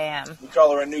 Yes, I am. You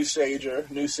call her a new sager.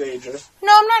 No,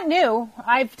 I'm not new.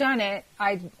 I've done it.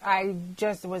 I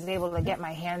just was able to get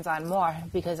my hands on more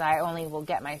because I only will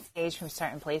get my sage from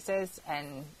certain places,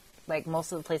 and like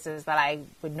most of the places that I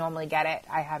would normally get it,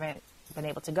 I haven't been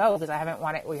able to go because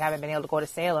we haven't been able to go to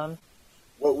Salem.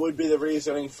 What would be the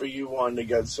reasoning for you wanting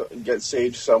to get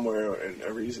sage somewhere, and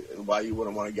a reason why you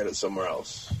wouldn't want to get it somewhere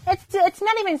else? It's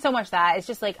not even so much that. It's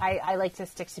just like I like to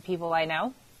stick to people I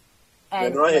know.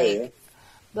 And the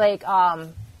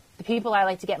people I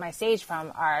like to get my sage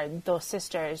from are those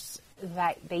sisters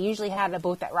that they usually had a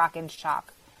booth at Rock and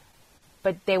Shock,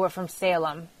 but they were from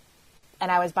Salem,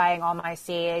 and I was buying all my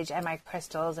sage and my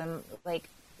crystals and like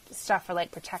stuff for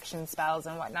like protection spells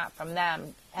and whatnot from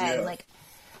them. And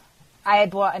I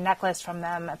had bought a necklace from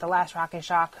them at the last Rock and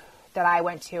Shock that I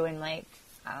went to in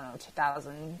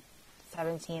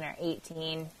 2017 or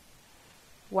 18.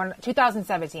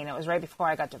 2017, it was right before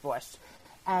I got divorced.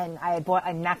 And I had bought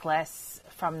a necklace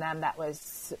from them that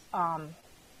was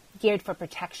geared for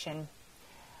protection.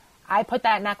 I put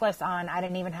that necklace on. I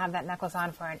didn't even have that necklace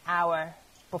on for an hour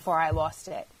before I lost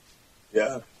it.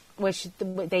 Yeah. Which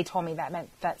they told me that meant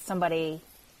that somebody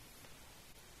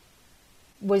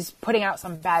was putting out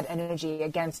some bad energy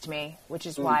against me, which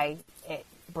is why it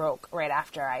broke right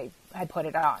after I had put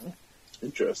it on.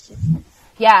 Interesting.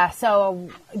 Yeah, so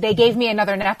they gave me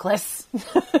another necklace.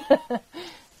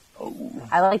 Oh.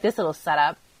 I like this little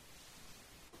setup.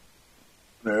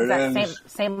 There is that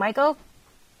same Michael?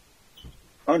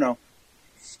 Oh, no.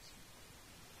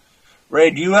 Ray,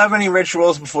 do you have any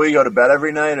rituals before you go to bed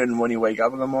every night and when you wake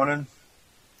up in the morning?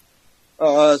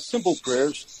 Simple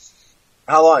prayers.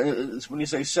 How long? When you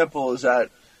say simple, is that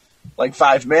like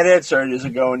 5 minutes, or does it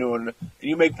go into an? Do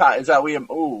you make? Is that we?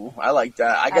 Ooh, I like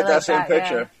that. I get that same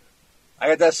picture. Yeah. I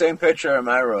get that same picture in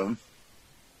my room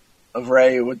of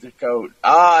Ray with the coat.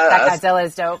 That Godzilla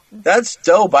is dope. That's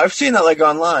dope. I've seen that like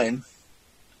online.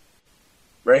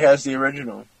 Ray has the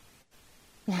original.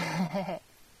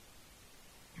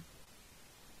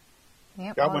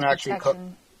 Yep, that one actually.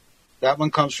 That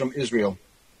one comes from Israel.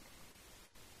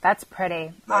 That's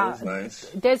pretty. That is nice.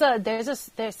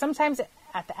 There's sometimes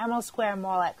at the Emerald Square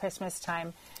Mall at Christmas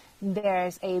time,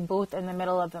 there's a booth in the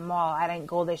middle of the mall. I didn't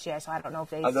go this year, so I don't know if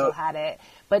they still had it.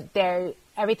 But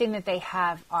everything that they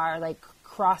have are like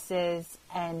crosses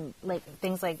and like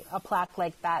things like a plaque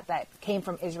like that came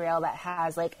from Israel that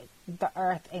has like the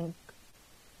earth and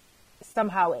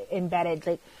somehow embedded.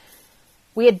 Like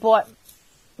we had bought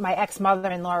my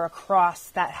ex-mother-in-law a cross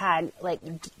that had like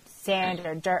sand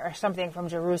or dirt or something from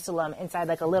Jerusalem inside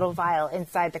like a little vial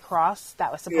inside the cross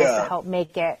that was supposed to help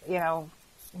make it,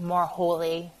 more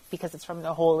holy because it's from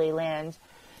the Holy Land.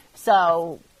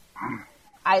 So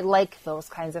I like those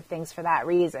kinds of things for that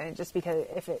reason, just because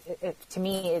if to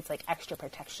me it's like extra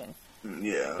protection.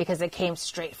 Yeah. Because it came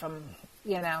straight from,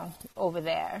 over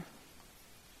there.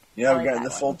 Yeah, we got the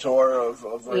full tour of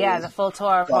the full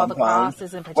tour of all the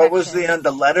crosses and protection. What was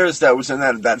the letters that was in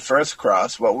that first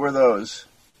cross? What were those?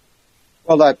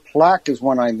 Well, that plaque is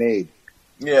one I made.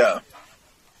 Yeah.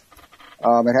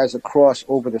 It has a cross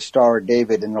over the Star of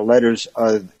David, and the letters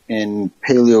are in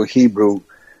Paleo Hebrew,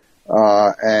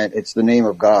 and it's the name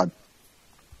of God.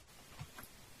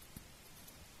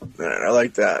 Man, I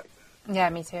like that. Yeah,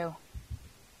 me too.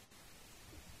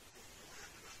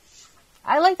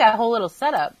 I like that whole little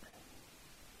setup.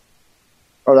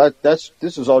 Oh, this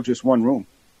is all just one room.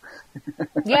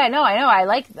 Yeah, no, I know. I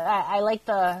like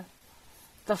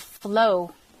the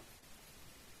flow.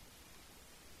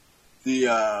 The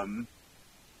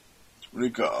what do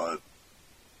you call it?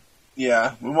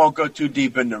 Yeah, we won't go too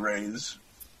deep into Ray's.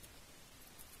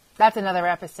 That's another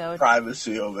episode.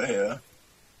 Privacy over here.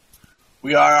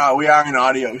 We are an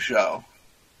audio show,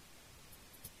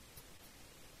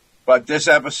 but this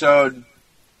episode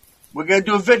we're gonna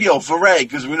do a video for Ray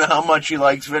because we know how much he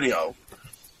likes video.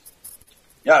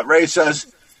 Yeah, Ray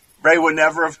says Ray would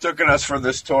never have taken us for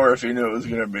this tour if he knew it was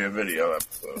going to be a video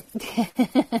episode.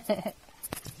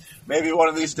 Maybe one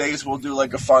of these days we'll do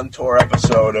like a fun tour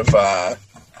episode of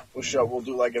we'll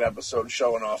do like an episode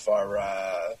showing off our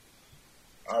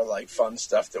like fun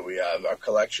stuff that we have, our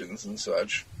collections and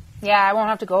such. Yeah, I won't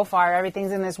have to go far.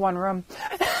 Everything's in this one room.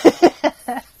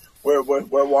 We're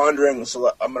wandering,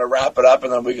 so I'm going to wrap it up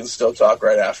and then we can still talk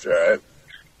right after, all right?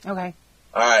 Okay.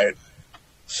 All right.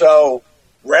 So,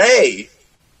 Ray.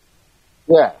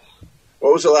 Yeah.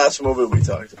 What was the last movie we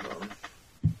talked about?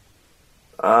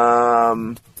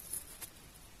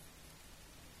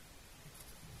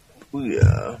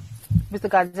 Yeah. It was the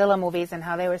Godzilla movies and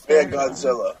how they were. Yeah,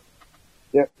 Godzilla.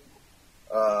 Yep.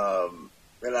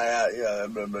 And I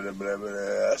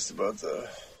asked about the.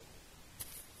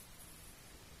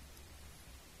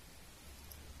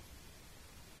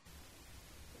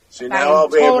 See, now I'll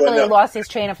be totally able to lost his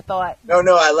train of thought. No,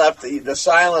 I left the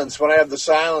silence. When I have the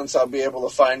silence, I'll be able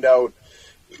to find out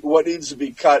what needs to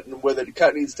be cut and whether the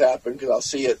cut needs to happen because I'll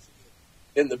see it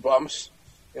in the bumps.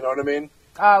 You know what I mean?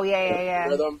 Oh, yeah.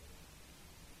 Rhythm.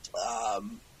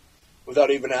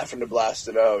 Without even having to blast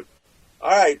it out. All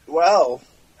right, well,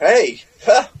 hey.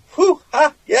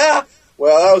 Yeah.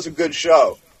 Well, that was a good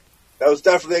show. That was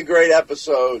definitely a great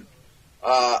episode.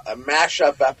 A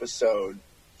mashup episode.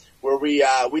 Where we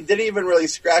didn't even really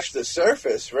scratch the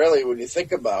surface, really, when you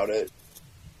think about it,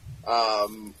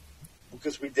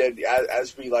 because we did,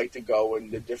 as we like to go in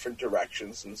the different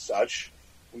directions and such.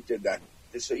 We did that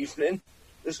this evening.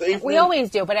 We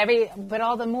always do, but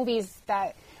all the movies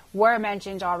that were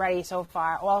mentioned already so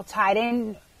far all tied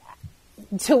in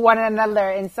to one another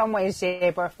in some way,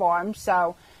 shape, or form.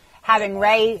 So having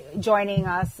Ray joining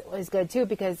us was good too,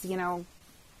 because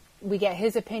we get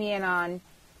his opinion on.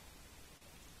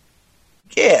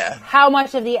 Yeah. How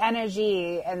much of the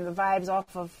energy and the vibes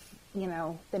off of,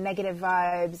 the negative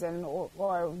vibes and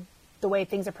or the way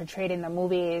things are portrayed in the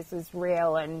movies is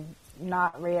real and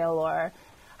not real, or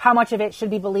how much of it should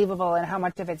be believable and how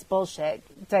much of it's bullshit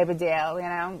type of deal,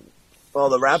 Well,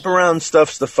 the wraparound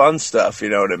stuff's the fun stuff, you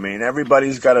know what I mean?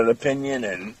 Everybody's got an opinion,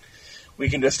 and we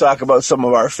can just talk about some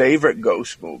of our favorite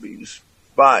ghost movies.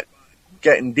 But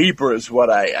getting deeper is what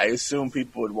I assume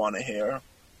people would want to hear.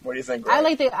 What do you think, Ray? I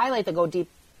like to go deep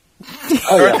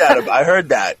I heard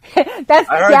that.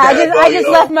 I just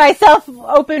left myself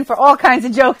open for all kinds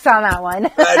of jokes on that one.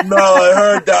 Mad Mel, I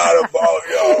heard that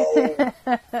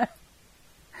about you.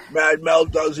 Mad Mel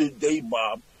does it deep,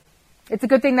 Bob. It's a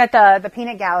good thing that the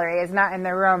peanut gallery is not in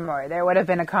the room, or there would have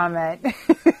been a comment.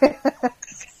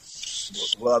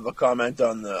 We'll have a comment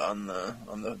on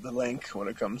the link when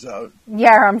it comes out.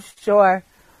 Yeah, I'm sure.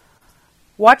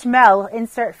 Watch Mel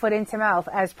insert foot into mouth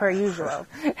as per usual.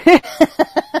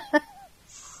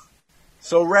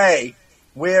 So Ray,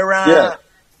 where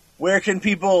can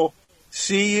people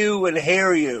see you and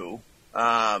hear you?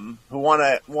 Who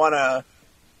wanna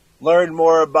learn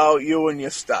more about you and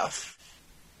your stuff?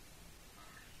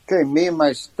 Okay, me and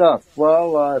my stuff.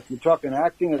 Well, if you're talking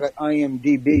acting, I got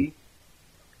IMDb.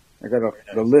 I got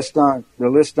the list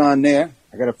on there.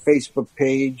 I got a Facebook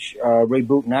page, Ray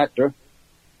Booten Actor.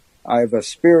 I have a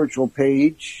spiritual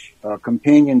page,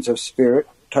 Companions of Spirit,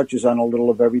 touches on a little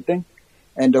of everything.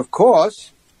 And of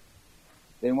course,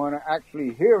 they want to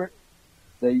actually hear it.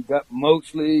 They got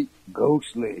Mostly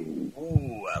Ghostly.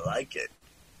 Ooh, I like it.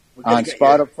 On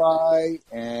Spotify,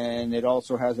 and it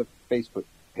also has a Facebook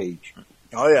page.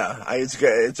 Oh yeah, it's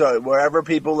good. It's wherever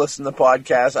people listen to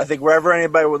podcasts. I think wherever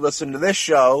anybody would listen to this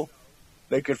show,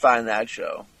 they could find that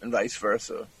show, and vice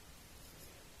versa.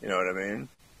 You know what I mean?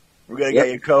 We're gonna get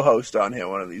your co-host on here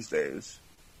one of these days.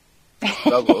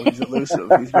 Double. He's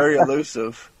elusive. He's very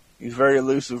elusive. He's a very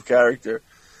elusive character.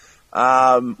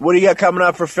 What do you got coming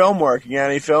up for film work? You got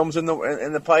any films in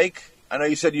the pike? I know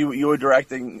you said you were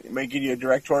making your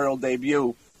directorial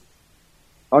debut.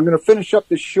 I'm going to finish up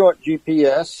the short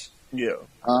GPS. Yeah.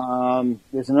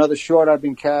 There's another short I've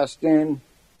been cast in,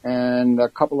 and a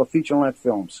couple of feature-length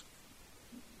films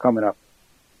coming up.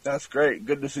 That's great.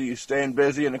 Good to see you staying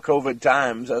busy in the COVID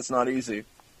times. That's not easy.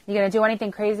 You going to do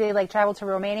anything crazy like travel to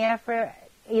Romania for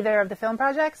either of the film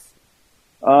projects?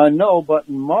 No, but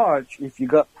in March, if you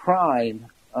got Prime,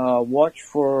 watch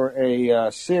for a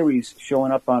series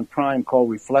showing up on Prime called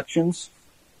Reflections.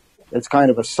 It's kind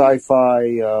of a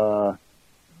sci-fi,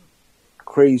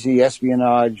 crazy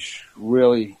espionage.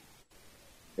 Really,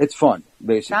 it's fun,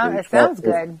 basically. It sounds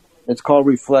good. It's called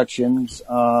Reflections.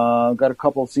 Got a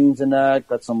couple of scenes in that.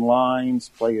 Got some lines.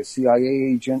 Play a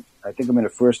CIA agent. I think I'm in the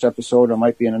first episode. I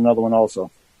might be in another one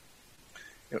also.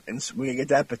 And we can get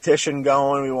that petition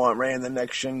going. We want Ray in the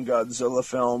next Shin Godzilla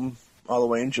film, all the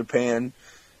way in Japan.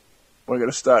 We're going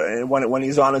to start. And when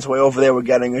he's on his way over there, we're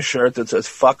getting a shirt that says,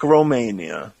 "Fuck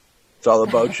Romania." It's all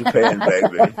about Japan,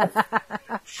 baby.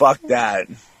 Fuck that.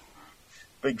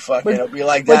 Big fucking. It'll be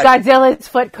like that. With Godzilla's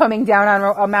foot coming down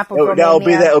on a map of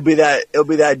Romania. It'll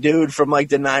be that dude from like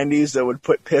the 90s that would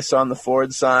put piss on the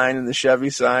Ford sign and the Chevy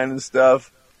sign and stuff.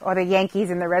 Or the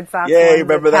Yankees and the Red Sox. Yeah, you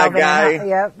remember that guy?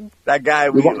 Yep. That guy,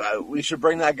 we should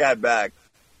bring that guy back.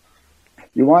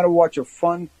 You want to watch a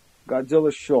fun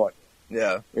Godzilla short.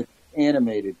 Yeah. It's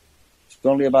animated. It's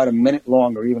only about a minute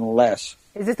long or even less.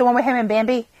 Is this the one with him and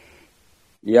Bambi?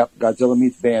 Yep, Godzilla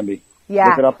meets Bambi. Yeah,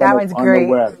 look it up that one's great.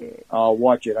 On the web. I'll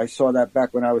watch it. I saw that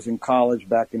back when I was in college,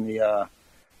 back in the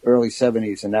early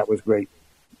 70s, and that was great.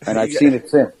 And I've seen it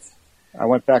since. I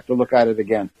went back to look at it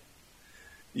again.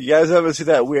 You guys ever see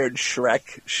that weird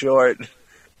Shrek short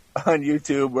on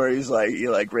YouTube where he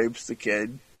rapes the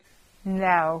kid?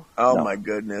 No. Oh no. My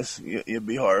goodness, you'd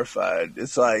be horrified.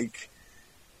 It's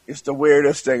the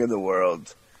weirdest thing in the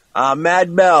world. Mad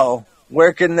Mel,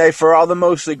 where can they, for all the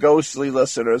mostly ghostly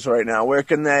listeners right now, where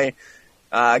can they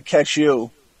catch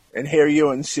you and hear you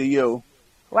and see you?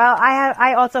 Well,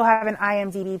 I also have an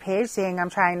IMDb page, seeing I'm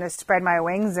trying to spread my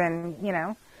wings and,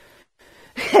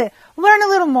 learn a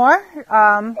little more.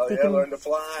 Learn to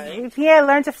fly. Yeah,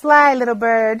 learn to fly, little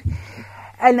bird.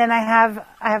 And then I have.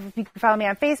 You can follow me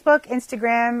on Facebook,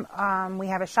 Instagram. We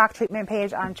have a shock treatment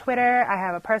page on Twitter. I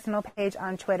have a personal page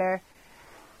on Twitter.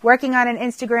 Working on an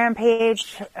Instagram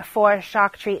page for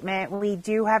shock treatment. We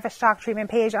do have a shock treatment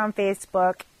page on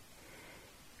Facebook.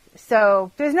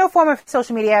 So there's no form of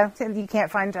social media. You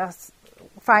can't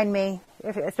find me,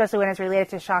 especially when it's related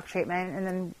to shock treatment. And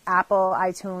then Apple,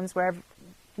 iTunes,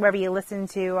 wherever you listen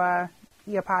to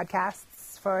your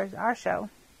podcasts for our show.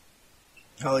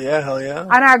 Hell yeah.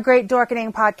 On our great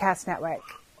Dorkening Podcast Network.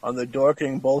 On the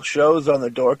Dorkening, both shows on the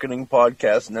Dorkening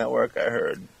Podcast Network, I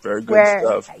heard. Very good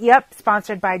stuff. Yep,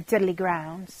 sponsored by Diddley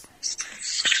Grounds.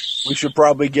 We should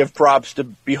probably give props to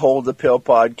Behold the Pill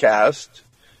Podcast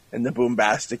and the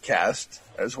Boombastic Cast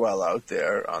as well out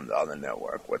there on the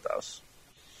network with us.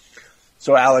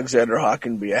 So Alexander Hawk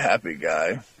can be a happy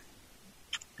guy.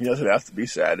 He doesn't have to be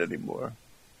sad anymore.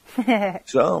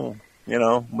 So,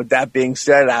 with that being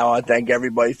said, I want to thank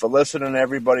everybody for listening,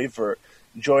 everybody for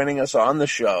joining us on the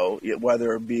show,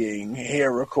 whether it being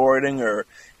here recording or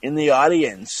in the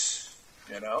audience,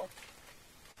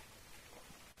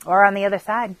 Or on the other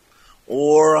side.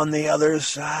 Or on the other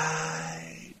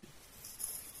side.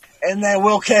 And then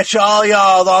we'll catch all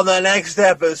y'all on the next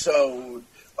episode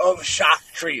of Shock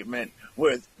Treatment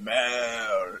with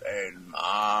Mel and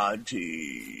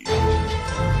Marty.